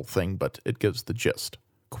 not the whole thing, but it gives the gist.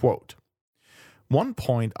 Quote, "One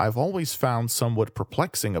point I've always found somewhat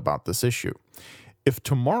perplexing about this issue. If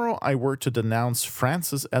tomorrow I were to denounce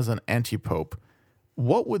Francis as an anti-pope,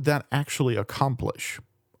 what would that actually accomplish,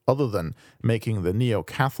 other than making the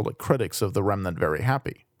neo-Catholic critics of the Remnant very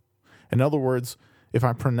happy? In other words, if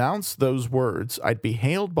I pronounce those words, I'd be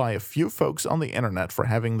hailed by a few folks on the internet for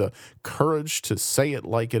having the courage to say it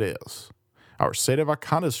like it is. Our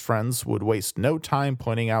Sedevacantist friends would waste no time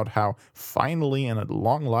pointing out how finally and at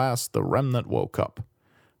long last the Remnant woke up.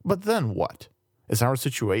 But then what? Is our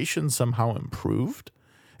situation somehow improved?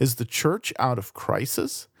 Is the Church out of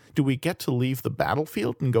crisis? Do we get to leave the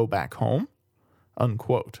battlefield and go back home?"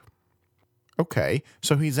 Unquote. Okay,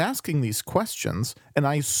 so he's asking these questions, and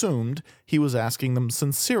I assumed he was asking them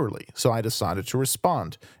sincerely, so I decided to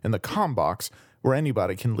respond in the com box where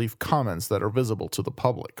anybody can leave comments that are visible to the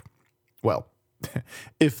public. Well,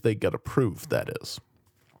 if they get approved, that is.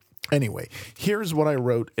 Anyway, here's what I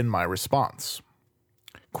wrote in my response.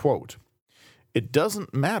 Quote, "It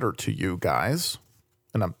doesn't matter to you guys,"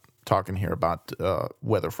 and I'm talking here about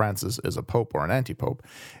whether Francis is a pope or an anti-pope.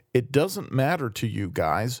 "It doesn't matter to you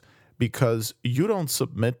guys because you don't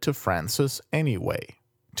submit to Francis anyway.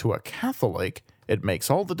 To a Catholic, it makes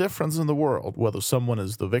all the difference in the world whether someone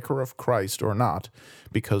is the vicar of Christ or not,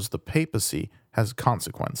 because the papacy has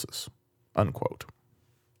consequences." Unquote.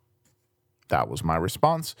 That was my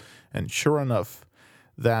response, and sure enough,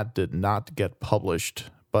 that did not get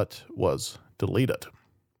published, but was deleted.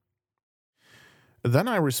 Then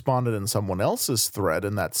I responded in someone else's thread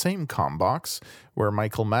in that same combox, where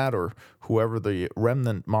Michael Matt, or whoever the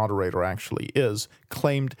remnant moderator actually is,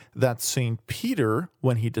 claimed that St. Peter,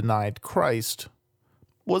 when he denied Christ,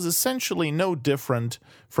 was essentially no different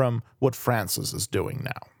from what Francis is doing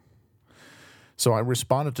now. So I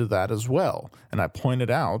responded to that as well, and I pointed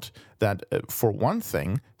out that, for one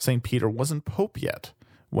thing, St. Peter wasn't Pope yet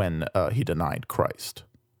when he denied Christ.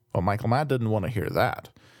 Well, Michael Matt didn't want to hear that,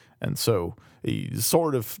 and so he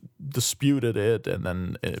sort of disputed it, and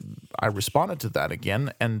then I responded to that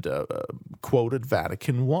again and quoted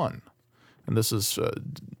Vatican I. And this is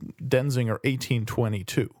Denzinger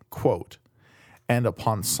 1822, quote, "And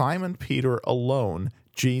upon Simon Peter alone,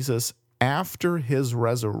 Jesus after his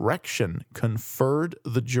resurrection conferred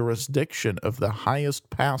the jurisdiction of the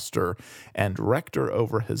highest pastor and rector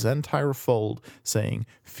over his entire fold, saying,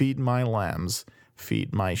 'Feed my lambs,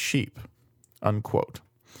 feed my sheep,'" unquote.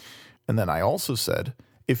 And then I also said,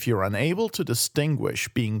 if you're unable to distinguish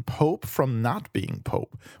being pope from not being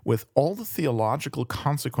pope, with all the theological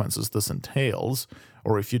consequences this entails,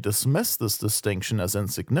 or if you dismiss this distinction as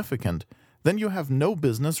insignificant, then you have no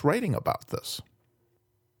business writing about this.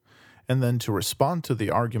 And then to respond to the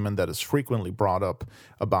argument that is frequently brought up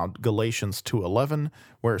about Galatians 2:11,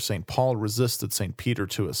 where St. Paul resisted St. Peter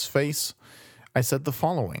to his face, I said the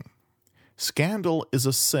following: "Scandal is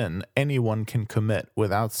a sin anyone can commit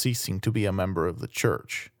without ceasing to be a member of the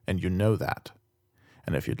church, and you know that.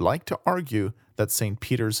 And if you'd like to argue that St.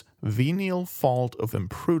 Peter's venial fault of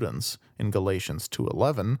imprudence in Galatians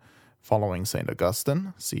 2:11, following St.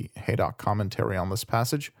 Augustine, see Haydock commentary on this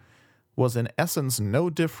passage, was in essence no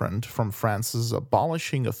different from Francis'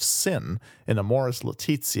 abolishing of sin in Amoris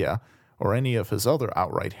Laetitia or any of his other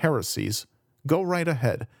outright heresies, go right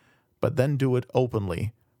ahead, but then do it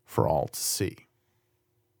openly for all to see."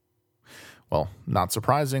 Well, not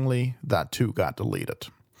surprisingly, that too got deleted.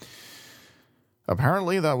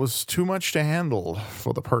 Apparently, that was too much to handle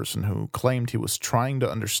for the person who claimed he was trying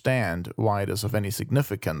to understand why it is of any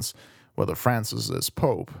significance whether Francis is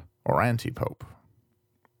pope or anti-pope.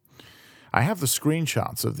 I have the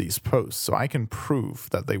screenshots of these posts, so I can prove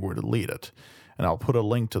that they were deleted, and I'll put a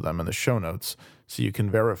link to them in the show notes so you can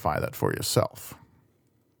verify that for yourself.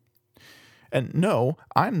 And no,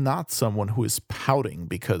 I'm not someone who is pouting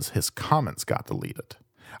because his comments got deleted.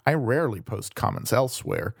 I rarely post comments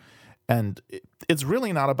elsewhere, and it's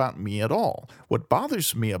really not about me at all. What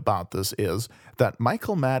bothers me about this is that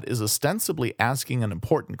Michael Matt is ostensibly asking an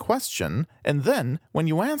important question, and then, when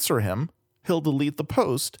you answer him, he'll delete the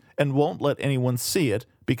post and won't let anyone see it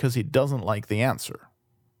because he doesn't like the answer.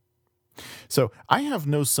 So I have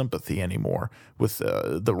no sympathy anymore with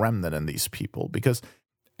the remnant and these people because,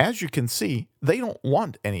 as you can see, they don't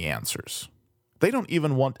want any answers. They don't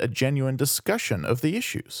even want a genuine discussion of the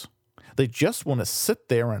issues. They just want to sit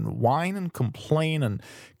there and whine and complain and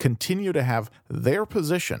continue to have their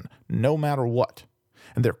position no matter what.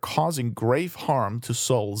 And they're causing grave harm to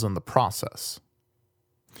souls in the process.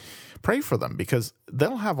 Pray for them because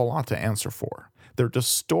they'll have a lot to answer for. They're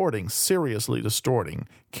seriously distorting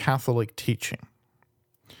Catholic teaching.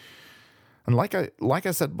 And like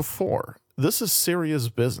I said before, this is serious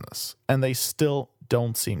business, and they still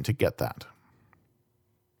don't seem to get that.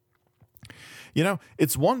 You know,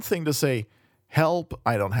 it's one thing to say, help,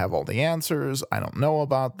 I don't have all the answers, I don't know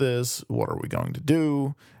about this, what are we going to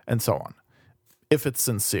do, and so on, if it's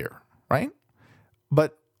sincere, right?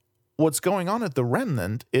 But what's going on at the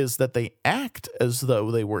remnant is that they act as though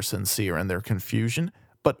they were sincere in their confusion,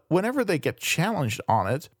 but whenever they get challenged on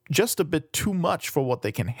it, just a bit too much for what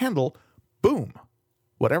they can handle, boom.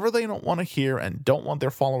 Whatever they don't want to hear and don't want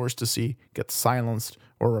their followers to see gets silenced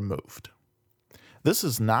or removed. This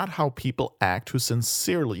is not how people act who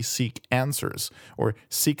sincerely seek answers or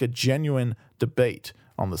seek a genuine debate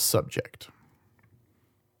on the subject.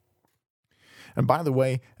 And by the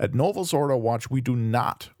way, at Novus Ordo Watch, we do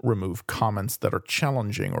not remove comments that are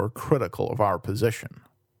challenging or critical of our position.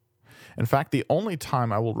 In fact, the only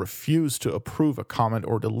time I will refuse to approve a comment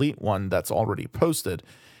or delete one that's already posted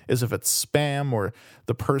is if it's spam or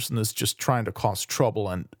the person is just trying to cause trouble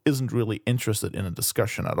and isn't really interested in a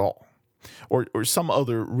discussion at all, or some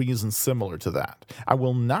other reason similar to that. I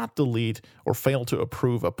will not delete or fail to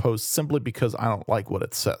approve a post simply because I don't like what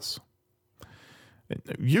it says.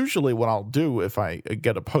 Usually what I'll do if I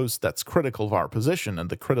get a post that's critical of our position and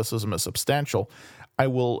the criticism is substantial, I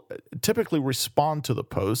will typically respond to the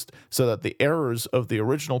post so that the errors of the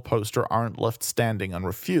original poster aren't left standing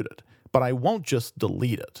unrefuted. But I won't just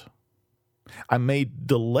delete it. I may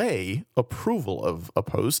delay approval of a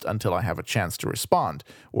post until I have a chance to respond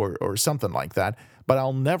or something like that, but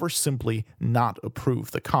I'll never simply not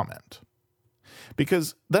approve the comment.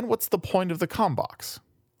 Because then what's the point of the ComBox?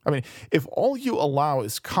 I mean, if all you allow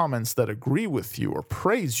is comments that agree with you or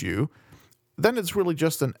praise you, then it's really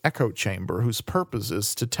just an echo chamber whose purpose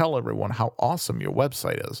is to tell everyone how awesome your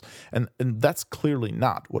website is. And that's clearly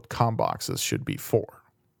not what ComBoxes should be for.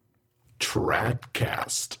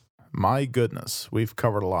 Tradcast. My goodness, we've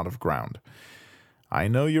covered a lot of ground. I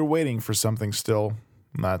know you're waiting for something still.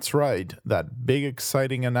 That's right, that big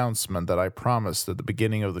exciting announcement that I promised at the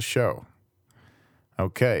beginning of the show.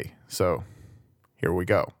 Okay, so here we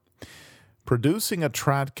go. Producing a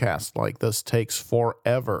Tradcast like this takes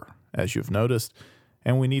forever, as you've noticed,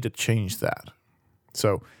 and we need to change that.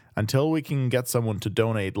 So until we can get someone to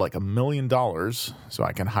donate like $1 million so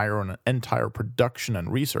I can hire an entire production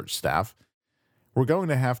and research staff, we're going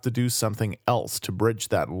to have to do something else to bridge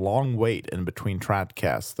that long wait in between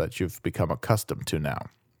Tradcasts that you've become accustomed to now.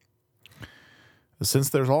 Since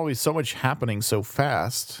there's always so much happening so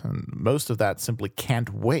fast, and most of that simply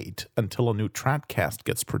can't wait until a new Tradcast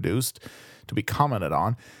gets produced to be commented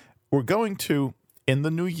on, we're going to, in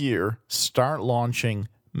the new year, start launching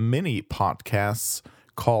mini podcasts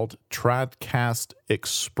called Tradcast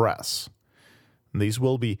Express. And these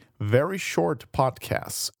will be very short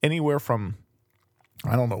podcasts, anywhere from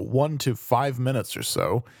 1 to 5 minutes or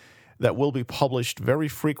so, that will be published very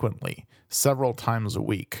frequently, several times a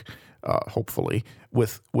week, hopefully,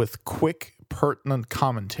 with quick, pertinent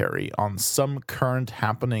commentary on some current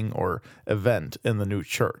happening or event in the new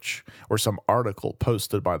church, or some article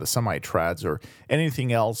posted by the Semi-Trads, or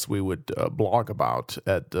anything else we would blog about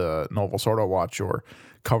at Novus Ordo Watch or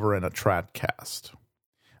cover in a Tradcast.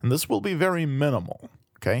 And this will be very minimal.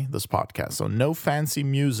 Okay, this podcast. So no fancy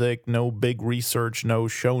music, no big research, no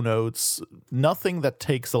show notes, nothing that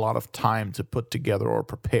takes a lot of time to put together or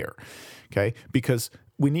prepare. Okay, because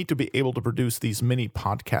we need to be able to produce these mini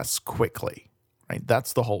podcasts quickly, right?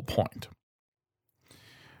 That's the whole point.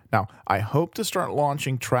 Now, I hope to start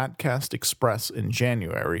launching Tradcast Express in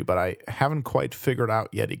January, but I haven't quite figured out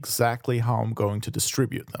yet exactly how I'm going to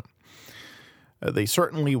distribute them. They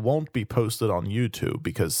certainly won't be posted on YouTube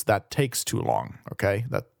because that takes too long, okay?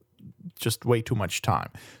 That's just way too much time.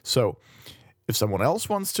 So if someone else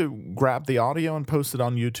wants to grab the audio and post it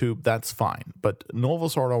on YouTube, that's fine. But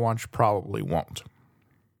Novus Ordo Watch probably won't.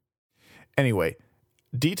 Anyway,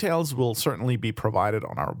 details will certainly be provided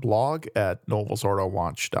on our blog at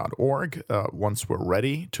novusordowatch.org once we're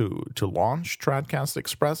ready to launch Tradcast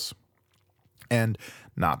Express. And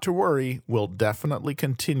not to worry, we'll definitely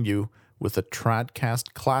continue with a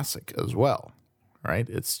Tradcast Classic as well, right?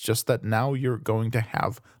 It's just that now you're going to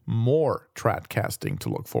have more Tradcasting to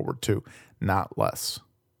look forward to, not less.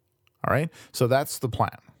 All right? So that's the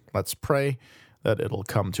plan. Let's pray that it'll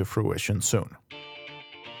come to fruition soon.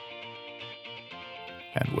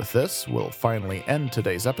 And with this, we'll finally end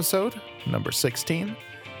today's episode, number 16,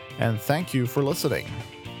 and thank you for listening.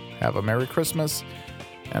 Have a Merry Christmas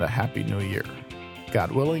and a Happy New Year.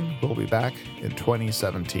 God willing, we'll be back in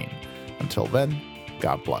 2017. Until then,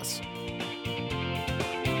 God bless.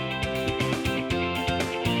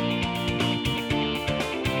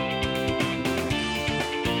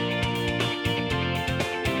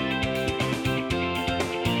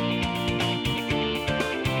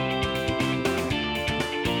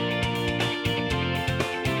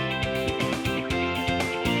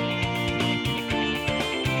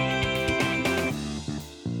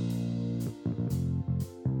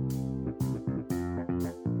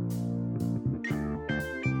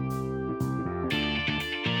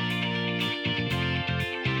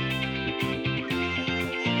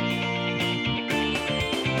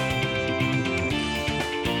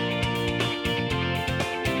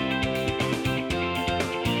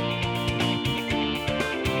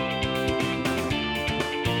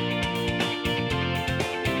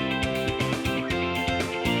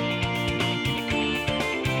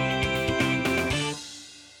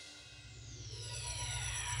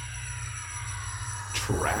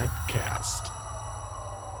 Tradcast.